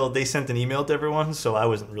until they sent an email to everyone, so I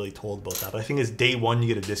wasn't really told about that. But I think it's day one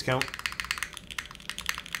you get a discount.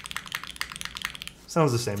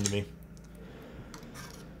 Sounds the same to me.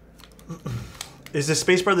 Is the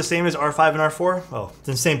spacebar the same as R5 and R4? Oh, it's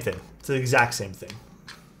the same thing. It's the exact same thing.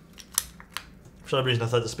 For some reason, I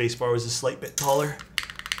thought the spacebar was a slight bit taller.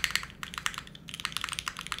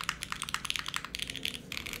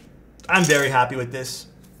 I'm very happy with this.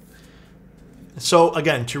 So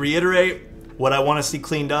again, to reiterate, what I want to see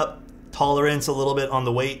cleaned up, tolerance a little bit on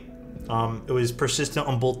the weight. It was persistent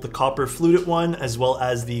on both the copper fluted one as well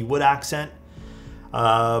as the wood accent.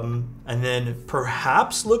 And then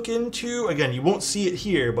perhaps look into, again, you won't see it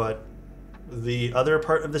here, but the other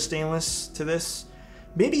part of the stainless to this,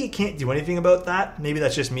 maybe you can't do anything about that. Maybe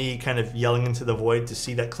that's just me kind of yelling into the void to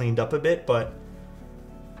see that cleaned up a bit, but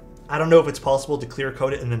I don't know if it's possible to clear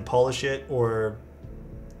coat it and then polish it or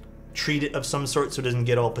treat it of some sort so it doesn't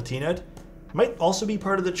get all patinaed. Might also be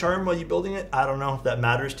part of the charm while you're building it. I don't know if that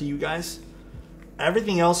matters to you guys.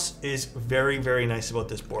 Everything else is very, very nice about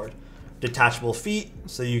this board. Detachable feet,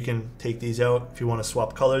 so you can take these out if you want to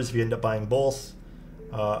swap colors, if you end up buying both.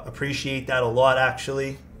 Appreciate that a lot,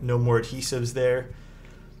 actually. No more adhesives there.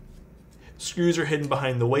 Screws are hidden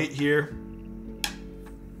behind the weight here.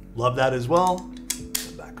 Love that as well. Put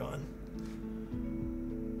it back on.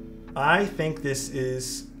 I think this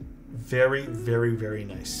is very, very, very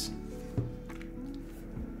nice.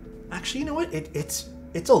 Actually, you know what? It's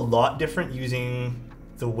a lot different using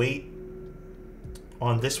the weight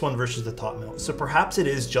on this one versus the top mount. So perhaps it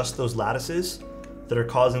is just those lattices that are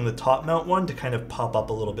causing the top mount one to kind of pop up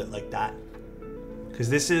a little bit like that. Because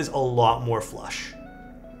this is a lot more flush.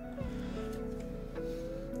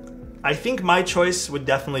 I think my choice would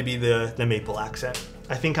definitely be the maple accent.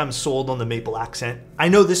 I think I'm sold on the maple accent. I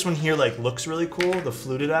know this one here like looks really cool, the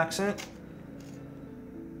fluted accent.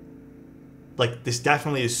 Like this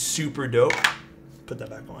definitely is super dope. Put that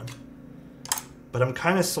back on. But I'm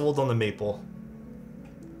kind of sold on the maple.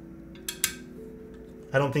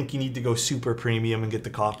 I don't think you need to go super premium and get the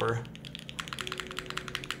copper.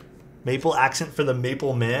 Maple accent for the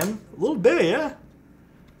maple man? A little bit, yeah.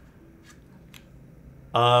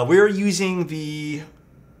 We're using the,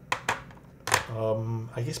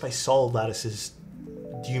 I guess by solid lattices,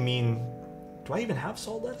 do you mean, do I even have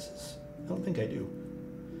solid lattices? I don't think I do.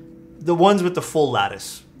 The ones with the full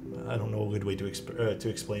lattice. I don't know a good way to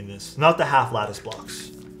explain this. Not the half lattice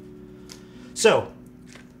blocks. So,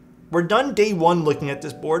 we're done day one looking at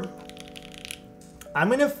this board. I'm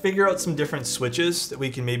going to figure out some different switches that we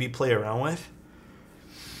can maybe play around with.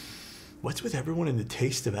 What's with everyone in the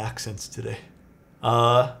taste of accents today?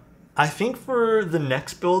 I think for the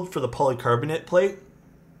next build for the polycarbonate plate,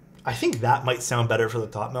 I think that might sound better for the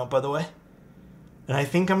top mount, by the way. And I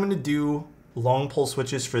think I'm going to do long pull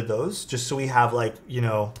switches for those, just so we have, like, you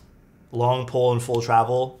know, long pull and full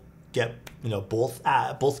travel, get, you know, both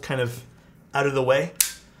kind of out of the way.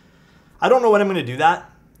 I don't know when I'm going to do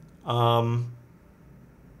that. I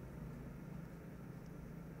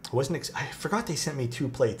forgot they sent me 2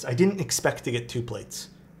 plates. I didn't expect to get 2 plates.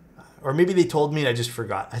 Or maybe they told me and I just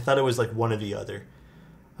forgot. I thought it was like one or the other.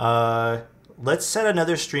 Let's set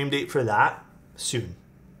another stream date for that soon.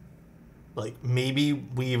 Like, maybe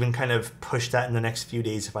we even kind of push that in the next few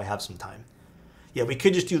days if I have some time. Yeah, we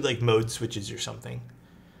could just do like mode switches or something.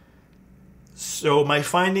 So my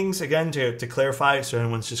findings, again, to clarify, so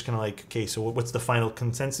everyone's just kind of like, okay, so what's the final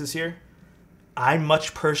consensus here? I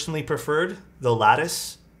much personally preferred the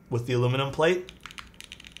lattice with the aluminum plate.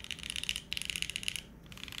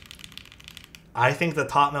 I think the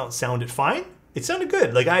top mount sounded fine. It sounded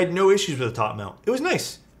good. Like, I had no issues with the top mount. It was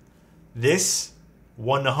nice. This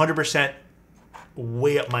 100%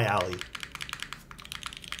 way up my alley.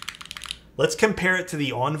 Let's compare it to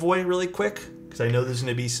the Envoy really quick, because I know there's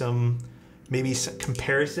going to be some, maybe some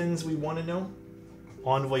comparisons we want to know.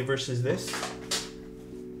 Envoy versus this.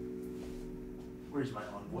 Where's my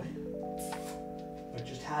Envoy? I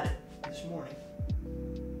just had it this morning.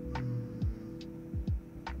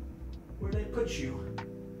 Where did I put you?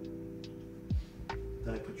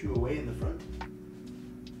 Did I put you away in the front?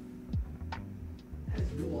 It has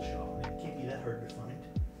dual shot. It can't be that hard to find.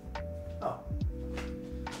 Oh.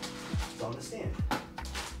 It's on the stand.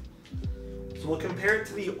 So we'll compare it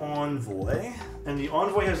to the Envoy. And the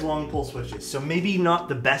Envoy has long pull switches. So maybe not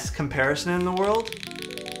the best comparison in the world.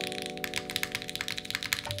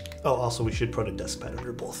 Oh, also we should put a dust pad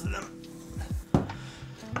under both of them.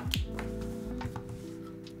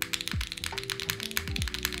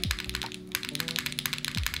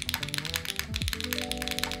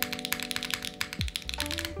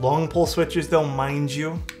 Long pull switches, though, mind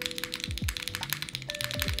you.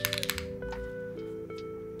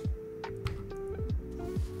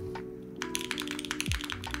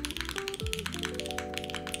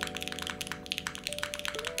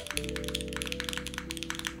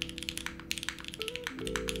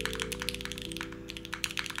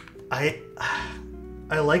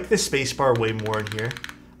 I like the spacebar way more in here.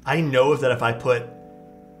 I know that if I put,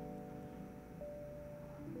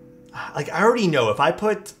 like, I already know if I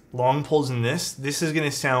put long pulls in this is going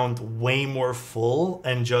to sound way more full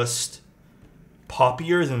and just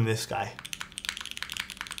poppier than this guy.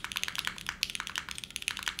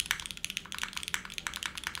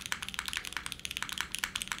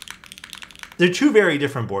 They're 2 very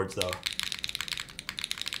different boards, though.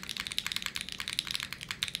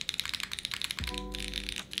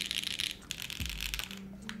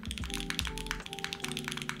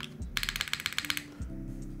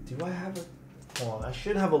 Do I have a... Hold on, I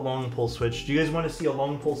should have a long pull switch. Do you guys want to see a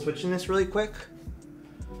long pull switch in this really quick?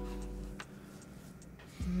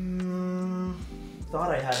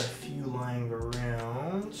 Thought I had a few lying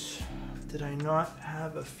around. Did I not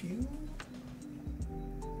have a few?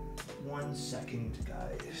 1 second,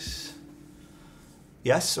 guys.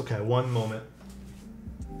 Yes? Okay, 1 moment.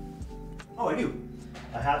 Oh, I do.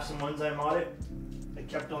 I have some ones I modded. I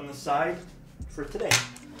kept on the side for today.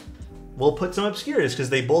 We'll put some obscuras because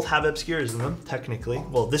they both have obscuras in them, technically.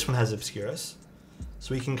 Well, this one has obscuras.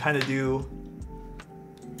 So we can kind of do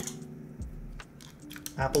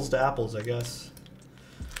apples to apples, I guess.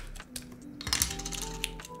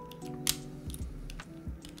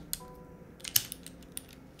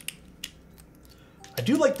 I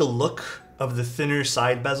do like the look of the thinner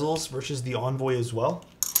side bezels versus the Envoy as well.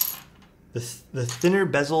 The thinner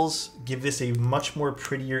bezels give this a much more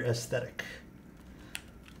prettier aesthetic,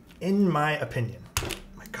 in my opinion. Oh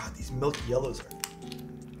my God, these milky yellows are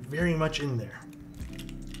very much in there.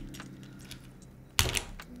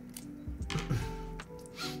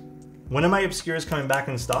 When are my obscuras coming back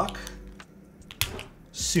in stock?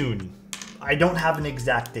 Soon. I don't have an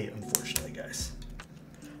exact date, unfortunately, guys.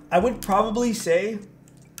 I would probably say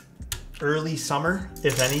early summer,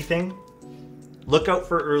 if anything. Look out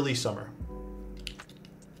for early summer.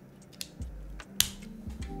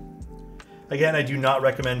 Again, I do not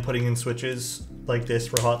recommend putting in switches like this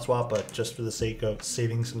for hot swap, but just for the sake of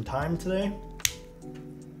saving some time today.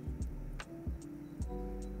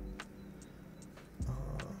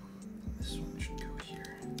 This one should go here.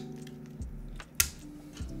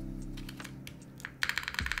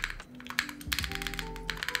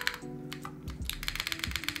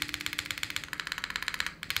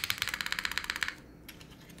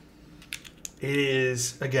 It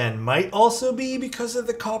is, again, might also be because of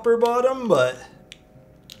the copper bottom, but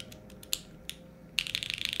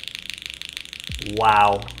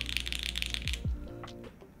wow.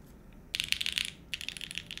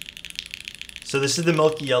 So this is the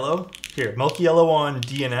milky yellow. Here, milky yellow on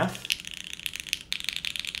DNF.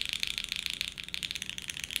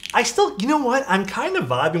 I still, you know what? I'm kind of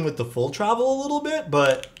vibing with the full travel a little bit,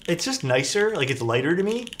 but it's just nicer. Like, it's lighter to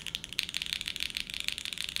me.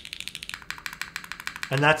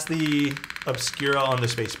 And that's the Obscura on the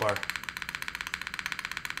spacebar.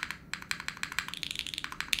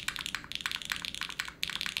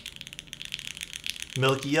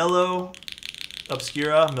 Milky yellow,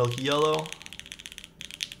 Obscura, milky yellow.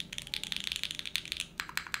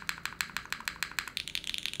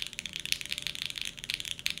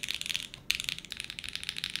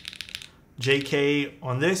 JK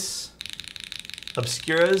on this,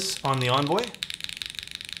 Obscuras on the Envoy.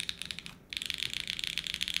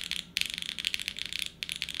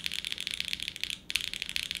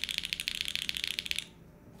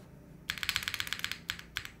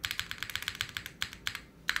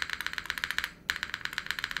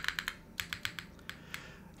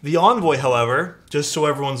 The Envoy, however, just so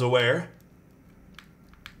everyone's aware,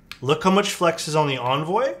 look how much flex is on the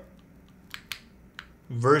Envoy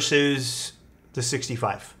versus the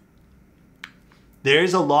 65.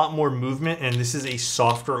 There's a lot more movement, and this is a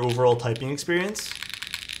softer overall typing experience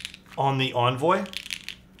on the Envoy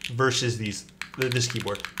versus this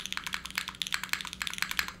keyboard.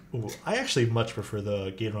 Ooh, I actually much prefer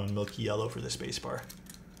the Gateron Milky Yellow for the spacebar.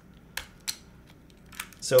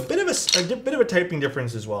 So a bit of a typing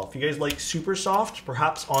difference as well. If you guys like super soft,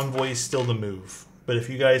 perhaps Envoy is still the move. But if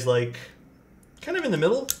you guys like kind of in the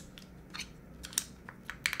middle,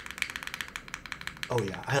 oh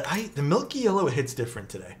yeah, the Milky Yellow hits different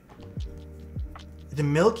today. The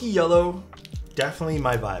Milky Yellow, definitely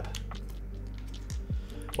my vibe.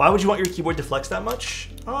 Why would you want your keyboard to flex that much?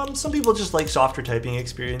 Some people just like softer typing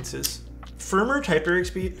experiences. Firmer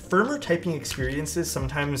typing experiences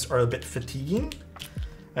sometimes are a bit fatiguing.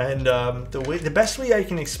 And the best way I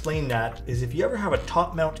can explain that is if you ever have a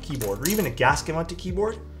top mount keyboard or even a gasket mounted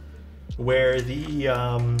keyboard where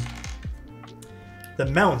the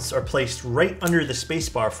mounts are placed right under the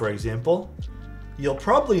spacebar, for example, you'll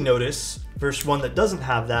probably notice, versus one that doesn't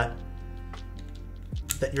have that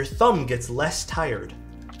your thumb gets less tired.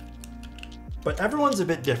 But everyone's a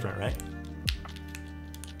bit different, right?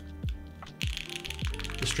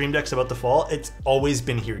 The Stream Deck's about to fall. It's always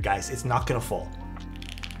been here, guys. It's not gonna fall.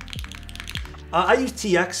 I use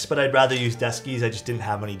TX, but I'd rather use deskies. I just didn't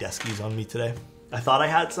have any deskies on me today. I thought I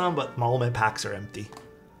had some, but all my packs are empty.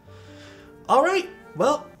 All right,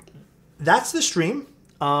 well, that's the stream.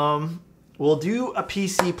 We'll do a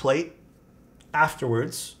PC plate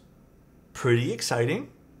afterwards. Pretty exciting.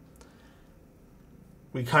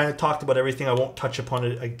 We kind of talked about everything. I won't touch upon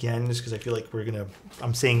it again just because I feel like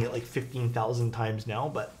I'm saying it like 15,000 times now,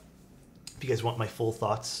 but if you guys want my full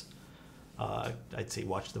thoughts, I'd say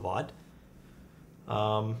watch the VOD.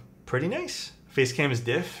 Pretty nice. Facecam is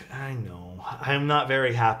diff. I know. I'm not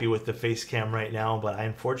very happy with the Facecam right now, but I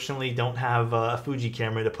unfortunately don't have a Fuji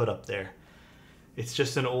camera to put up there. It's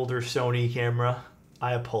just an older Sony camera.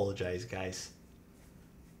 I apologize, guys.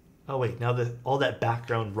 Oh wait, now that all that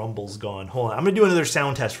background rumble's gone. Hold on, I'm gonna do another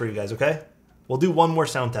sound test for you guys, okay? We'll do one more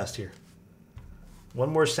sound test here.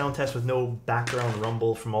 One more sound test with no background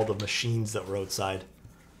rumble from all the machines that were outside.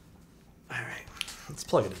 All right. Let's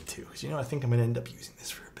plug it in too, because I think I'm going to end up using this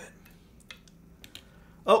for a bit.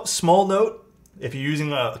 Oh, small note. If you're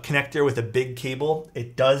using a connector with a big cable,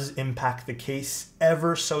 it does impact the case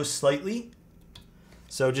ever so slightly.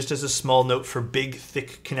 So just as a small note for big,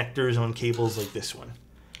 thick connectors on cables like this one.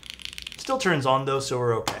 Still turns on though, so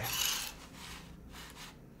we're okay.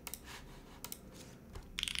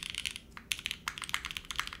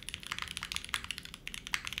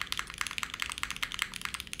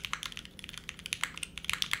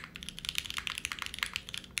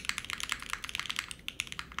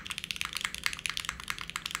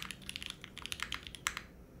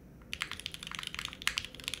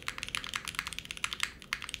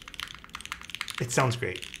 It sounds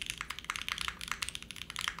great.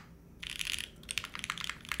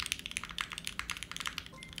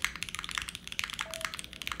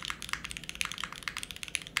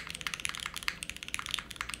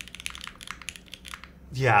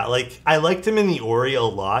 Yeah, like, I liked him in the Ori a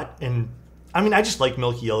lot, and I mean, I just like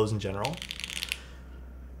milky yellows in general.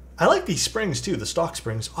 I like these springs too, the stock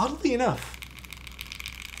springs, oddly enough.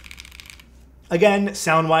 Again,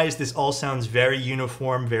 sound-wise, this all sounds very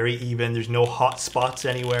uniform, very even. There's no hot spots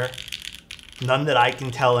anywhere. None that I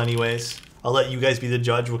can tell anyways. I'll let you guys be the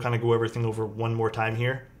judge. We'll kind of go everything over one more time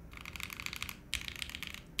here.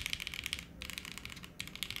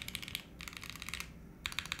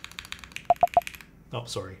 Oh,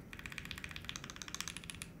 sorry.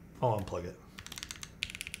 I'll unplug it.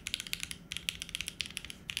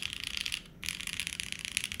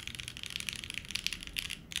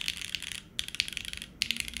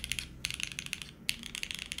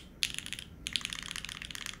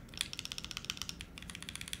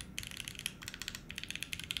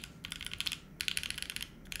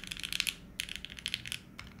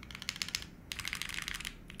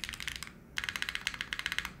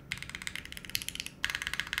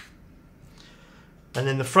 And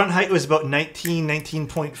then the front height was about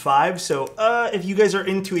 19.5. So if you guys are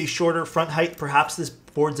into a shorter front height, perhaps this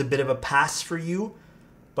board's a bit of a pass for you.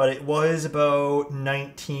 But it was about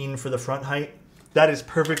 19 for the front height. That is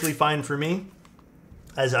perfectly fine for me.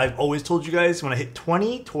 As I've always told you guys, when I hit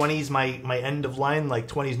 20, 20 is my end of line. Like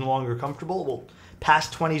 20 is no longer comfortable. Well,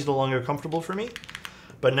 past 20 is no longer comfortable for me.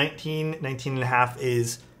 But 19 and a half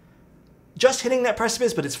is just hitting that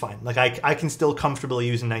precipice, but it's fine. Like I can still comfortably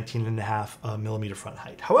use a 19.5 millimeter front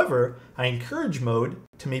height. However, I encourage Mode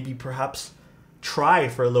to maybe perhaps try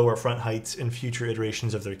for lower front heights in future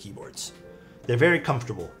iterations of their keyboards. They're very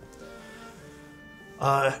comfortable.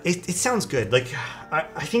 It sounds good. Like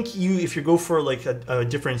I think if you go for like a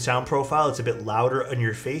different sound profile, it's a bit louder on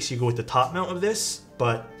your face. You go with the top mount of this,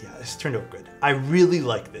 but yeah, this turned out good. I really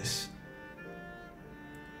like this.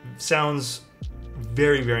 Sounds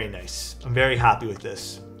very, very nice. I'm very happy with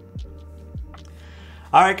this.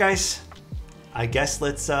 All right, guys. I guess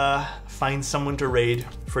let's find someone to raid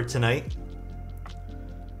for tonight.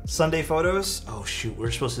 Sunday photos. Oh shoot,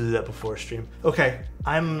 we're supposed to do that before stream. Okay,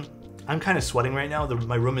 I'm kind of sweating right now.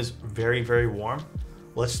 My room is very, very warm.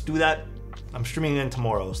 Let's do that. I'm streaming in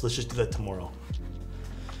tomorrow, so let's just do that tomorrow.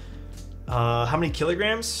 How many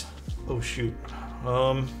kilograms? Oh shoot.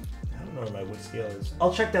 I don't know where my wood scale is.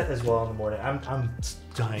 I'll check that as well in the morning. I'm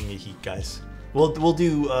dying of heat, guys. We'll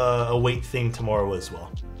do a weight thing tomorrow as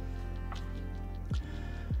well.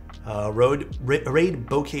 Raid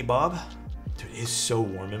Bokeh Bob. Dude, it is so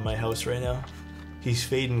warm in my house right now. He's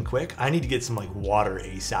fading quick. I need to get some like water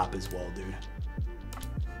ASAP as well, dude.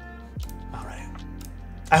 All right.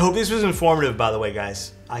 I hope this was informative, by the way,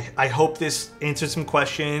 guys. I hope this answered some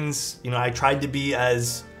questions. You know, I tried to be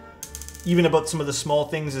as even about some of the small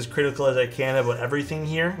things as critical as I can about everything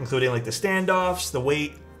here, including like the standoffs, the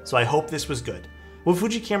weight. So I hope this was good. What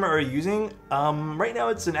Fuji camera are you using? Right now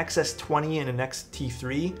it's an XS20 and an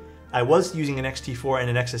XT3. I was using an XT4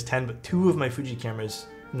 and an XS10, but two of my Fuji cameras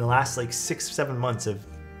in the last like 6-7 months have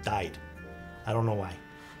died. I don't know why.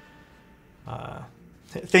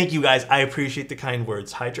 Thank you guys. I appreciate the kind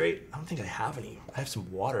words. Hydrate? I don't think I have any. I have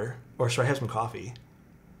some water. Or sorry, I have some coffee.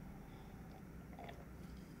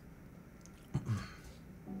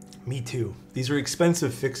 Me too. These are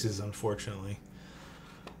expensive fixes, unfortunately.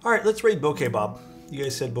 All right, let's raid Bokeh Bob. You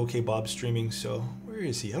guys said Bokeh Bob's streaming, so where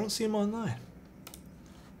is he? I don't see him online.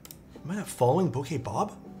 Am I not following Bokeh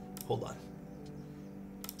Bob? Hold on.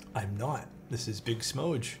 I'm not. This is Big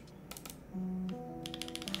Smoge.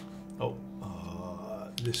 Oh,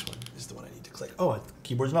 this one is the one I need to click. Oh, the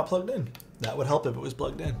keyboard's not plugged in. That would help if it was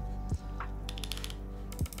plugged in.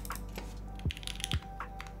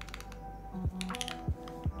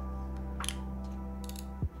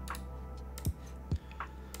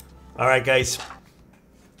 All right, guys.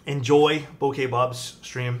 Enjoy Bokeh Bob's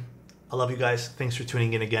stream. I love you guys. Thanks for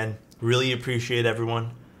tuning in again. Really appreciate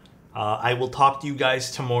everyone. I will talk to you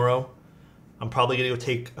guys tomorrow. I'm probably going to go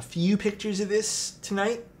take a few pictures of this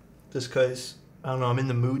tonight just because, I don't know, I'm in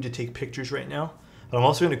the mood to take pictures right now. But I'm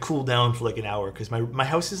also going to cool down for like an hour because my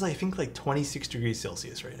house is, I think, like 26 degrees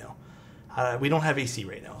Celsius right now. We don't have AC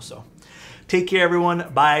right now, so take care,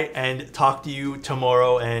 everyone. Bye, and talk to you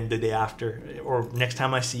tomorrow and the day after or next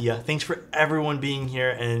time I see you. Thanks for everyone being here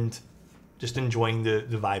and just enjoying the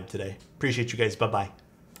vibe today. Appreciate you guys. Bye-bye.